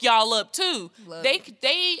fuck y'all up too.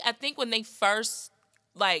 They I think when they first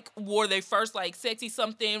like wore their first like sexy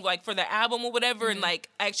something like for their album or whatever, and like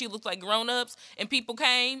actually looked like grown-ups, and people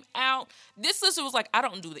came out, this sister was like, I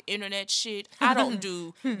don't do the internet shit. I don't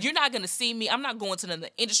do, you're not gonna see me. I'm not going to none of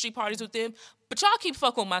the industry parties with them. But y'all keep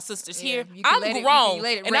fucking with my sisters here. I'm grown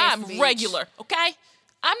and I'm regular, okay?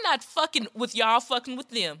 I'm not fucking with y'all fucking with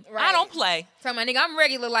them. Right. I don't play. Tell my nigga, I'm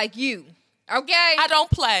regular like you, okay? I don't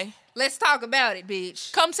play. Let's talk about it,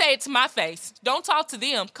 bitch. Come say it to my face. Don't talk to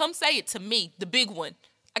them. Come say it to me, the big one.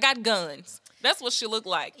 I got guns. That's what she looked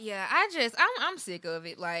like. Yeah, I'm sick of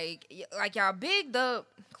it. Like y'all bigged up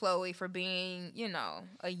Chloe for being, you know,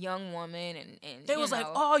 a young woman, and they was like,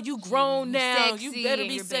 oh, you grown now, you better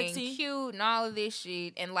be sexy, being cute, and all of this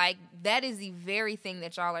shit, and like that is the very thing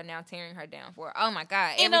that y'all are now tearing her down for. Oh my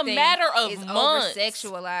God, in a matter of months,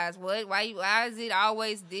 over-sexualized. What? Why is it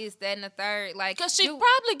always this, that, and the third? Like, because she's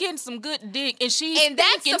probably getting some good dick, and she's and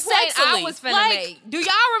that's the point sexily. I was finna make. Do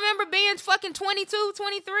y'all remember being fucking 22,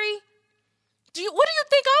 23? What do you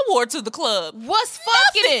think I wore to the club? What's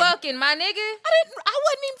fucking, my nigga? I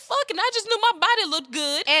wasn't even fucking. I just knew my body looked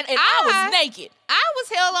good, and I was naked. I was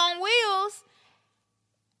hell on wheels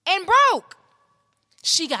and broke.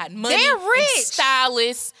 She got money. They're rich. And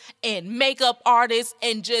stylists and makeup artists,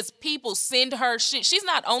 and just people send her shit. She's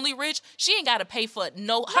not only rich, she ain't got to pay for her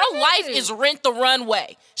life is Rent the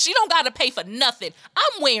Runway. She don't got to pay for nothing.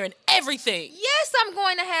 I'm wearing everything. Yes, I'm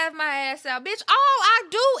going to have my ass out, bitch. All I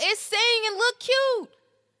do is sing and look cute.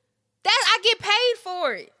 I get paid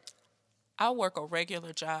for it. I work a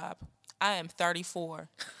regular job. I am 34.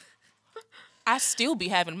 I still be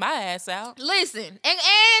having my ass out. Listen,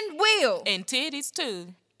 and will. And titties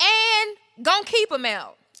too. And gonna keep them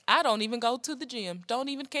out. I don't even go to the gym. Don't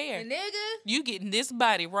even care. Nigga. You getting this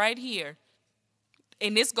body right here.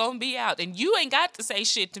 And it's gonna be out. And you ain't got to say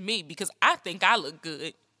shit to me because I think I look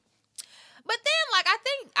good. But then, like, I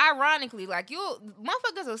think, ironically, like,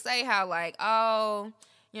 motherfuckers will say how, like, oh,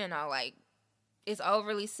 you know, like, it's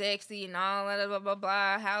overly sexy and all that, blah, blah,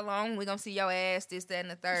 blah. How long we gonna see your ass, this, that,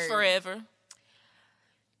 and the third? Forever.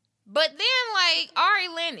 But then, like, Ari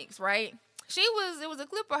Lennox, right? It was a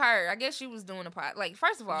clip of her. I guess she was doing a podcast. Like,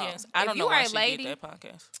 first of all, yes, I don't know why she did that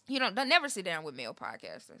podcast. You don't never sit down with male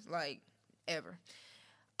podcasters, like, ever.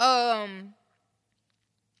 He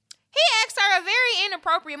asked her a very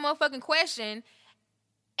inappropriate motherfucking question,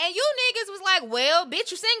 and you niggas was like, well,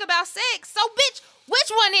 bitch, you sing about sex, so bitch,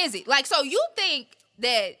 which one is it? Like, so you think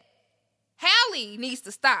that Halle needs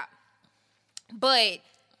to stop, but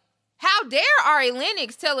how dare Ari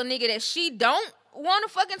Lennox tell a nigga that she don't want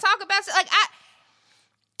to fucking talk about sex? Like,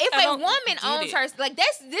 if a woman owns her, like,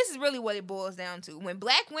 this is really what it boils down to. When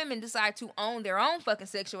black women decide to own their own fucking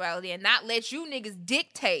sexuality and not let you niggas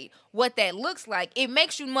dictate what that looks like, it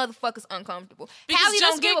makes you motherfuckers uncomfortable. Halle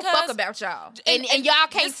don't give a fuck about y'all. And y'all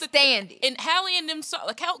can't stand it. And Halle and them,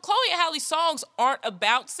 like, Chloe and Halle's songs aren't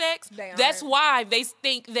about sex. That's why they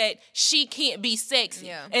think that she can't be sexy.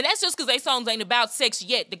 Yeah. And that's just because they songs ain't about sex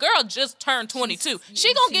yet. The girl just turned 22.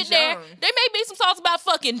 She gonna get there. Young. There may be some songs about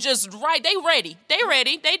fucking just right. They ready.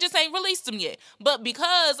 They just ain't released them yet. But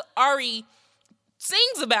because Ari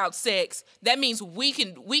sings about sex, that means we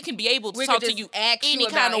can be able to talk to you any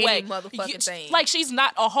kind of way. Motherfucking thing. Like, she's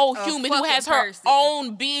not a whole human who has her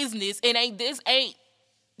own business and just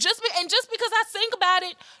because I sing about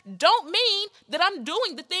it don't mean that I'm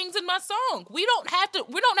doing the things in my song. We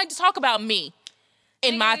don't need to talk about me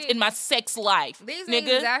in my sex life. These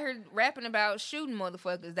niggas out here rapping about shooting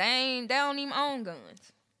motherfuckers. They don't even own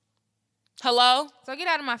guns. Hello? So get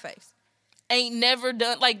out of my face. Ain't never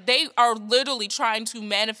done, like, they are literally trying to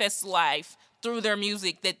manifest life through their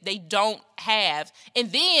music that they don't have.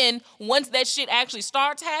 And then once that shit actually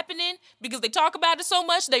starts happening, because they talk about it so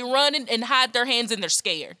much, they run and hide their hands and they're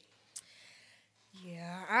scared.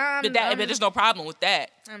 Yeah, but there's no problem with that.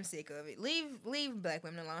 I'm sick of it. Leave black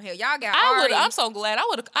women alone. Hell, y'all got Ari. I'm so glad.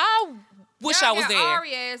 I wish I was there.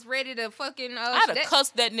 Ari ass ready to fucking. I'd have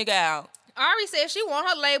cussed that nigga out. Ari said she want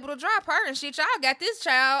her label to drop her and shit. Y'all got this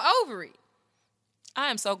child over it. I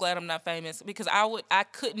am so glad I'm not famous because I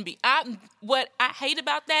couldn't be. What I hate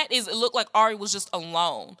about that is it looked like Ari was just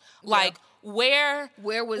alone. Like, where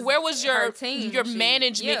was your team your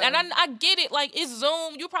management? Yeah. And I get it, like it's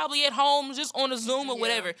Zoom, you're probably at home just on a Zoom or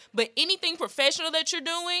whatever. But anything professional that you're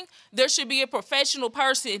doing, there should be a professional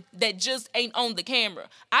person that just ain't on the camera.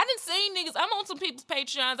 I done seen niggas, I'm on some people's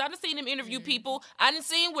Patreons, I done seen them interview people. I done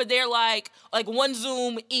seen where they're like one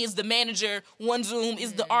Zoom is the manager, one Zoom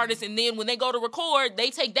is the artist, and then when they go to record, they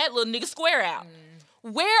take that little nigga square out.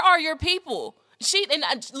 Where are your people?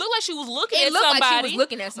 It looked like she was looking at somebody. Like she was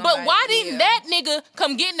looking at somebody. But why didn't that nigga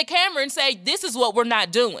come get in the camera and say, "This is what we're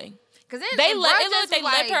not doing"? Because they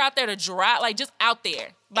left her out there to dry, like just out there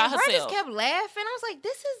by herself. I just kept laughing. I was like,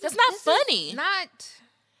 "That's not funny." Not.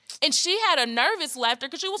 And she had a nervous laughter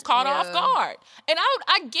because she was caught off guard. And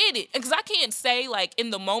I get it, because I can't say like in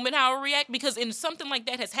the moment how I react, because in something like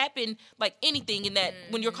that has happened, like anything in that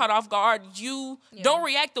when you're caught off guard, you don't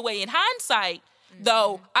react the way in hindsight.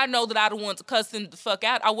 Though I know that I'd want to cuss them the fuck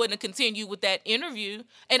out, I wouldn't have continued with that interview.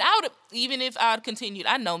 And I would have, even if I'd continued,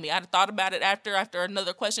 I know me, I'd have thought about it after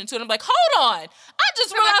another question too. And I'm like, hold on, I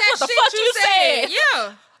just realized what the fuck you said.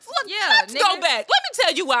 Yeah. Let's go back. Let me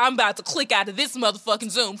tell you why I'm about to click out of this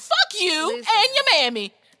motherfucking Zoom. Fuck you and your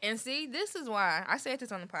mammy. And see, this is why I said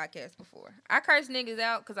this on the podcast before. I curse niggas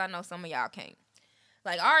out because I know some of y'all can't.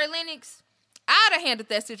 Like Ari Lennox, I'd have handled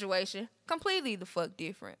that situation completely the fuck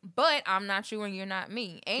different. But I'm not you and you're not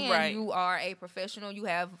me. And you are a professional. You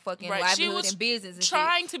have fucking livelihood and business and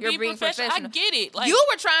trying shit. to be professional. I get it. Like, you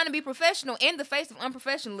were trying to be professional in the face of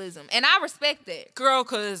unprofessionalism. And I respect that. Girl,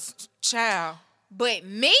 because, child. But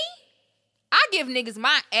me, I give niggas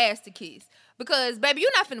my ass to kiss. Because, baby,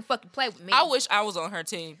 you're not finna fucking play with me. I wish I was on her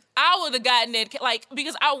team. I would have gotten that, like,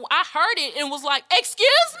 because I heard it and was like, excuse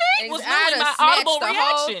me? Was really my audible reaction.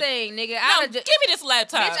 Whole thing, nigga. No, give me this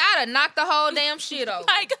laptop. Bitch, I'd have knocked the whole damn shit over.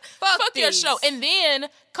 Like, fuck your show. And then,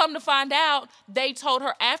 come to find out, they told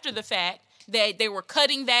her after the fact that they were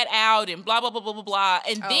cutting that out and blah, blah, blah, blah, blah, blah.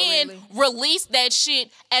 And then released that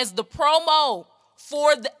shit as the promo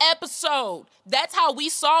for the episode. That's how we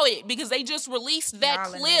saw it, because they just released that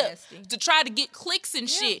clip to try to get clicks and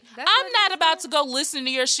shit. I'm not about to go listen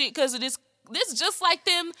to your shit because it is. This just like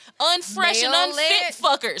them unfresh and unfit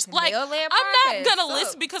fuckers. Like, I'm not gonna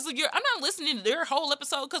listen because of I'm not listening to their whole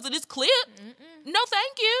episode because of this clip. No,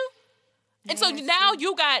 thank you. And so now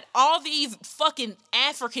you got all these fucking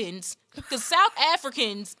Africans, because South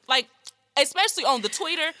Africans, like, especially on the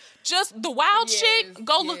Twitter, just the wild shit,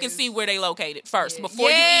 go look and see where they located first before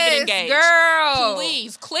you even engage. Girl.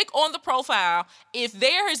 Please click on the profile. If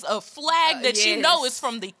there is a flag that you know is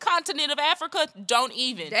from the continent of Africa, don't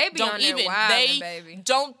even. They be don't on even. There wilding, they baby.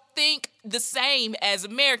 Don't think the same as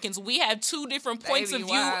Americans. We have two different points of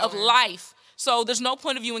view of life. So there's no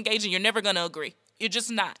point of view engaging. You're never going to agree. You're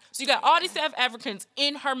just not. So you got all these South Africans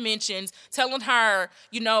in her mentions telling her,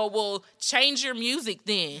 well, change your music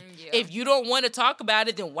then. If you don't want to talk about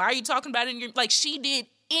it, then why are you talking about it? Like, she did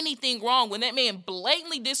anything wrong when that man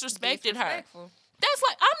blatantly disrespected her. That's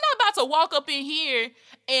like, I'm not about to walk up in here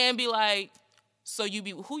and be like, so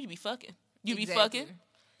who you be fucking? You be fucking?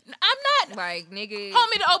 I'm not. Like, nigga.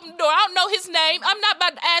 Homie to open the door. I don't know his name. I'm not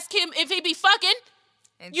about to ask him if he be fucking.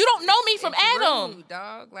 You don't know me from Adam. Rude,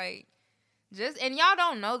 dog. Like, and y'all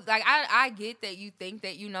don't know, like, I get that you think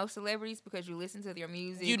that you know celebrities because you listen to their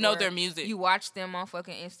music. You know their music. You watch them on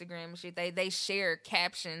fucking Instagram and shit. They share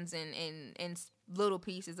captions and little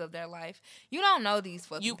pieces of their life. You don't know these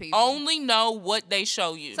fucking people. You only know what they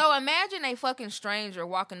show you. So imagine a fucking stranger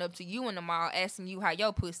walking up to you in the mall asking you how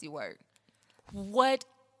your pussy work. What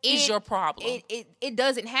is your problem? It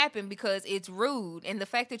doesn't happen because it's rude, and the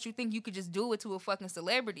fact that you think you could just do it to a fucking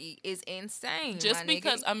celebrity is insane. Just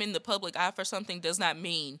because I'm in the public eye for something does not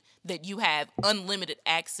mean that you have unlimited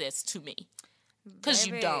access to me. Because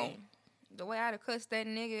you don't. The way I'd have cussed that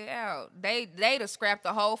nigga out, they'd have scrapped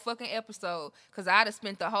the whole fucking episode because I'd have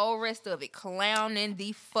spent the whole rest of it clowning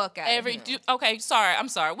the fuck out of him. Okay, I'm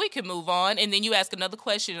sorry. We can move on, and then you ask another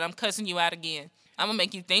question, and I'm cussing you out again. I'm going to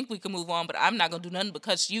make you think we can move on, but I'm not going to do nothing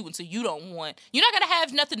because you until you don't want. You're not going to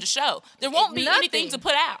have nothing to show. There won't be anything to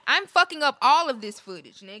put out. I'm fucking up all of this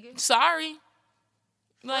footage, nigga. Sorry.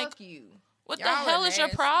 Fuck you. What the hell is your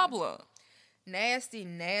problem? Nasty.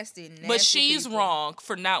 But she's people. Wrong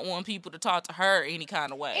for not wanting people to talk to her any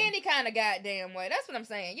kind of way. Any kind of goddamn way. That's what I'm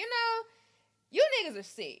saying. You niggas are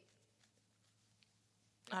sick.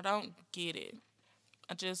 I don't get it.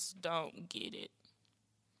 I just don't get it.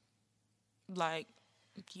 Like,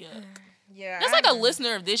 yuck. Yeah. That's like a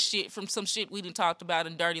listener of this shit from some shit we done talked about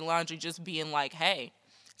in Dirty Laundry just being like, hey,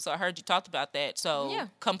 so I heard you talked about that, so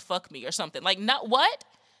come fuck me or something. Like, not what?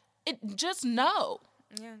 Just no.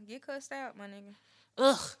 Yeah, get cussed out, my nigga.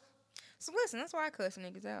 Ugh. So listen, that's why I cuss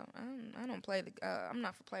niggas out. I don't play the. I'm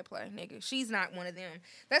not for play, nigga. She's not one of them.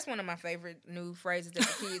 That's one of my favorite new phrases that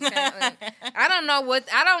the kids have. I don't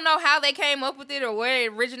know how they came up with it or where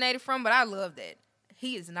it originated from, but I love that.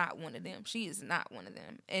 He is not one of them. She is not one of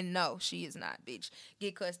them. And no, she is not, bitch.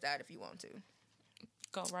 Get cussed out if you want to.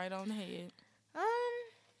 Go right on ahead.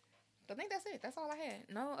 I think that's it. That's all I had.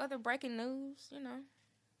 No other breaking news, you know.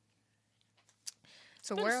 It's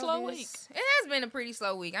been a slow week. It has been a pretty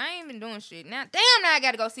slow week. I ain't been doing shit. Now I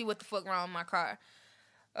got to go see what the fuck wrong with my car.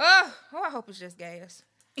 Oh, I hope it's just gas.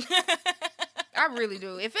 I really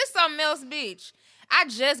do. If it's something else, bitch, I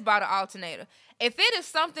just bought an alternator. If it is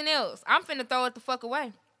something else, I'm finna throw it the fuck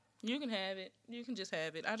away. You can have it. You can just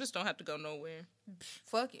have it. I just don't have to go nowhere.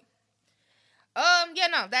 Fuck it. Yeah,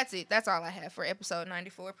 no, that's it. That's all I have for episode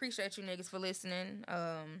 94. Appreciate you niggas for listening.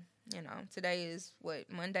 You know, today is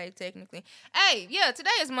Monday technically. Hey, yeah, today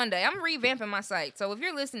is Monday. I'm revamping my site. So if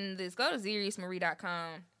you're listening to this, go to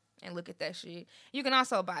ZeriousMarie.com and look at that shit. You can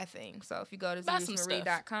also buy things. So if you go to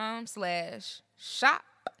ZeriousMarie.com/shop,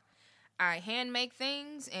 I hand make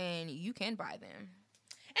things and you can buy them.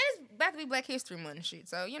 And it's about to be Black History Month and shit.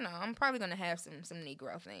 So, you know, I'm probably going to have some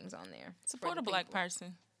Negro things on there. Support a black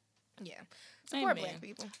person. Yeah. Support black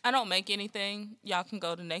people. I don't make anything. Y'all can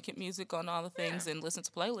go to Naked Music on all the things and listen to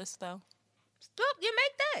playlists, though. Stop, you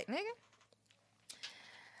make that, nigga.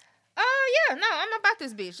 Yeah, no, I'm about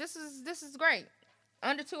this bitch. This is great.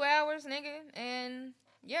 Under 2 hours, nigga. And,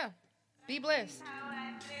 yeah. Be blessed.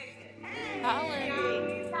 Holla.